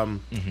 but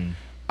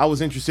I was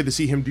interested to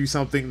see him do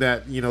something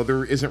that,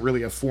 there isn't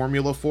really a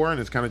formula for,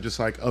 and it's kind of just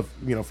like,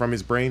 from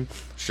his brain.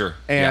 Sure.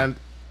 And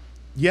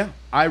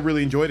I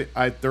really enjoyed it.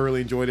 I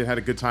thoroughly enjoyed it, had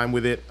a good time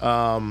with it.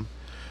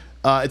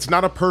 It's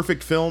not a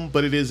perfect film,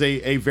 but it is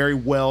a very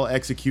well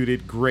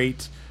executed,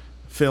 great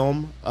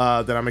film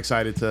that I'm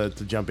excited to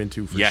jump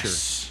into for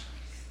sure.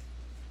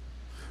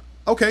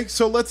 Okay,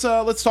 so let's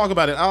talk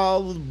about it.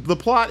 The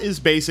plot is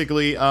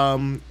basically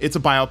it's a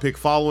biopic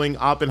following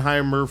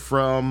Oppenheimer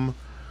from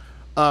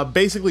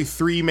basically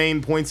 3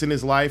 main points in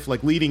his life,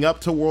 like leading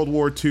up to World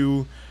War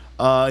II,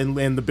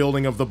 and the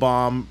building of the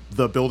bomb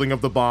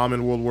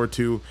in World War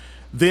II.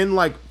 Then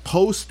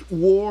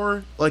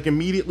post-war,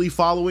 immediately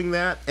following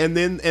that, and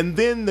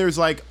then there's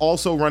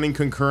also running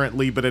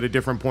concurrently, but at a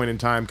different point in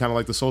time, kind of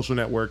like The Social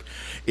Network,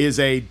 is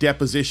a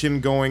deposition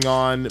going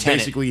on. Tenet.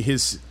 Basically,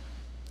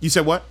 you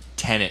said what?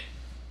 Tenet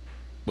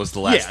was the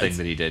last thing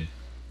that he did.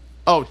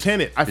 Oh,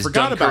 Tenet! I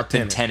forgot about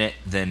Tenet. Then Tenet,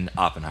 then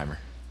Oppenheimer.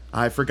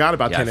 I forgot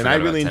about Tenet. I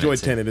really enjoyed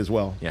Tenet as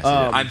well. Yes,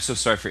 I'm so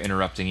sorry for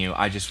interrupting you.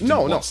 I just didn't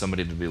want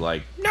somebody to be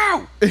like,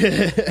 no!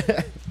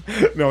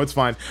 No, it's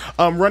fine.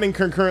 Running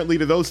concurrently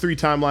to those 3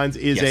 timelines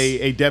is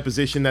a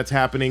deposition that's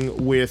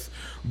happening with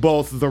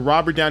both the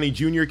Robert Downey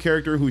Jr.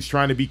 character, who's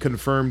trying to be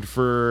confirmed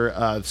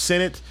for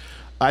Senate,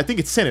 I think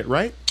it's Senate,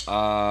 right?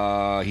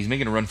 He's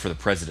making a run for the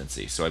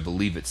presidency, so I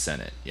believe it's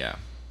Senate. Yeah.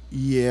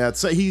 Yeah,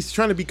 so he's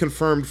trying to be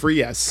confirmed for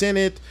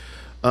Senate,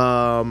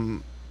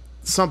 something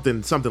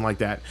like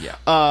that.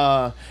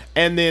 Yeah.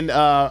 And then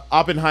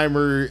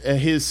Oppenheimer,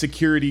 his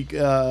security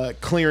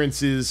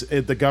clearances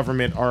at the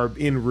government are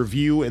in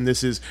review, and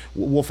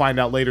we'll find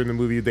out later in the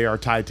movie they are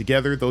tied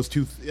together. Those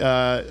two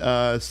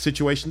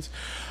situations.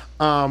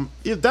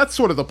 That's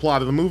sort of the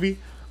plot of the movie,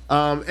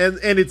 and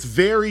it's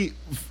very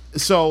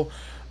so.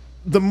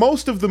 The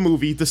most of the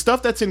movie, the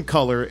stuff that's in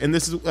color, and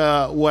this is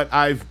what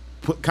I've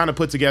kind of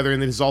put together,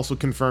 and it is also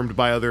confirmed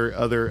by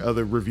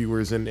other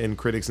reviewers and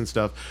critics and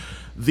stuff.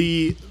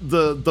 The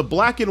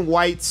black and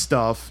white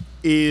stuff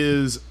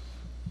is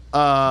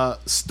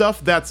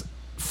stuff that's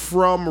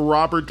from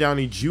Robert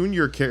Downey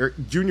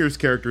Jr.'s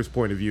character's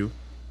point of view,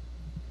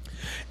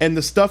 and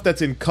the stuff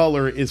that's in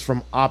color is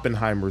from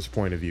Oppenheimer's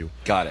point of view.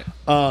 Got it.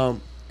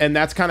 And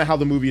that's kind of how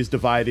the movie is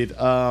divided.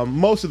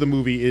 Most of the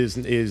movie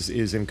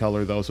is in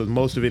color, though, so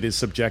most of it is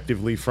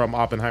subjectively from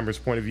Oppenheimer's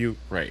point of view.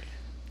 Right.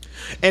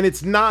 And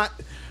it's not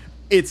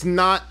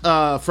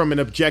from an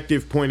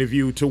objective point of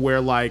view to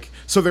where, like,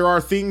 so there are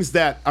things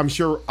that I'm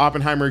sure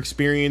Oppenheimer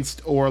experienced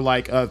or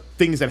like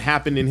things that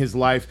happened in his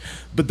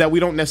life, but that we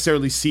don't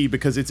necessarily see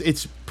because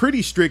it's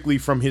pretty strictly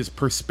from his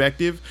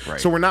perspective.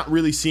 Right. So we're not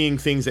really seeing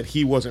things that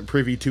he wasn't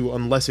privy to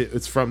unless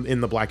it's from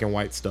in the black and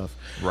white stuff.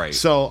 Right.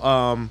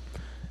 So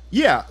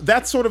yeah,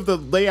 that's sort of the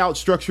layout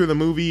structure of the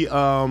movie.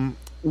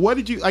 What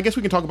did you? I guess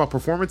we can talk about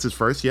performances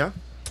first. Yeah.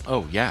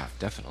 Oh yeah,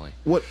 definitely.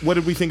 What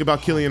did we think about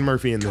Cillian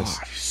Murphy in this?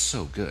 God, he's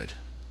so good.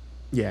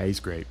 Yeah,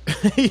 he's great.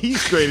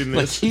 He's great in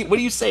this. What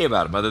do you say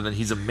about him other than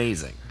he's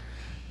amazing?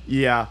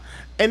 Yeah,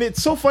 and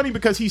it's so funny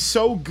because he's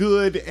so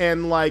good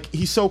and like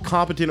he's so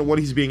competent at what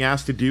he's being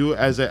asked to do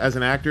as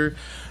an actor.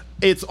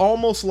 It's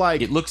almost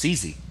like it looks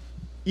easy.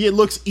 Yeah, it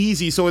looks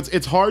easy, so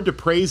it's hard to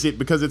praise it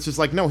because it's just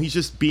like, no, he's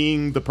just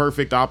being the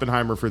perfect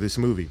Oppenheimer for this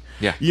movie.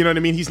 Yeah. You know what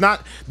I mean?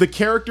 The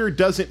character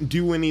doesn't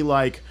do any,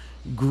 like,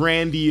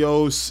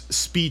 grandiose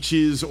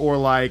speeches or,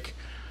 like,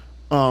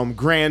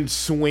 grand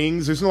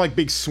swings. There's no, like,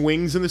 big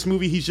swings in this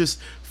movie. He's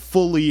just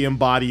fully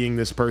embodying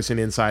this person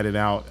inside and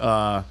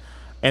out.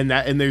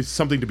 And there's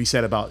something to be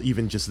said about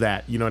even just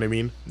that. You know what I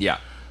mean? Yeah.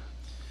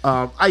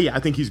 I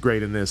think he's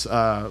great in this.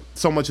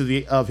 So much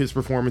of his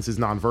performance is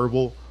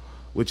nonverbal,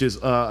 which is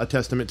a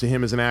testament to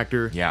him as an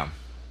actor. Yeah.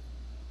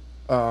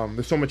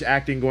 There's so much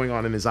acting going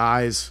on in his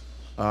eyes.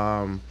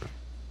 I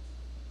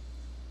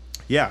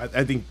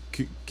think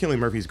Cillian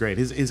Murphy's great.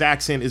 His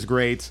accent is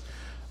great.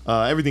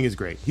 Everything is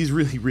great. He's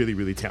really, really,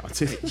 really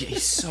talented. Yeah,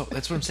 that's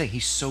what I'm saying.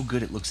 He's so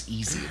good it looks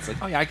easy. It's like,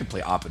 oh yeah, I can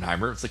play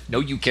Oppenheimer. It's like, no,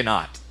 you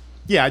cannot.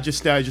 Yeah, I just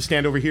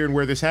stand over here and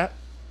wear this hat.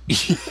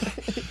 Yeah,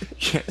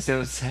 stand on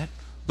this hat.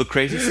 Look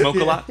crazy, smoke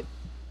a lot.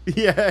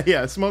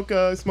 Yeah. Smoke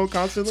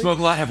constantly. Smoke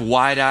a lot. Have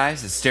wide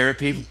eyes that stare at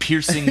people.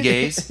 Piercing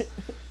gaze.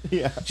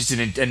 Yeah. Just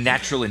a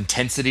natural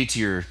intensity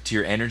to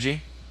your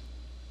energy.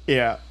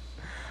 Yeah.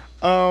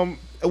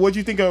 What'd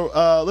you think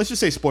of? Let's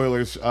just say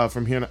spoilers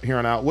from here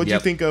on out. What'd you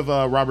think of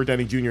Robert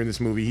Downey Jr. in this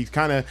movie? He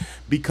kind of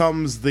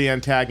becomes the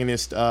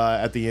antagonist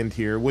at the end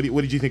here. What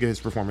did you think of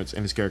his performance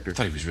and his character? I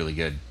thought he was really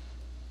good.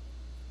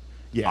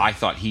 Yeah. I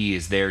thought he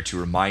is there to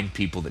remind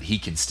people that he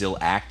can still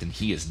act and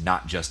he is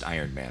not just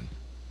Iron Man.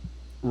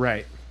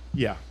 Right.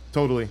 Yeah,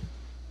 totally.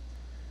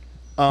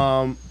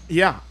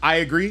 Yeah, I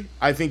agree.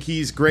 I think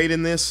he's great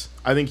in this.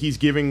 I think he's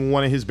giving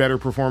one of his better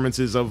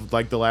performances of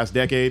like the last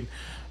decade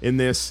in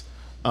this.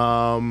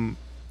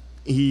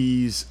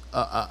 He's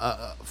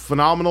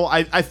phenomenal.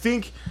 I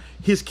think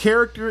his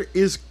character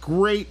is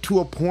great to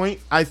a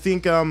point. I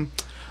think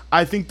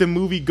the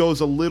movie goes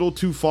a little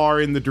too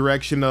far in the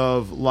direction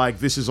of like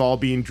this is all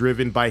being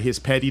driven by his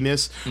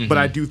pettiness, but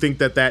I do think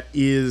that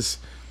is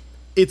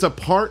it's a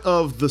part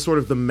of the sort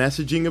of the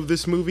messaging of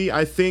this movie,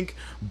 I think,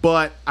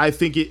 but I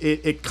think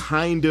it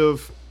kind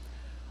of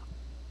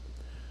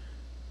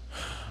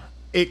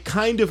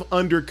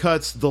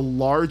undercuts the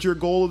larger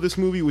goal of this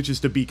movie, which is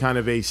to be kind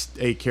of a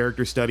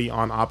character study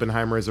on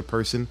Oppenheimer as a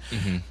person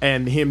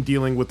and him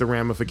dealing with the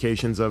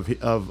ramifications of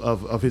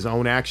his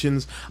own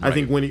actions. Right. I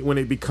think when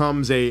it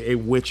becomes a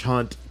witch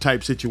hunt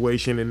type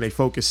situation and they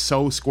focus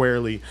so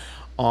squarely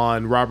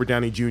on Robert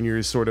Downey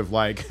Jr.'s sort of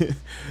like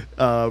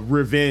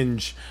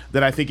revenge,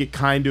 that I think it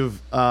kind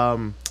of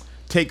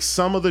takes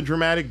some of the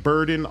dramatic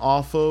burden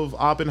off of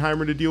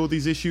Oppenheimer to deal with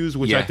these issues,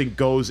 which I think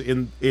goes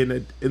in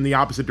the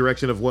opposite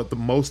direction of what the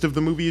most of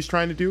the movie is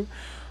trying to do.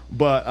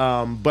 But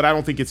I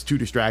don't think it's too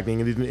distracting,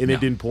 and it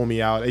didn't pull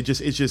me out. It's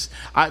just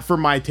for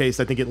my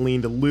taste, I think it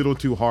leaned a little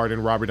too hard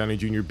in Robert Downey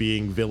Jr.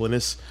 being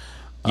villainous.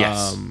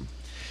 Yes.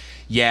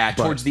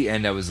 Towards the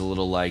end, I was a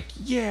little like,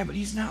 but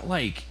he's not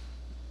like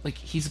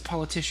he's a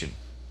politician.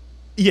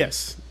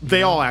 Yes,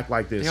 they all act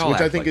like this, which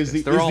I think is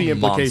the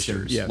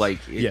implication. Yes.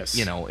 Yes.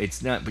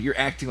 It's not. But you're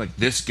acting like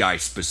this guy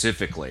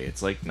specifically.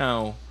 It's like,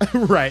 no,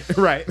 right.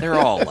 They're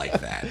all like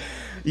that.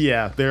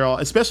 Yeah, they're all,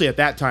 especially at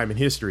that time in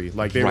history.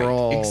 Like they were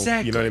all,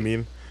 exactly. You know what I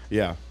mean?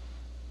 Yeah.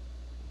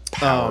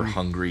 Power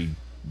hungry.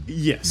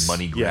 Yes.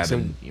 Money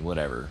grabbing.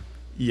 Whatever.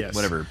 Yes.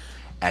 Whatever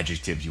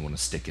adjectives you want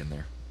to stick in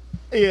there.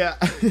 Yeah,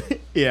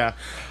 yeah.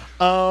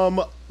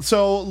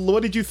 So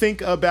what did you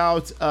think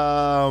about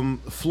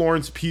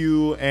Florence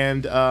Pugh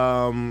and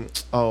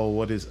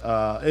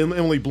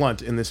Emily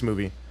Blunt in this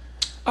movie?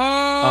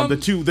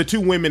 The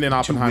two women in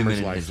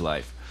Oppenheimer's life. His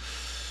life.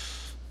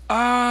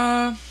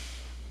 I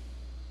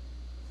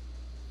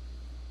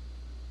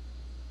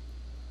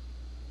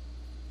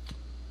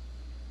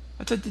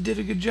thought they did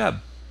a good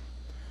job.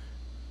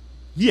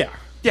 Yeah,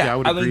 I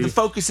would agree. mean, the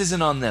focus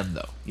isn't on them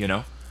though, you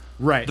know.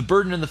 Right. The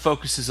burden and the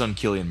focus is on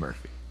Cillian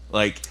Murphy.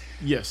 Like,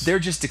 yes, they're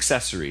just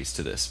accessories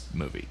to this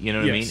movie. You know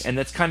what I mean? And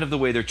that's kind of the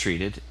way they're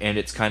treated, and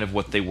it's kind of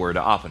what they were to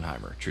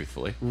Oppenheimer,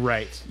 truthfully.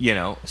 Right. You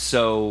know,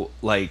 so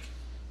like,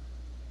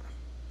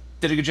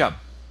 did a good job.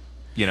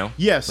 You know.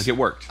 Yes. Like, it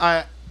worked.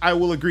 I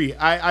will agree.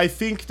 I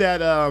think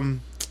that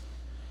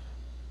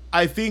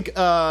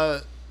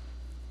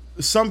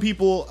some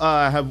people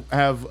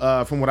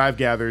have from what I've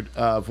gathered,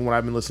 from what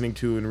I've been listening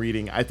to and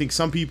reading, I think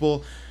some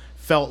people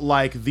felt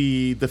like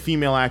the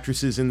female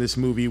actresses in this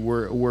movie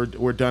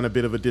were done a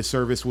bit of a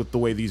disservice with the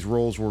way these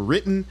roles were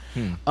written.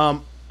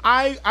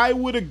 I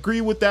would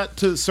agree with that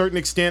to a certain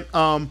extent.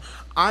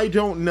 I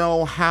don't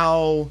know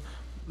how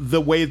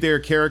the way they're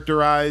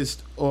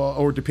characterized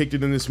or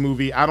depicted in this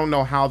movie, I don't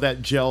know how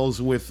that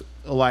gels with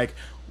like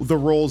the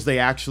roles they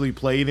actually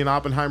played in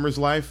Oppenheimer's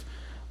life.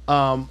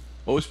 Well,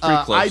 it was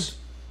pretty close.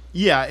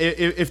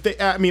 If they,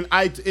 I mean,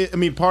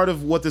 part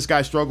of what this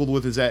guy struggled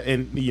with is that,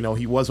 and you know,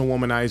 he was a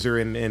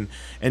womanizer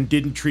and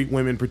didn't treat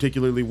women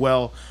particularly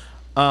well.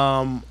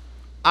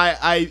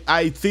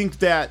 I think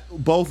that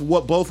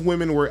what both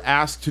women were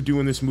asked to do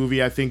in this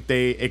movie, I think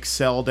they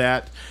excelled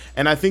at,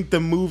 and I think the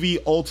movie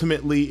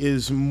ultimately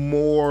is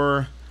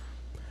more.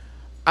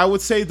 I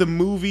would say the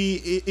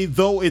movie,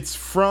 though it's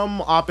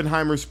from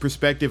Oppenheimer's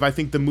perspective, I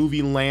think the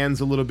movie lands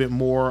a little bit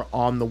more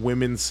on the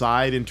women's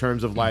side in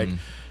terms of like.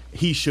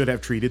 He should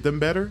have treated them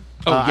better.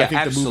 Oh, yeah, I think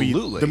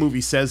absolutely. The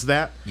movie says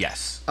that.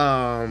 Yes.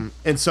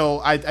 And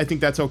so I think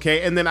that's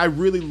okay. And then I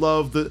really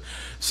love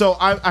so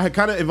I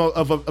kind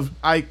of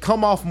I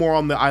come off more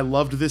on the I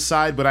loved this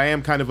side, but I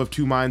am kind of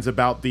two minds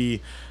about the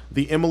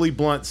Emily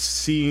Blunt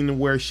scene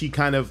where she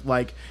kind of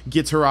like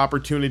gets her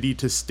opportunity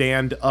to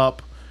stand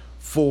up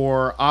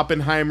for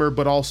Oppenheimer,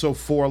 but also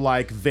for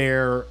like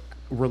their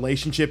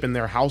relationship in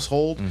their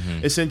household,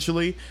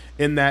 essentially.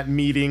 In that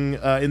meeting,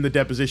 in the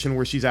deposition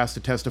where she's asked to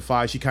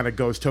testify, she kind of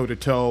goes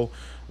toe-to-toe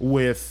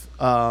with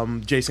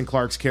Jason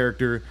Clarke's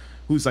character,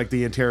 who's like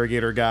the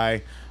interrogator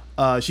guy.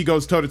 She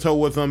goes toe-to-toe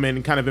with him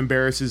and kind of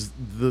embarrasses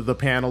the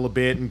panel a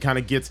bit and kind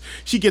of gets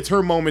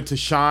her moment to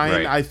shine,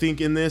 right. I think,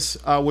 in this,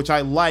 which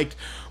I liked.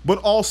 But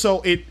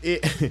also,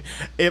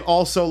 it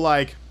also,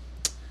 like,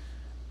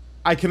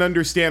 I can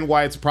understand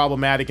why it's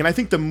problematic. And I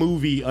think the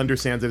movie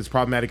understands that it's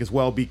problematic as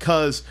well,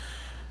 because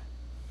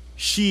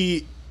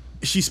she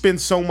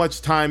spends so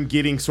much time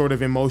getting sort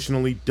of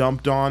emotionally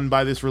dumped on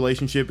by this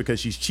relationship because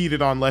she's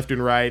cheated on left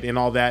and right and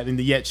all that, and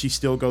yet she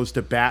still goes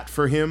to bat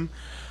for him.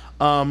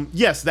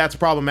 Yes, that's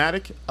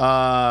problematic.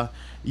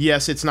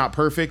 Yes, it's not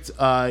perfect.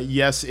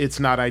 Yes, it's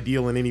not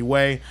ideal in any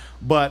way,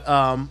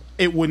 but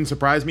it wouldn't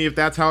surprise me if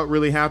that's how it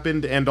really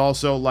happened. And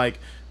also, like,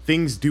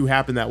 things do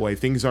happen that way.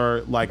 Things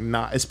are, like,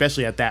 not,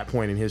 especially at that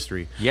point in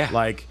history. Yeah.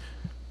 Like,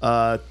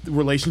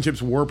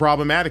 relationships were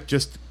problematic,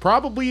 just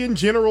probably in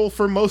general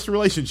for most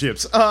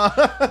relationships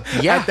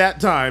at that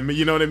time.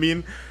 You know what I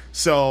mean?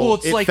 So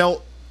well, it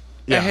felt.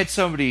 Yeah. I had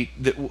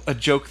a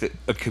joke that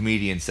a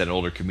comedian said, an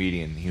older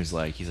comedian. He's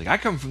like, I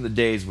come from the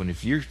days when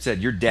if you said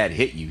your dad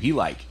hit you, he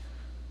like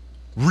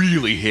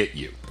really hit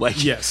you.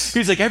 Like, yes.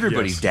 He's like,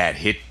 everybody's dads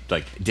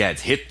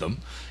hit them.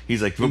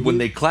 He's like, but when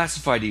they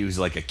classified you as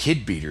like a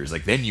kid beater, it's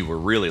like then you were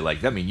really like,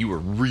 that mean you were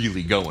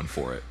really going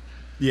for it.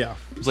 Yeah.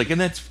 It was like,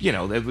 and that's, you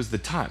know, that was the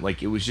time.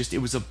 Like, it was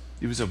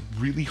a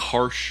really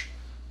harsh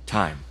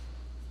time.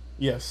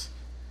 Yes.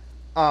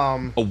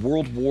 A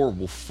world war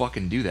will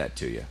fucking do that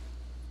to you.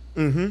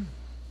 Mm-hmm.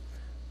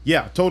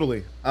 Yeah,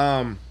 totally.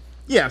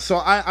 Yeah, so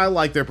I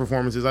like their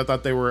performances. I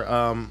thought they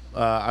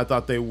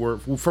were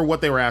for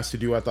what they were asked to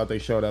do, I thought they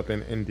showed up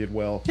and did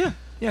well. Yeah,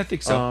 I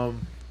think so.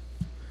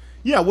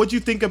 Yeah, what'd you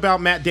think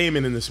about Matt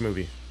Damon in this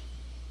movie?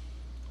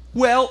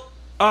 Well,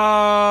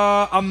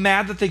 I'm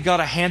mad that they got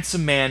a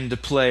handsome man to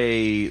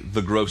play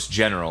the gross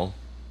general.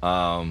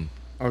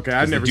 Okay,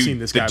 I've never seen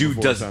this guy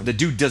before. The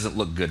dude doesn't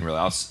look good, really.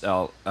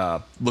 I'll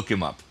look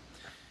him up.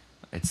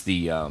 It's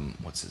the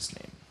what's his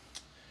name?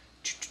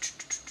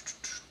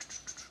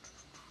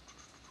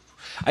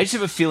 I just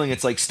have a feeling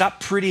it's like,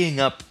 stop prettying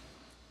up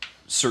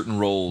certain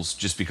roles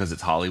just because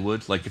it's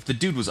Hollywood. Like, if the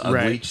dude was ugly,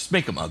 right. Just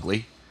make him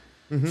ugly.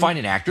 Mm-hmm. Find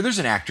an actor. There's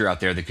an actor out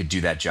there that could do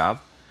that job.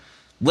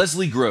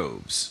 Leslie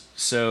Groves.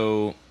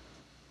 So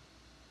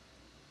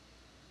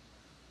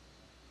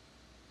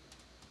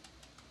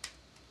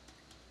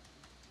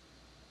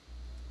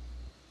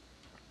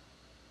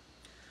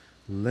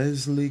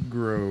Leslie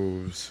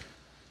Groves.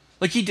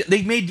 Like,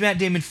 they made Matt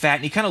Damon fat,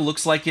 and he kind of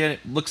looks like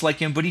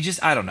him, but he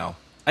just, I don't know.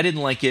 I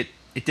didn't like it.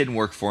 It didn't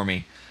work for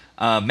me.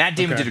 Matt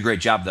Damon did a great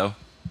job, though.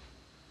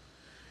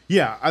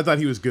 Yeah, I thought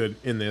he was good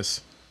in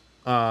this.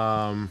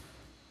 Yeah,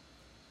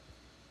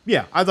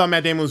 I thought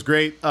Matt Damon was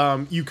great.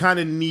 You kind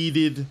of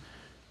needed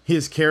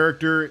his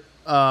character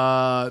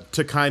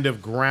to kind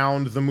of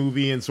ground the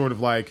movie and sort of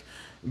like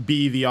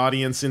be the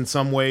audience in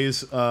some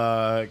ways,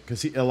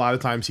 because a lot of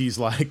times he's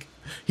like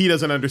he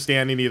doesn't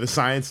understand any of the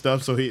science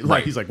stuff, so he's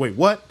like, wait,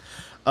 what?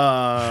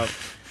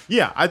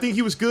 Yeah, I think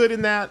he was good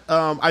in that.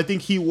 I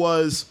think he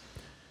was,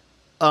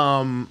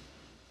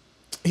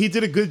 he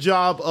did a good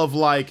job of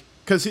like,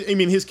 because I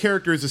mean his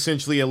character is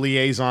essentially a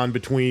liaison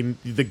between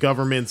the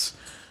government's.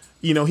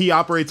 You know, he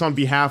operates on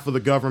behalf of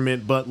the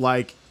government, but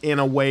like in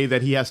a way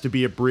that he has to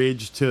be a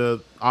bridge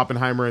to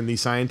Oppenheimer and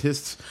these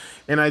scientists.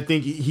 And I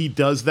think he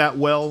does that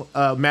well.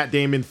 Matt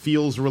Damon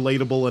feels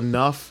relatable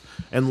enough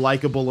and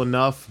likable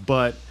enough,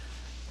 but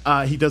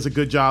he does a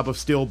good job of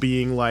still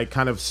being like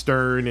kind of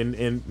stern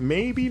and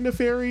maybe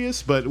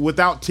nefarious, but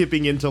without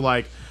tipping into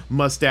like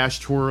mustache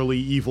twirly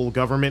evil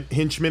government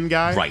henchman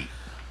guy. Right.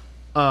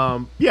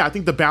 Yeah, I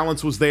think the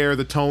balance was there.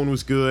 The tone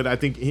was good. I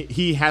think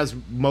he has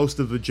most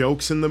of the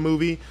jokes in the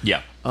movie.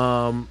 Yeah.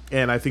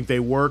 And I think they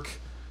work,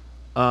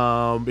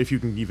 if you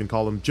can even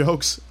call them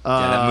jokes. Yeah,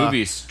 that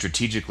movie is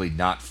strategically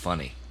not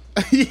funny.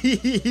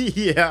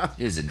 Yeah.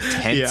 It is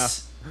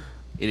intense. Yeah.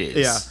 It is.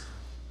 Yeah.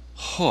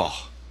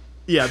 Oh.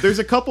 Yeah, there's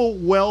a couple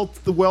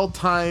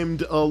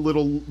well-timed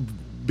little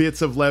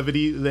bits of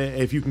levity, that,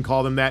 if you can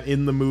call them that,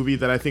 in the movie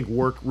that I think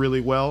work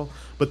really well.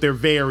 But they're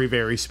very,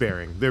 very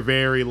sparing. They're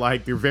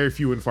very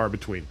few and far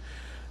between.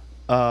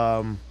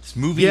 This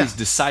movie is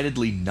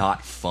decidedly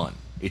not fun.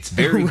 It's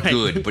very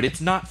good, but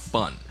it's not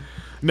fun.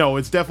 No,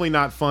 it's definitely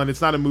not fun. It's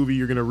not a movie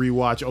you're going to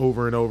rewatch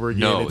over and over again.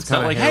 No, it's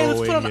not like, hey, let's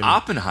put on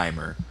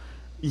Oppenheimer.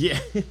 Yeah.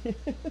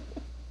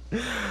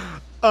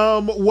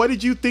 What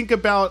did you think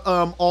about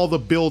all the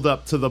build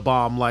up to the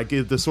bomb? Like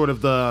the sort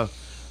of the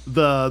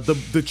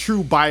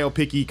true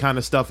biopic-y kind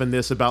of stuff in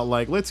this about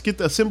like, let's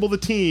assemble the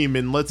team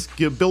and let's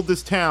build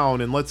this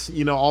town and let's,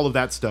 all of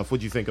that stuff.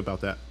 What'd you think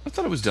about that? I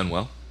thought it was done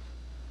well.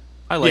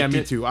 I liked it. Yeah,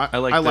 me too. I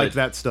liked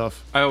that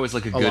stuff. I always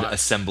like a good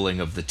assembling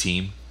of the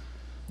team.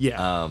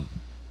 Yeah.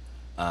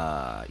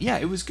 Yeah,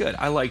 it was good.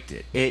 I liked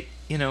it. It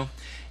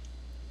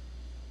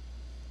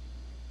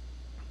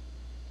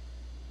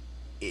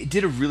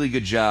did a really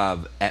good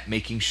job at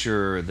making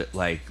sure that,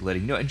 like,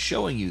 letting you know and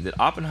showing you that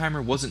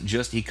Oppenheimer wasn't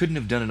just, he couldn't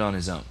have done it on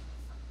his own.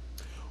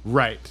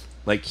 Right.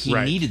 Like, he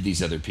needed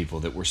these other people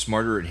that were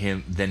smarter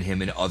than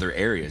him in other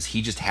areas.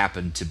 He just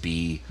happened to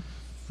be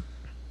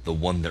the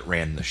one that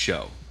ran the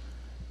show.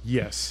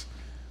 Yes.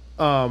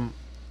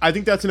 I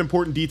think that's an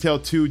important detail,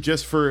 too,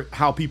 just for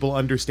how people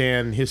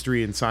understand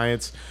history and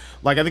science.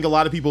 Like, I think a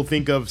lot of people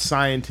think of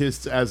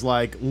scientists as,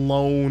 like,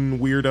 lone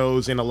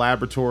weirdos in a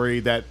laboratory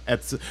that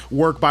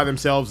work by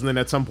themselves, and then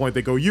at some point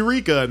they go,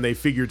 Eureka, and they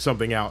figured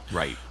something out.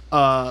 Right.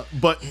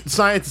 But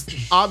science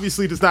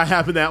obviously does not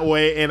happen that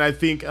way, and I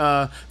think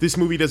this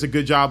movie does a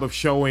good job of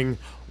showing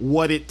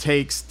what it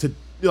takes to...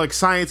 Like,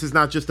 science is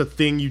not just a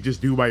thing you just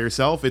do by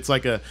yourself. It's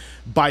like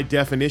by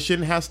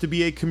definition, has to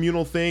be a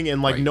communal thing,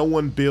 and, like, no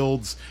one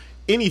builds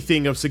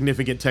anything of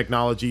significant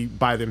technology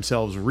by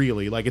themselves,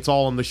 really. Like, it's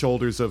all on the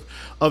shoulders of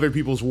other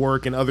people's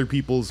work and other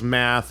people's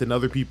math and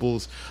other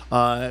people's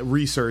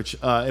research.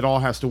 It all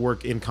has to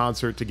work in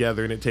concert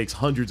together, and it takes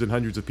hundreds and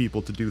hundreds of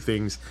people to do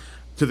things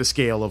to the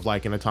scale of,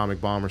 like, an atomic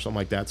bomb or something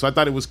like that. So I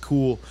thought it was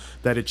cool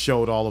that it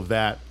showed all of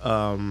that.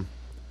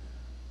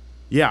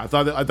 Yeah, I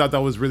thought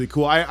that was really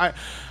cool. I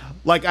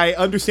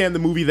understand the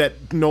movie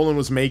that Nolan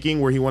was making,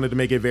 where he wanted to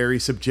make a very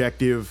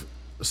subjective,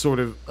 sort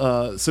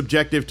of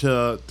subjective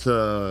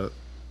to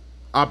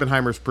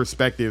Oppenheimer's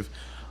perspective.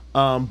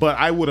 But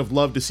I would have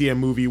loved to see a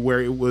movie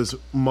where it was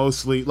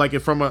mostly like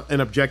from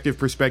an objective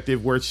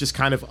perspective, where it's just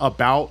kind of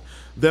about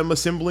them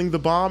assembling the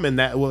bomb, and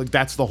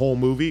that's the whole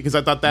movie. Because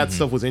I thought that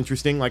stuff was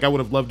interesting. Like, I would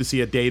have loved to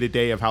see a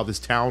day-to-day of how this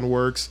town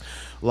works.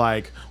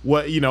 Like,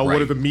 what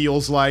what are the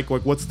meals like?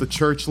 Like, what's the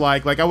church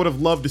like? Like, I would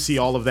have loved to see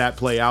all of that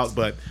play out,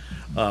 but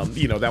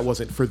that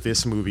wasn't for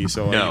this movie,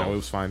 so it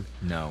was fine.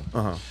 No.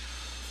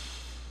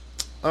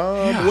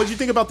 What did you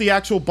think about the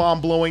actual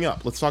bomb blowing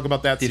up? Let's talk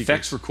about that. The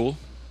effects were cool.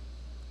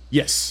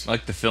 Yes. I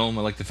like the film.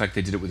 I like the fact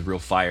they did it with real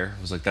fire.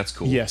 I was like, that's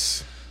cool.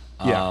 Yes.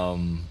 Yeah.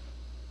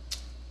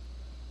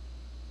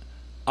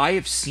 I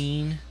have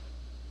seen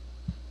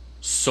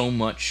so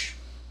much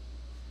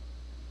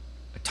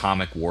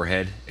atomic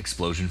warhead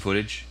explosion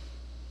footage.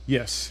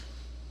 Yes.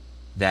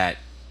 That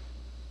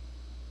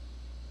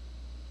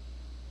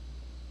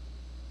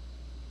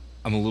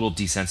I'm a little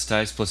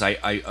desensitized. Plus,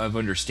 I've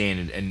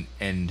understand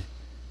and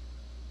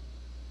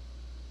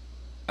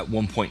at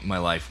one point in my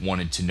life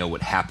wanted to know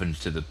what happened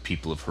to the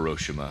people of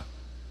Hiroshima,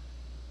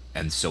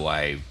 and so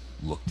I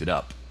looked it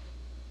up,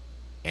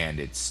 and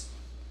it's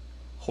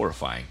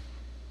horrifying,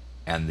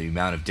 and the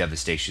amount of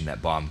devastation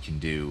that bomb can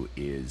do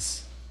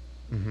is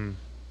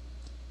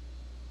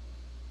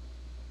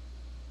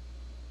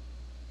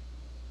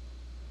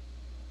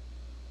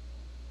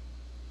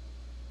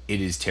it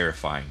is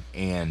terrifying.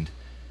 And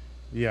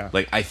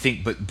like, I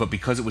think but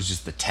because it was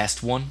just the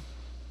test one,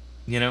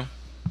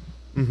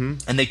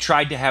 and they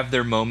tried to have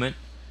their moment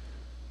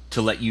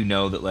to let you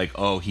know that, like,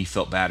 oh, he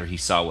felt bad or he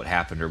saw what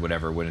happened or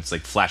whatever, when it's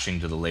like flashing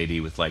to the lady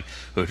with like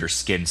her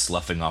skin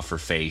sloughing off her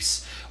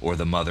face, or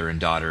the mother and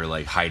daughter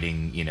like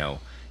hiding,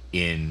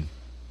 in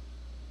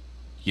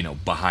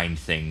behind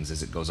things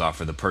as it goes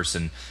off, or the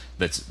person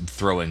that's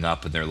throwing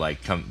up and they're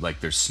like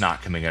there's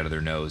snot coming out of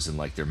their nose and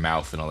like their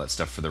mouth and all that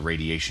stuff for the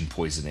radiation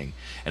poisoning.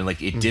 And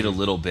like it did a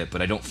little bit,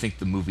 but I don't think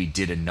the movie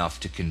did enough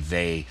to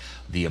convey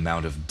the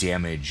amount of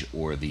damage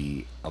or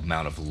the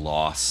amount of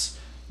loss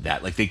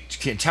that, like, they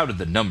touted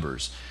the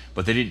numbers,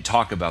 but they didn't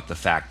talk about the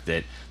fact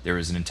that there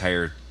was an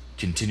entire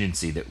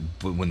contingency that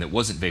when it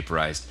wasn't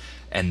vaporized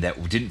and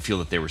that didn't feel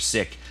that they were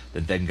sick,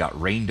 that then got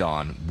rained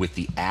on with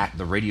the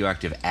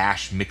radioactive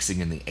ash mixing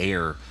in the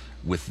air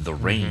with the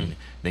rain,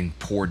 then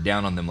poured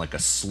down on them like a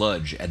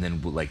sludge, and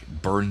then like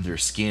burned their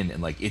skin.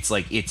 And like it's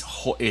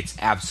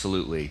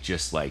absolutely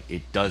just like,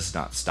 it does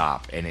not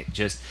stop. And it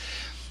just,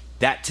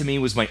 that to me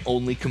was my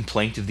only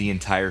complaint of the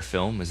entire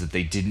film, is that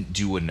they didn't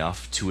do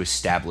enough to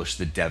establish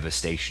the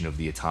devastation of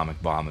the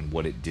atomic bomb and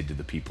what it did to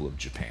the people of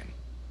Japan.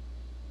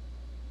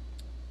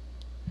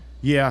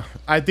 Yeah,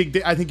 I think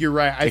you're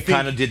right. It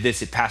kind of did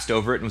this. It passed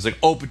over it and was like,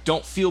 "Oh, but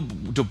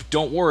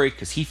don't worry,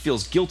 because he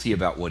feels guilty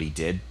about what he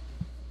did."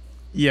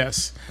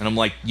 Yes, and I'm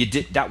like,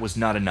 that was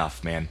not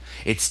enough, man.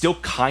 It still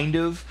kind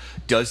of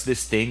does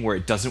this thing where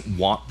it doesn't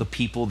want the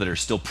people that are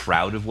still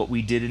proud of what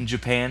we did in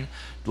Japan,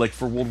 like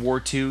for World War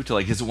II, to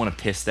like, doesn't want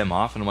to piss them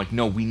off. And I'm like,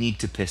 no, we need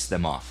to piss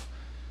them off.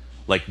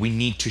 Like, we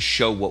need to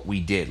show what we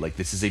did. Like,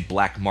 this is a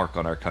black mark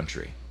on our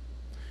country.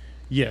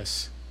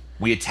 Yes.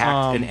 We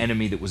attacked an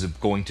enemy that was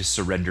going to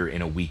surrender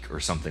in a week or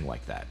something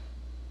like that.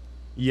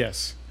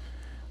 Yes.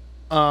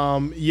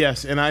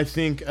 Yes, and I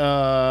think,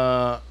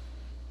 I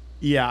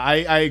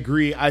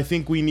agree. I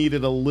think we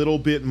needed a little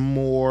bit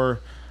more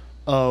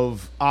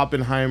of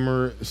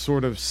Oppenheimer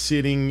sort of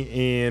sitting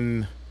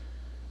in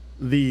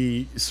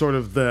the sort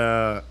of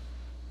the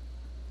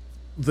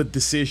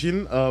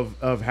decision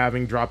of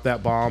having dropped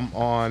that bomb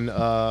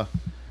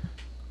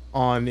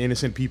on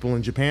innocent people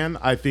in Japan.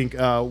 I think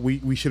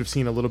we should have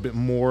seen a little bit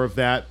more of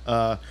that.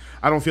 I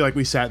don't feel like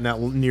we sat in that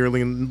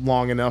nearly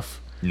long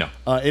enough. No.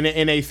 In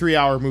a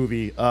 3-hour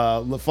movie,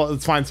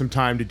 let's find some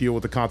time to deal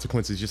with the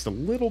consequences just a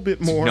little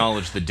bit more.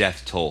 Acknowledge the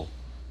death toll.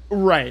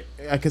 Right,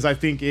 because I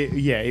think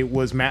it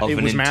was massive. Of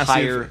an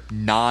entire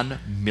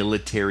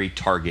non-military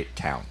target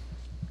town.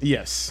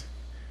 Yes.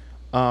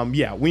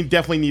 We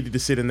definitely needed to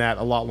sit in that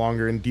a lot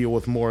longer and deal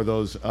with more of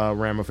those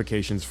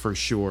ramifications for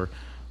sure.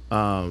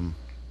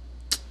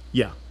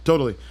 Yeah,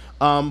 totally.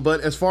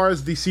 But as far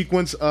as the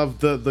sequence of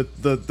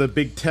the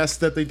big test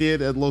that they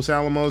did at Los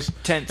Alamos,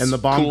 tense, and the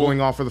bomb cool. going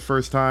off for the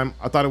first time,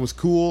 I thought it was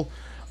cool.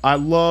 I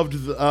loved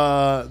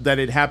that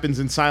it happens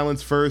in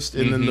silence first,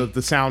 and then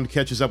the sound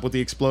catches up with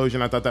the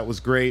explosion. I thought that was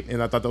great,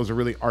 and I thought that was a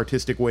really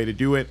artistic way to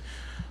do it.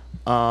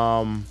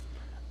 And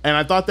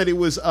I thought that it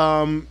was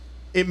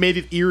it made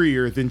it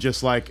eerier than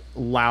just like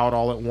loud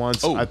all at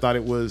once. I thought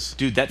it was...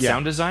 Dude,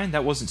 sound design,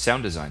 that wasn't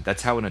sound design.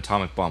 That's how an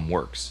atomic bomb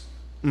works.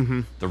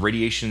 Mm-hmm. The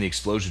radiation in the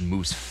explosion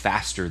moves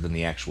faster than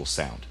the actual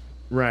sound.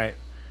 Right.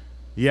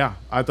 Yeah,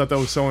 I thought that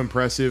was so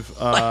impressive.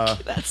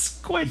 That's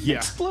quite an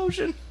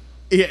explosion.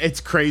 Yeah, it's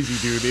crazy,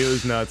 dude. It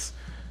was nuts.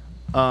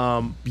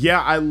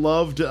 I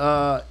loved...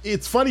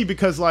 it's funny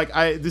because like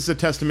this is a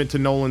testament to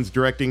Nolan's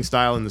directing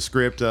style and the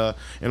script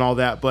and all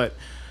that, but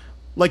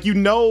like,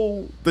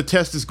 the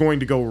test is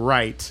going to go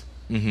right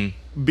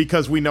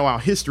because we know how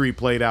history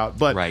played out.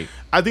 But right.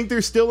 I think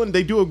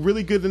they do a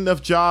really good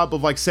enough job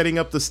of like setting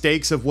up the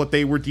stakes of what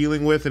they were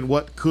dealing with and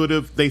what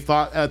they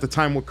thought at the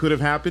time what could have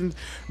happened.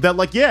 That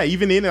like,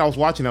 even in it, I was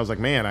watching, I was like,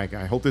 man, I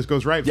hope this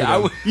goes right for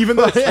them. Even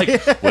though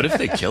like, what if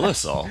they kill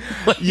us all?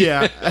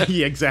 yeah,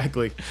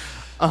 exactly.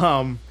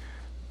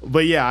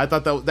 But yeah, I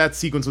thought that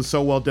sequence was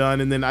so well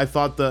done, and then I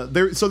thought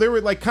there were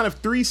like kind of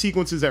 3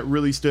 sequences that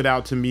really stood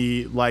out to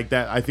me, like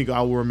that I think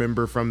I'll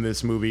remember from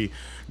this movie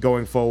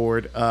going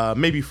forward.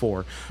 Maybe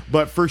 4,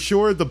 but for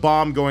sure the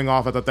bomb going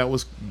off, I thought that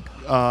was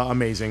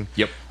amazing.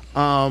 Yep.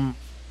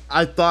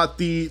 I thought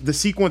the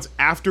sequence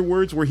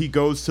afterwards where he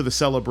goes to the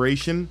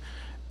celebration,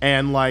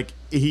 and like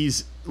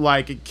he's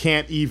like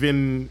can't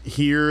even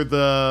hear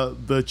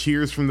the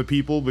cheers from the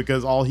people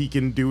because all he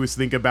can do is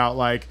think about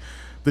like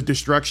the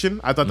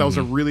destruction. I thought that was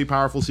a really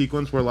powerful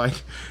sequence where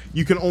like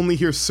you can only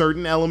hear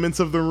certain elements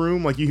of the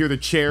room, like you hear the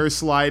chairs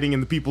sliding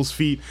and the people's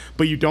feet,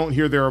 but you don't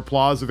hear their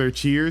applause or their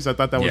cheers. I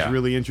thought that was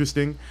really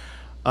interesting.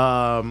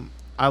 I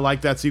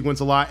liked that sequence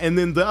a lot. And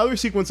then the other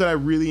sequence that I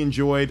really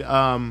enjoyed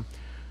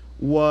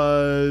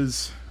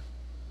was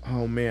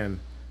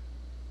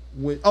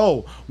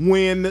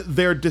when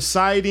they're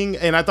deciding,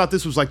 and I thought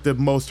this was like the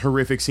most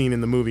horrific scene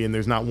in the movie, and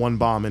there's not one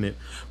bomb in it,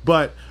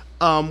 but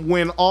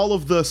when all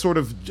of the sort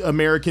of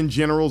American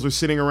generals are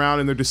sitting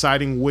around and they're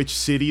deciding which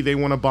city they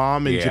want to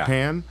bomb in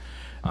Japan,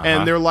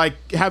 and they're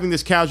like having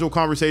this casual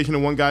conversation,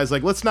 and one guy's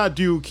like, let's not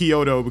do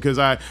Kyoto because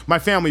my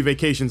family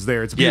vacations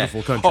there. It's a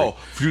beautiful country. Oh,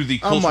 through the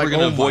culture, we're going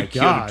to avoid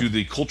Kyoto due to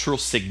the cultural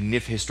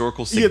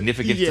historical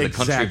significance to the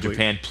country of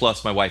Japan,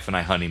 plus my wife and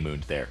I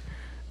honeymooned there.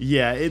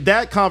 Yeah,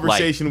 that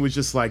conversation was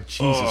just like,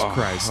 Jesus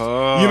Christ. You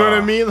know what I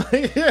mean?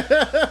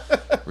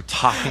 We're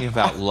talking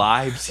about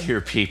lives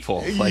here,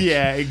 people. Like,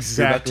 yeah,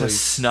 exactly. You're about to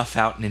snuff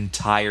out an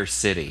entire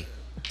city.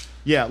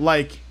 Yeah,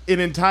 like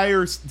an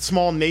entire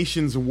small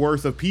nation's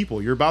worth of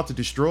people you're about to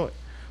destroy.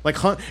 Like,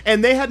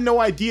 and they had no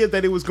idea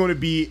that it was going to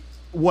be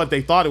what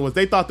they thought it was.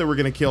 They thought they were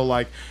going to kill,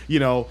 like,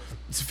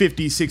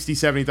 50, 60,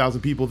 70,000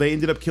 people. They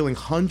ended up killing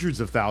hundreds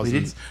of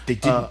thousands. They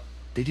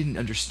didn't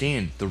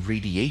understand the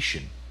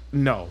radiation.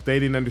 No, they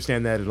didn't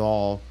understand that at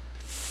all.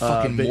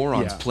 Fucking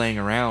morons playing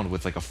around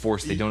with like a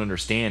force they don't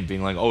understand,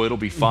 being like, "Oh, it'll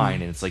be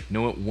fine," and it's like,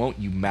 "No, it won't,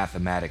 you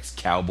mathematics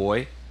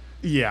cowboy."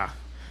 Yeah.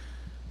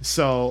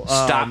 So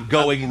stop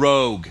going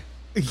rogue.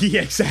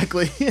 Yeah,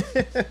 exactly.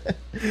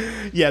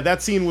 Yeah,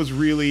 that scene was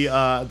really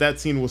that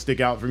scene will stick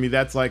out for me.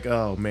 That's like,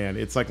 oh man,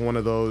 it's like one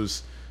of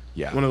those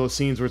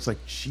scenes where it's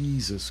like,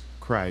 Jesus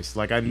Christ.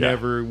 Like I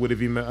never would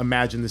have even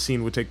imagined the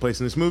scene would take place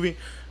in this movie,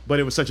 but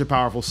it was such a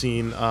powerful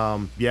scene.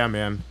 Yeah,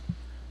 man.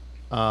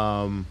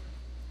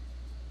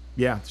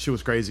 Yeah, shit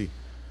was crazy.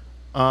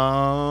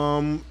 Yeah,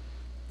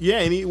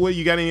 what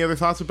you got any other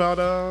thoughts about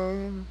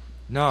No,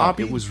 Oppie?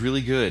 It was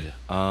really good.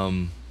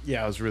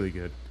 Yeah, it was really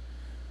good.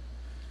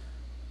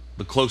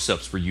 The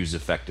close-ups were used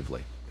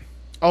effectively.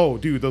 Oh,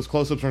 dude, those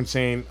close-ups were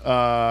insane.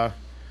 Yeah,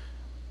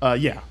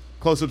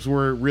 close-ups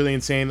were really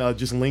insane.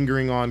 Just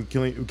lingering on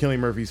Cillian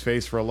Murphy's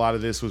face for a lot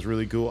of this was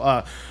really cool.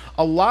 A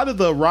lot of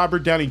the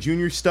Robert Downey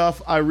Jr.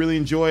 stuff I really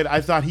enjoyed. I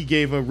thought he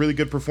gave a really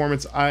good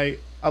performance. I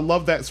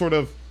love that sort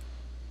of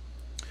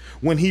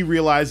when he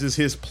realizes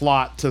his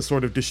plot to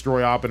sort of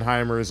destroy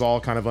Oppenheimer is all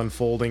kind of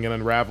unfolding and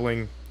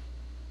unraveling,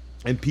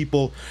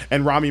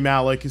 and Rami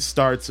Malek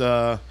starts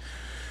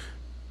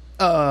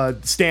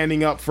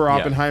standing up for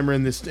Oppenheimer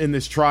in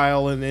this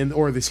trial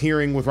or this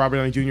hearing with Robert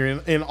Downey Jr.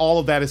 and all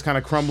of that is kind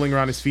of crumbling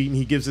around his feet, and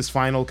he gives this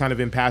final kind of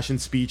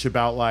impassioned speech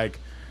about like,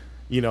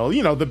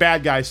 the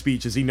bad guy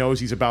speech as he knows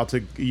he's about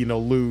to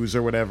lose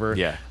or whatever.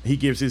 Yeah, he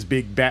gives his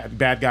big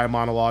bad guy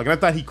monologue, and I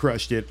thought he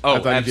crushed it. Oh, I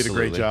thought absolutely. He did a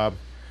great job.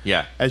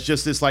 Yeah, as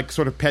just this like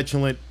sort of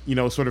petulant,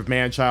 sort of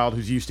man child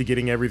who's used to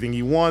getting everything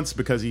he wants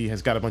because he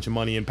has got a bunch of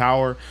money and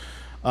power.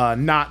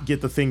 Not get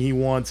the thing he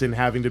wants and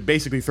having to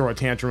basically throw a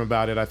tantrum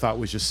about it, I thought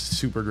was just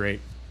super great.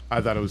 I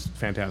thought it was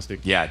fantastic.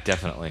 Yeah,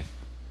 definitely.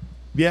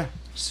 Yeah.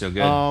 So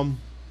good. I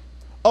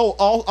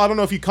don't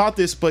know if you caught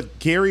this, but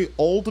Gary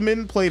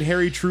Oldman played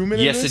Harry Truman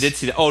in this. Yes, I did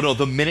see that. Oh, no,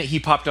 the minute he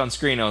popped on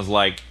screen, I was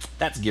like,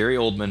 that's Gary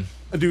Oldman.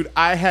 Dude,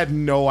 I had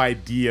no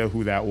idea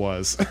who that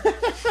was.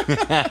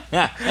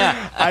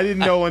 I didn't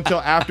know until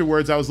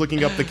afterwards. I was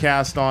looking up the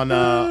cast on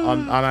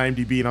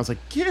IMDb, and I was like,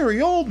 Gary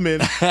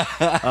Oldman.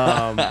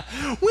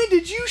 When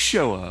did you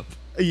show up?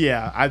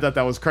 Yeah, I thought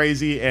that was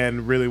crazy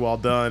and really well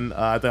done.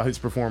 I thought his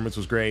performance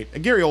was great.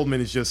 And Gary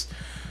Oldman is just,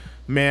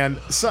 man,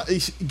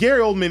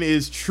 Gary Oldman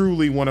is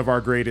truly one of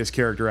our greatest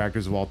character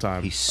actors of all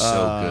time. He's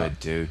so good,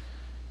 dude.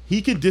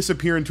 He can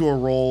disappear into a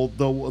role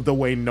the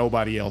way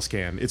nobody else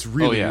can. It's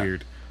really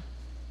weird.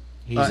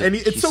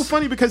 It's so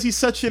funny because he's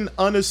such an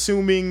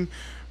unassuming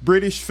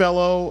British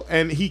fellow,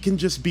 and he can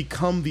just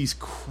become these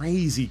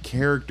crazy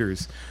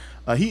characters.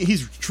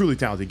 He's truly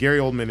talented. Gary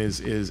Oldman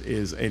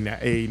is an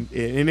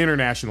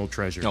international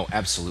treasure. No,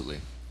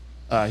 absolutely.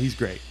 He's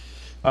great.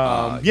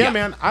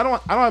 Man. I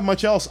don't have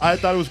much else. I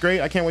thought it was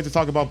great. I can't wait to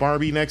talk about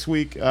Barbie next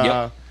week.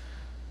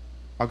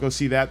 I'll go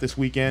see that this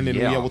weekend, and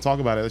we'll talk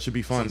about it. That should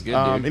be fun. Sounds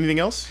good, anything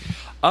else?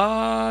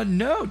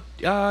 No.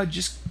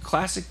 Just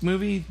classic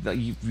movie.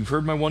 You've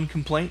heard my one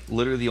complaint.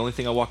 Literally the only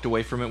thing I walked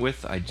away from it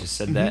with. I just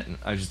said that, and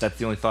that's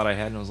the only thought I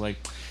had, and I was like,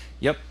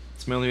 yep,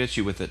 it's my only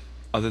issue with it.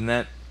 Other than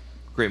that,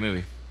 great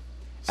movie.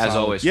 As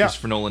always,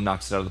 Christopher Nolan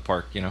knocks it out of the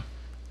park,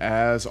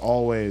 As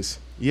always.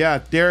 Yeah,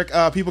 Derek,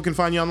 people can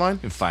find you online?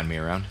 You can find me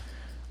around.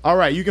 All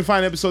right, you can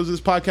find episodes of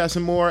this podcast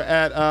and more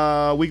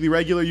at Weekly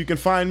Regular. You can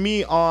find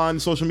me on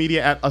social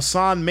media at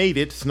Ahsohn Made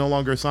It. It's no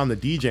longer Ahsohn the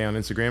DJ on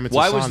Instagram. It's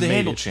Why Ahsohn was the Made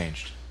handle It.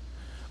 changed?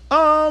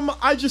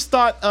 I just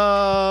thought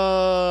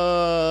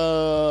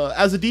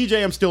as a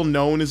DJ, I'm still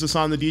known as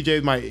Ahsohn the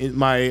DJ.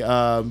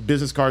 My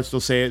business cards still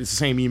say it. It's the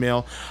same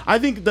email. I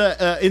think the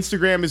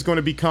Instagram is going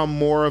to become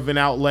more of an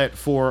outlet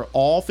for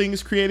all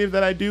things creative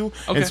that I do.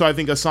 Okay. And so I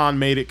think Ahsohn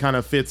Made It kind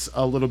of fits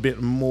a little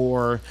bit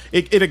more.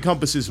 It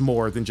encompasses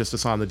more than just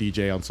Ahsohn the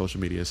DJ on social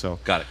media. So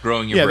got it.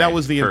 Growing your brand. That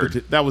was the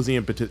impetus. That was the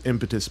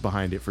impetus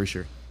behind it for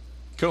sure.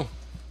 Cool.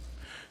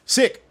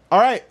 Sick. All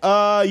right.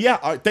 All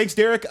right. Thanks,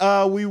 Derek.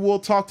 We will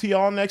talk to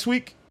y'all next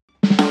week.